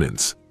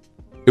 opponents.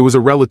 It was a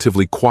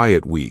relatively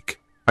quiet week.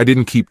 I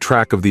didn't keep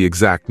track of the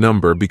exact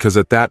number because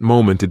at that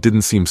moment it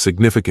didn't seem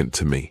significant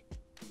to me.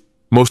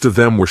 Most of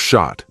them were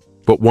shot,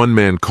 but one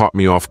man caught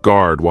me off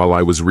guard while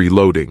I was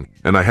reloading,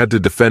 and I had to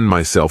defend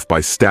myself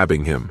by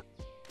stabbing him.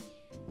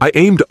 I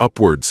aimed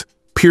upwards,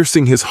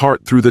 piercing his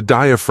heart through the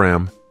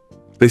diaphragm.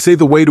 They say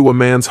the way to a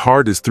man's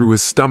heart is through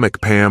his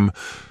stomach, Pam.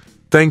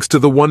 Thanks to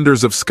the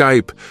wonders of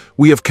Skype,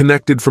 we have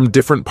connected from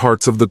different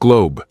parts of the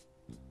globe."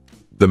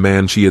 The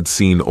man she had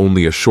seen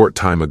only a short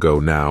time ago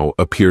now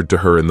appeared to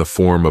her in the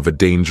form of a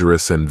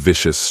dangerous and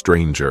vicious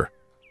stranger.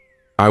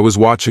 I was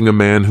watching a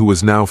man who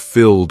was now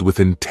filled with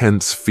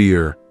intense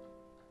fear.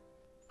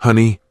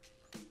 "Honey,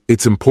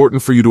 it's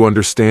important for you to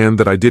understand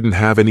that I didn't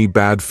have any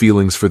bad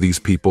feelings for these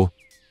people.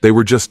 They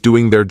were just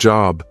doing their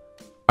job.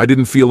 I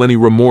didn't feel any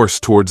remorse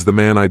towards the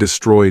man I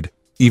destroyed,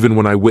 even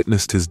when I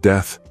witnessed his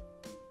death.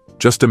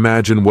 Just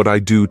imagine what I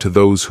do to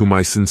those whom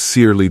I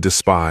sincerely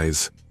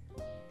despise."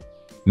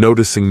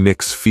 Noticing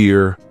Nick's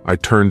fear, I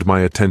turned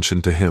my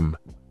attention to him.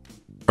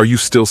 "Are you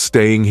still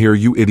staying here,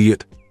 you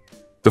idiot?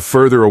 The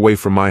further away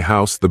from my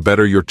house, the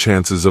better your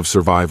chances of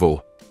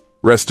survival.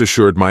 Rest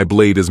assured my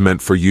blade is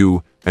meant for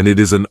you, and it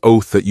is an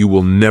oath that you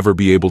will never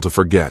be able to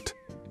forget."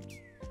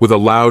 With a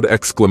loud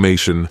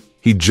exclamation,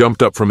 He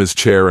jumped up from his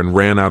chair and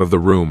ran out of the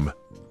room.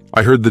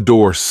 I heard the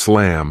door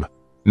slam.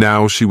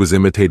 Now she was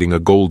imitating a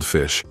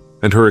goldfish,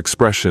 and her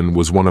expression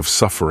was one of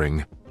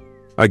suffering.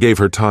 I gave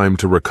her time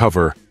to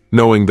recover,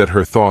 knowing that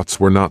her thoughts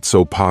were not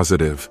so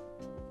positive.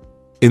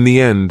 In the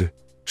end,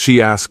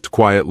 she asked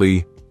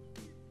quietly,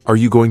 "Are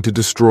you going to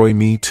destroy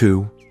me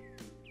too?"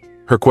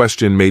 Her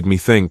question made me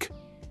think.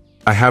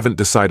 I haven't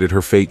decided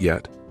her fate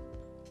yet.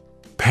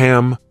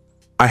 Pam,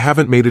 I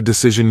haven't made a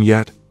decision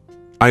yet.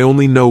 I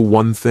only know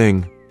one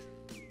thing.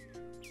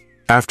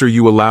 After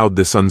you allowed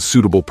this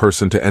unsuitable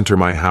person to enter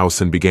my house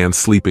and began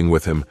sleeping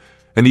with him,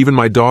 and even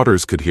my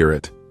daughters could hear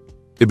it,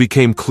 it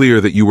became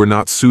clear that you were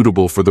not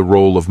suitable for the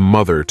role of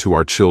mother to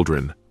our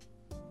children.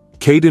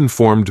 Kate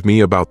informed me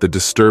about the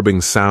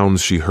disturbing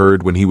sounds she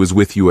heard when he was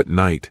with you at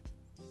night,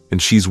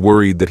 and she's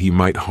worried that he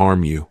might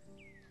harm you.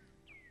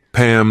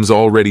 Pam's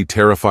already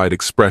terrified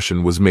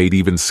expression was made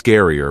even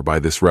scarier by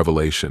this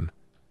revelation.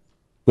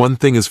 One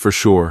thing is for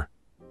sure.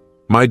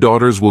 My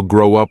daughters will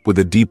grow up with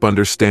a deep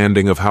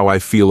understanding of how I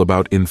feel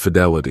about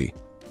infidelity.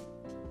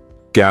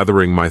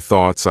 Gathering my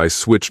thoughts, I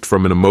switched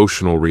from an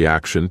emotional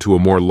reaction to a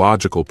more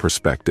logical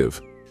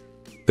perspective.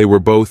 They were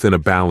both in a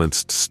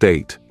balanced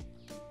state.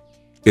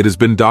 It has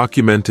been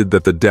documented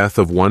that the death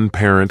of one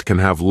parent can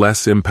have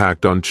less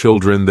impact on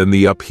children than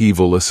the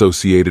upheaval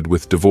associated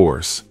with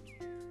divorce.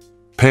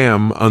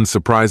 Pam,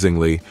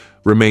 unsurprisingly,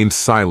 remained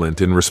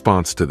silent in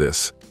response to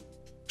this.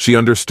 She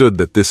understood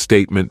that this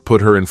statement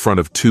put her in front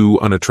of two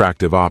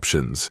unattractive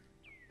options.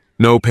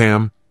 No,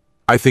 Pam,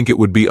 I think it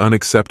would be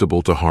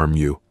unacceptable to harm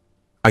you.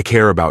 I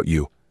care about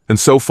you, and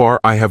so far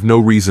I have no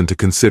reason to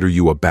consider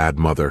you a bad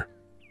mother.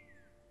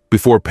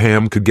 Before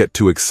Pam could get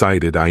too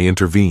excited, I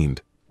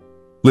intervened.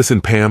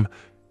 Listen, Pam,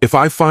 if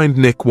I find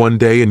Nick one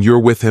day and you're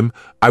with him,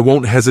 I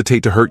won't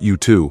hesitate to hurt you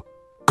too.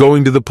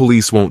 Going to the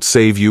police won't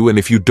save you, and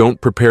if you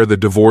don't prepare the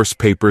divorce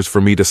papers for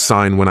me to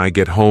sign when I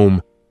get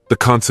home, the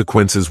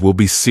consequences will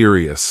be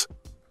serious.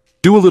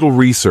 Do a little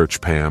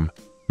research, Pam.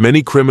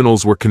 Many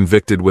criminals were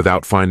convicted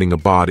without finding a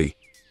body.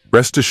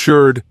 Rest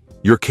assured,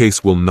 your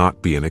case will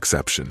not be an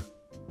exception.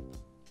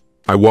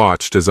 I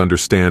watched as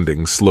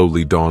understanding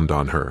slowly dawned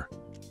on her.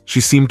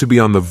 She seemed to be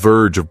on the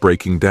verge of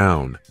breaking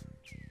down.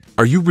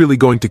 Are you really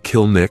going to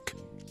kill Nick?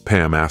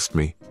 Pam asked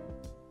me.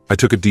 I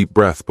took a deep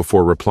breath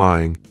before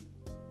replying.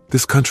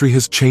 This country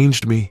has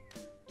changed me.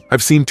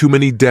 I've seen too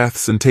many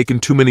deaths and taken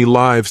too many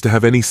lives to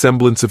have any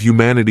semblance of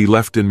humanity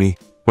left in me.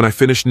 When I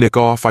finish Nick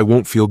off, I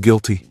won't feel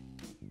guilty.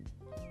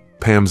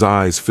 Pam's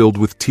eyes filled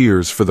with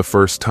tears for the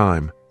first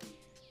time.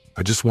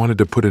 I just wanted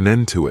to put an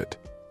end to it.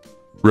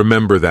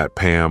 Remember that,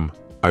 Pam,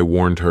 I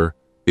warned her.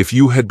 If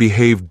you had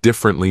behaved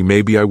differently,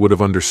 maybe I would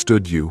have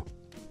understood you.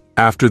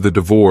 After the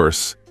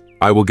divorce,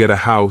 I will get a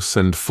house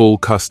and full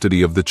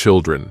custody of the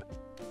children.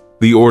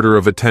 The order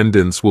of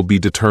attendance will be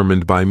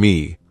determined by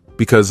me,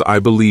 because I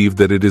believe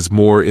that it is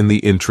more in the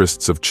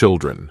interests of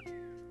children.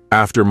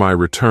 After my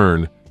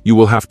return, you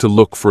will have to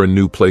look for a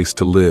new place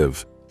to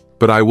live,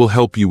 but I will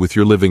help you with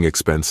your living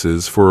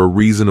expenses for a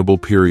reasonable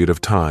period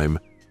of time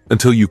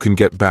until you can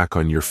get back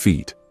on your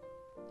feet.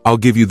 I'll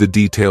give you the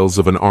details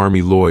of an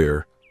army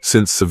lawyer,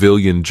 since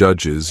civilian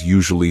judges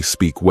usually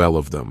speak well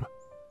of them.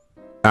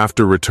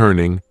 After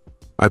returning,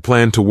 I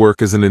plan to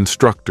work as an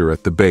instructor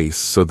at the base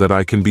so that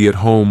I can be at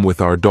home with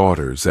our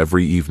daughters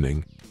every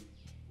evening.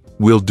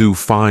 We'll do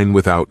fine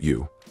without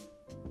you.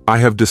 I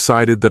have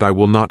decided that I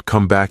will not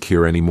come back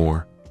here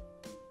anymore.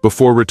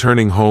 Before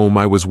returning home,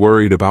 I was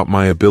worried about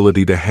my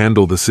ability to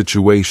handle the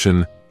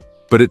situation,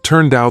 but it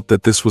turned out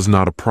that this was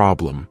not a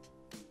problem.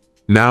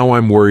 Now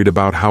I'm worried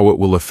about how it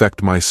will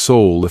affect my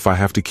soul if I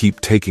have to keep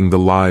taking the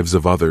lives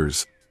of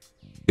others.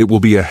 It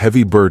will be a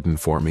heavy burden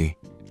for me.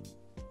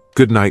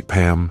 Good night,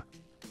 Pam.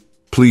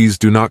 Please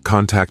do not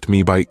contact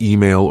me by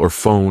email or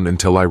phone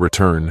until I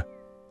return.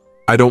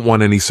 I don't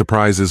want any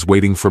surprises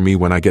waiting for me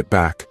when I get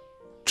back.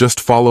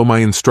 Just follow my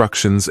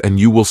instructions and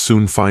you will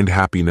soon find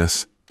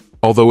happiness,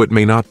 although it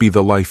may not be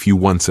the life you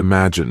once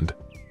imagined.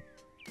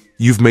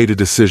 You've made a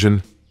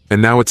decision,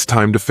 and now it's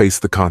time to face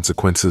the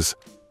consequences.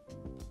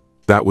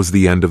 That was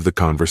the end of the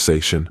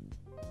conversation.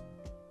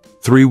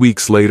 3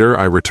 weeks later,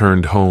 I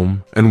returned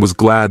home and was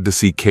glad to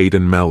see Kate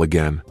and Mel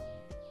again.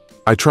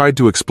 I tried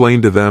to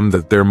explain to them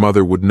that their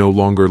mother would no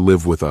longer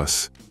live with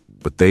us,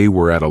 but they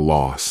were at a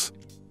loss.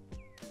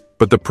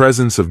 But the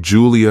presence of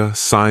Julia,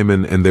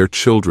 Simon, and their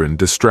children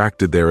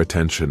distracted their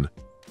attention.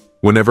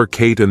 Whenever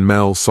Kate and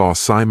Mel saw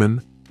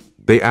Simon,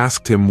 they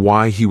asked him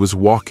why he was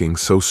walking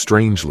so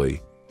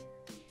strangely.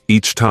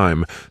 Each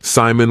time,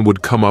 Simon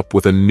would come up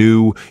with a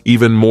new,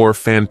 even more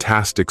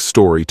fantastic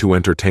story to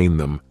entertain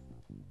them.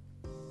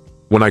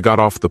 When I got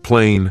off the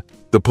plane,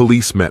 the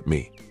police met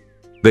me.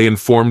 They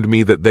informed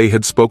me that they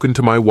had spoken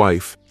to my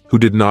wife, who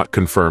did not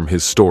confirm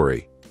his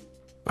story.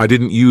 I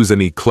didn't use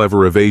any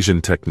clever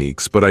evasion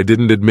techniques, but I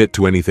didn't admit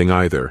to anything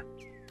either.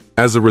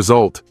 As a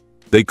result,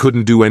 they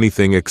couldn't do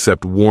anything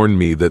except warn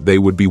me that they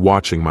would be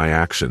watching my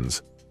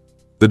actions.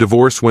 The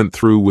divorce went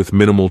through with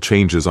minimal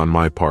changes on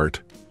my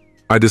part.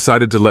 I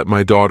decided to let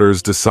my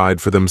daughters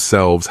decide for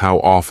themselves how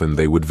often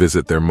they would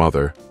visit their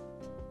mother.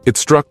 It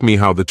struck me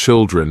how the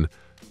children,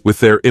 with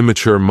their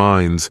immature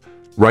minds,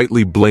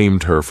 rightly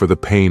blamed her for the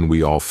pain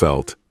we all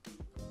felt.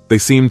 They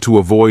seemed to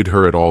avoid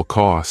her at all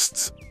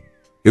costs.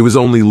 It was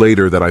only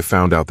later that I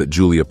found out that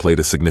Julia played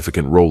a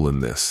significant role in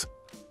this.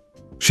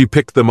 She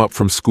picked them up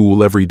from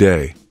school every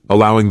day,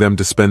 allowing them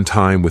to spend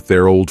time with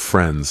their old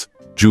friends,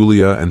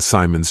 Julia and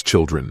Simon's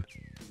children.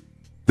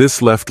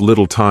 This left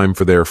little time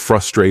for their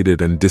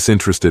frustrated and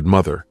disinterested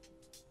mother.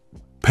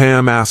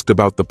 Pam asked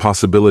about the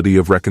possibility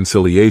of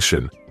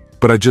reconciliation,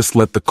 but I just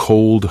let the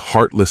cold,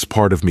 heartless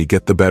part of me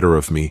get the better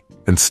of me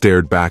and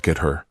stared back at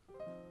her.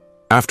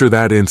 After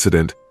that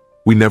incident,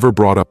 we never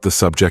brought up the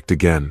subject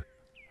again.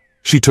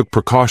 She took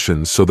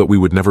precautions so that we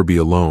would never be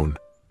alone.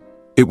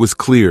 It was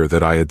clear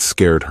that I had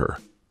scared her.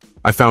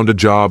 I found a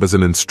job as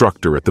an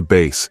instructor at the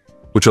base,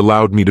 which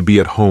allowed me to be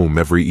at home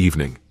every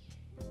evening.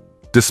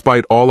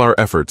 Despite all our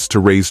efforts to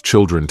raise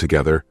children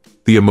together,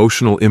 the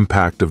emotional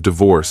impact of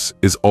divorce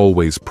is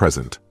always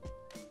present.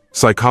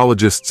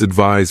 Psychologists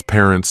advise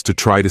parents to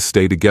try to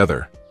stay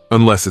together,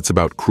 unless it's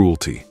about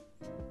cruelty.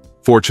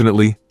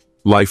 Fortunately,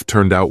 life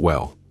turned out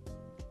well.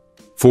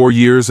 4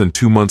 years and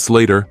 2 months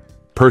later,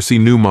 Percy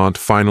Newmont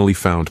finally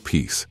found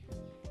peace.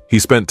 He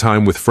spent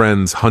time with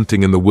friends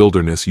hunting in the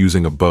wilderness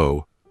using a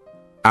bow.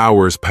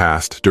 Hours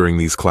passed during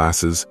these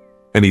classes,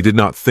 and he did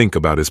not think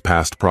about his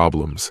past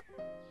problems.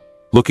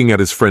 Looking at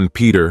his friend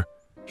Peter,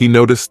 he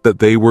noticed that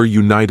they were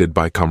united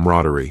by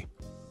camaraderie.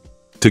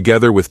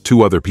 Together with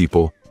 2 other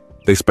people,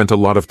 they spent a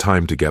lot of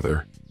time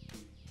together.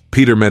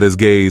 Peter met his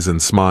gaze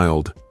and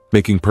smiled,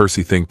 making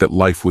Percy think that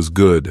life was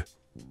good.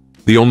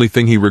 The only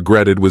thing he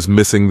regretted was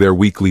missing their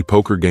weekly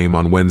poker game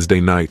on Wednesday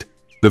night,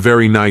 the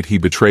very night he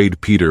betrayed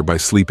Peter by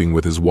sleeping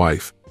with his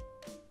wife.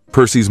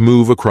 Percy's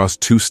move across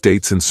 2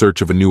 states in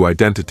search of a new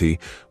identity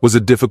was a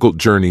difficult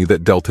journey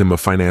that dealt him a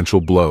financial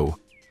blow.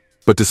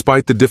 But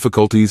despite the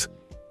difficulties,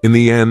 in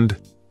the end,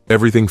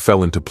 everything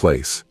fell into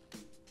place.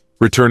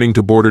 Returning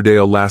to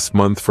Borderdale last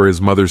month for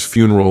his mother's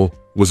funeral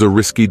was a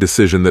risky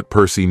decision that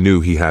Percy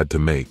knew he had to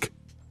make.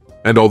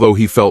 And although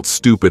he felt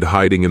stupid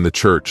hiding in the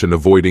church and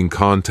avoiding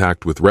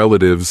contact with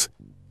relatives,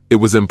 it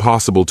was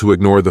impossible to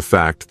ignore the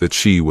fact that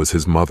she was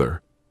his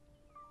mother.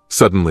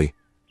 Suddenly,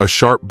 a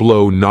sharp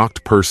blow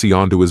knocked Percy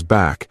onto his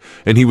back,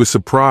 and he was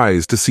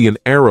surprised to see an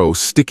arrow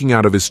sticking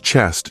out of his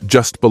chest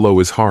just below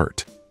his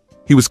heart.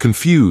 He was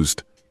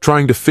confused,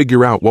 trying to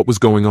figure out what was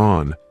going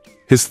on.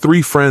 His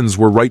 3 friends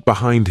were right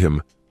behind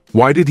him.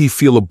 Why did he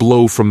feel a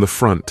blow from the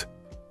front?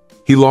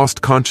 He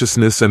lost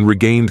consciousness and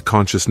regained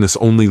consciousness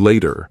only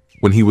later,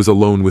 when he was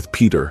alone with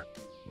Peter.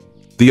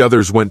 The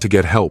others went to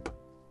get help.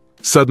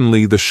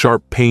 Suddenly, the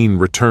sharp pain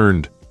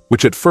returned,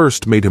 which at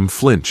first made him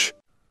flinch.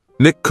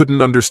 Nick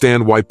couldn't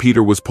understand why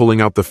Peter was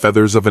pulling out the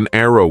feathers of an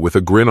arrow with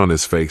a grin on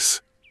his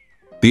face.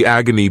 The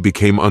agony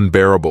became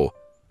unbearable,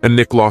 and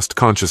Nick lost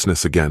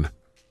consciousness again.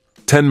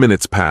 10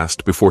 minutes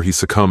passed before he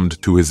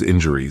succumbed to his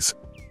injuries.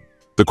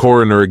 The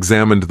coroner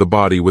examined the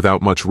body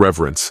without much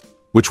reverence,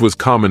 which was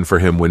common for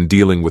him when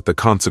dealing with the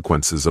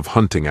consequences of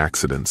hunting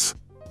accidents.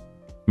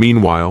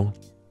 Meanwhile,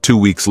 2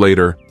 weeks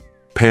later,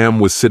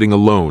 Pam was sitting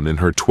alone in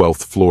her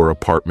 12th floor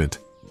apartment,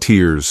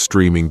 tears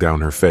streaming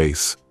down her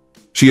face.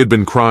 She had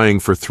been crying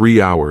for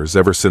 3 hours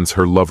ever since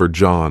her lover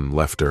John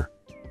left her.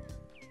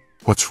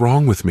 "What's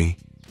wrong with me?"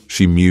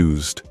 she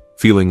mused,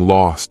 feeling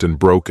lost and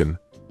broken.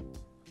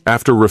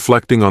 After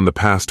reflecting on the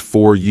past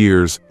 4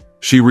 years,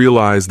 she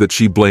realized that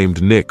she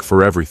blamed Nick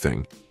for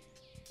everything.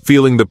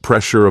 Feeling the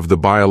pressure of the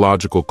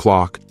biological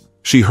clock,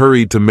 she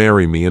hurried to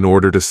marry me in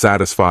order to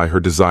satisfy her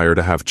desire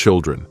to have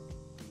children.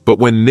 But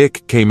when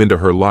Nick came into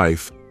her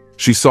life,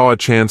 she saw a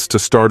chance to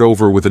start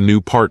over with a new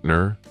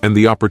partner and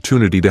the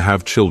opportunity to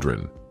have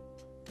children.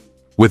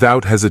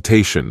 Without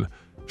hesitation,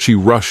 she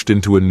rushed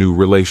into a new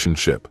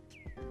relationship.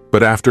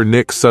 But after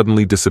Nick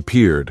suddenly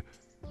disappeared,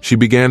 she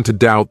began to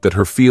doubt that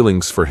her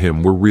feelings for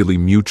him were really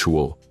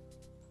mutual.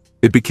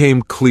 It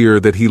became clear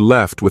that he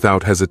left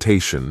without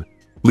hesitation,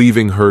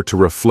 leaving her to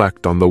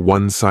reflect on the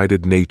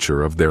one-sided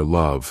nature of their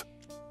love.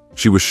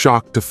 She was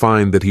shocked to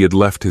find that he had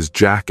left his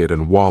jacket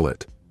and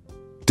wallet.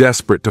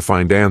 Desperate to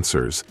find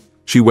answers,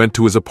 she went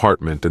to his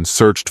apartment and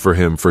searched for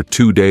him for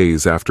 2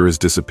 days after his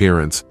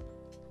disappearance,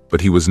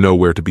 but he was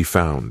nowhere to be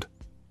found.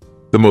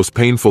 The most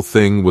painful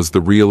thing was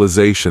the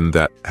realization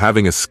that,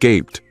 having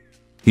escaped,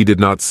 he did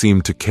not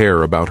seem to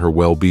care about her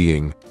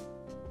well-being.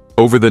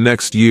 Over the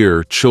next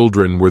year,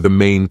 children were the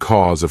main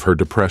cause of her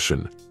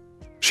depression.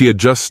 She had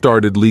just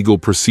started legal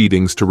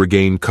proceedings to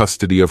regain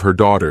custody of her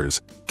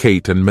daughters,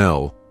 Kate and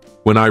Mel,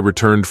 when I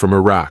returned from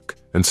Iraq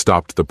and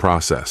stopped the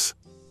process.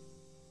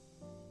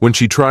 When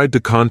she tried to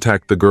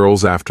contact the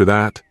girls after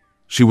that,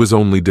 she was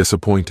only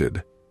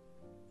disappointed.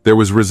 There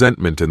was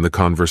resentment in the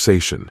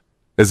conversation,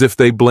 as if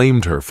they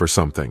blamed her for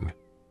something.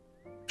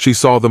 She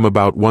saw them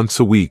about once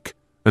a week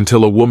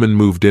until a woman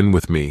moved in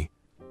with me,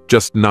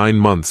 just 9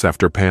 months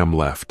after Pam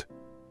left.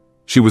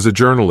 She was a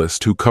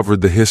journalist who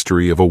covered the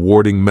history of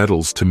awarding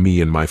medals to me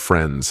and my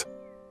friends.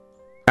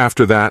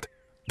 After that,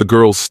 the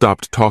girls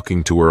stopped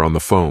talking to her on the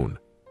phone.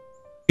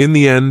 In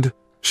the end,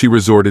 she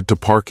resorted to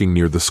parking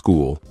near the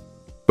school.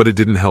 But it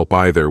didn't help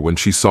either when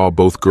she saw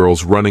both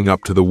girls running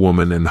up to the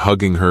woman and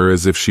hugging her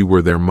as if she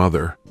were their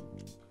mother.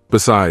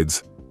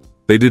 Besides,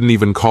 they didn't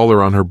even call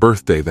her on her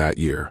birthday that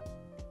year.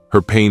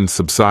 Her pain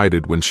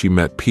subsided when she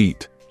met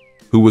Pete,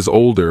 who was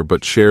older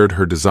but shared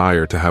her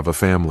desire to have a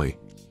family.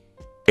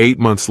 8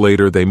 months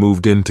later, they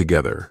moved in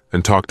together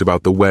and talked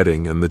about the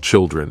wedding and the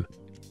children.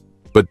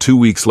 But 2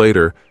 weeks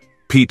later,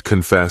 Pete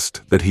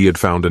confessed that he had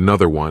found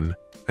another one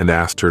and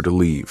asked her to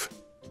leave.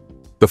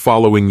 The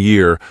following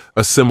year,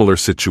 a similar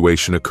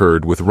situation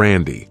occurred with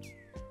Randy.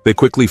 They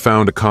quickly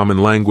found a common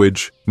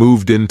language,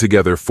 moved in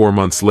together 4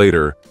 months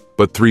later,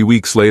 but 3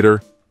 weeks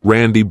later,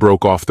 Randy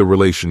broke off the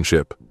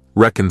relationship,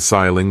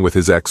 reconciling with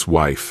his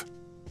ex-wife.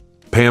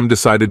 Pam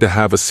decided to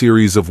have a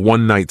series of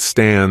one-night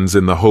stands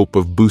in the hope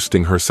of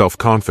boosting her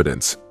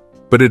self-confidence,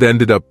 but it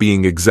ended up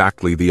being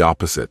exactly the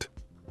opposite.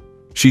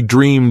 She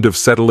dreamed of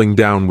settling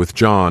down with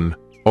John,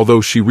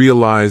 although she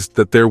realized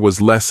that there was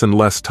less and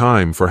less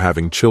time for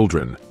having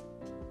children.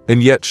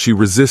 And yet she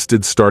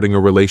resisted starting a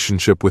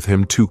relationship with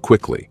him too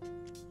quickly.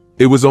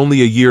 It was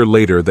only a year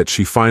later that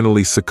she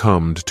finally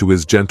succumbed to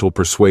his gentle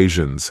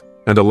persuasions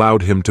and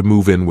allowed him to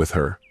move in with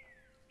her.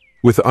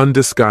 With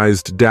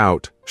undisguised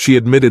doubt, she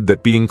admitted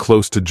that being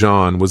close to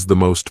John was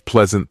the most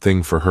pleasant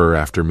thing for her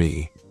after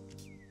me.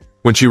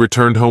 When she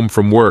returned home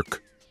from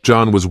work,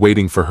 John was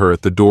waiting for her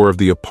at the door of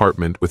the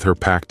apartment with her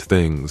packed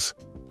things.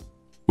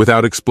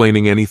 Without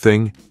explaining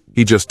anything,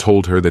 he just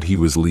told her that he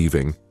was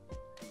leaving.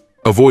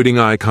 Avoiding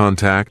eye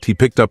contact, he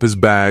picked up his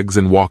bags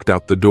and walked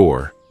out the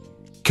door.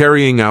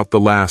 Carrying out the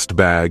last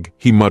bag,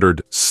 he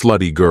muttered,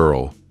 "Slutty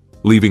girl,"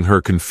 leaving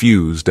her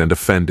confused and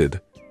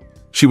offended.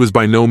 She was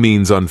by no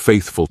means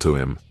unfaithful to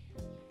him.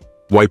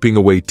 Wiping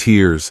away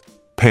tears,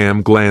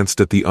 Pam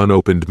glanced at the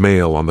unopened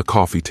mail on the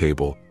coffee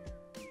table.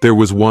 There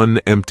was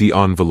one empty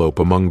envelope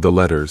among the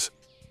letters.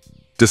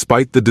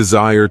 Despite the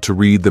desire to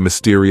read the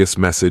mysterious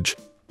message,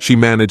 she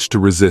managed to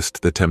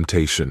resist the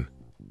temptation.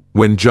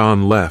 When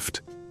John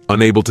left,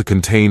 unable to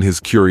contain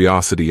his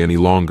curiosity any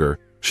longer,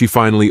 she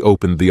finally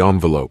opened the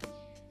envelope.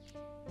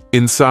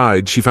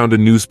 Inside, she found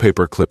a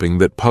newspaper clipping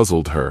that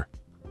puzzled her.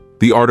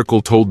 The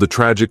article told the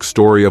tragic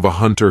story of a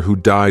hunter who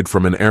died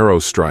from an arrow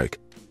strike,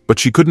 but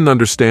she couldn't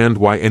understand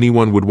why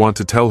anyone would want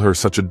to tell her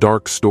such a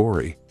dark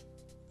story.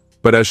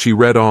 But as she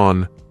read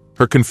on,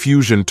 her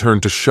confusion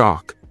turned to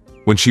shock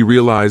when she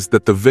realized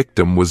that the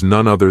victim was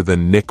none other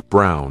than Nick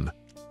Brown,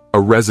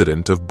 a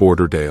resident of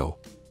Borderdale.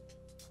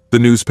 The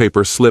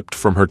newspaper slipped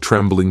from her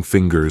trembling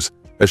fingers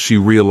as she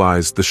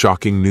realized the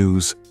shocking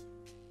news.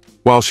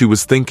 While she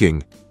was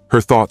thinking,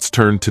 her thoughts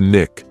turned to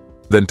Nick,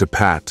 then to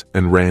Pat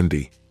and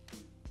Randy.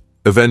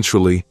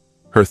 Eventually,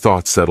 her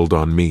thoughts settled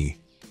on me.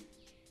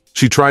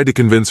 She tried to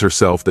convince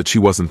herself that she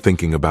wasn't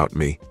thinking about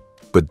me,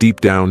 but deep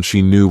down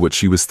she knew what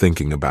she was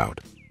thinking about.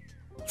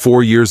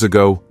 4 years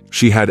ago,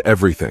 she had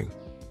everything,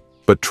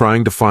 but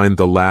trying to find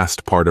the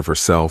last part of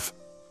herself,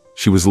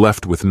 she was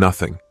left with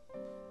nothing.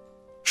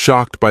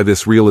 Shocked by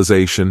this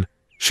realization,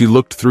 she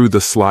looked through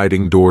the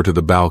sliding door to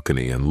the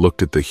balcony and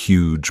looked at the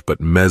huge but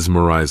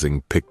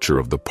mesmerizing picture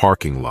of the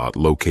parking lot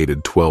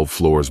located 12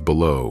 floors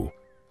below.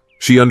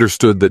 She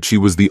understood that she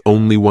was the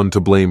only one to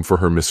blame for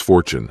her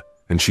misfortune,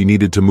 and she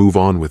needed to move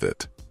on with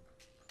it.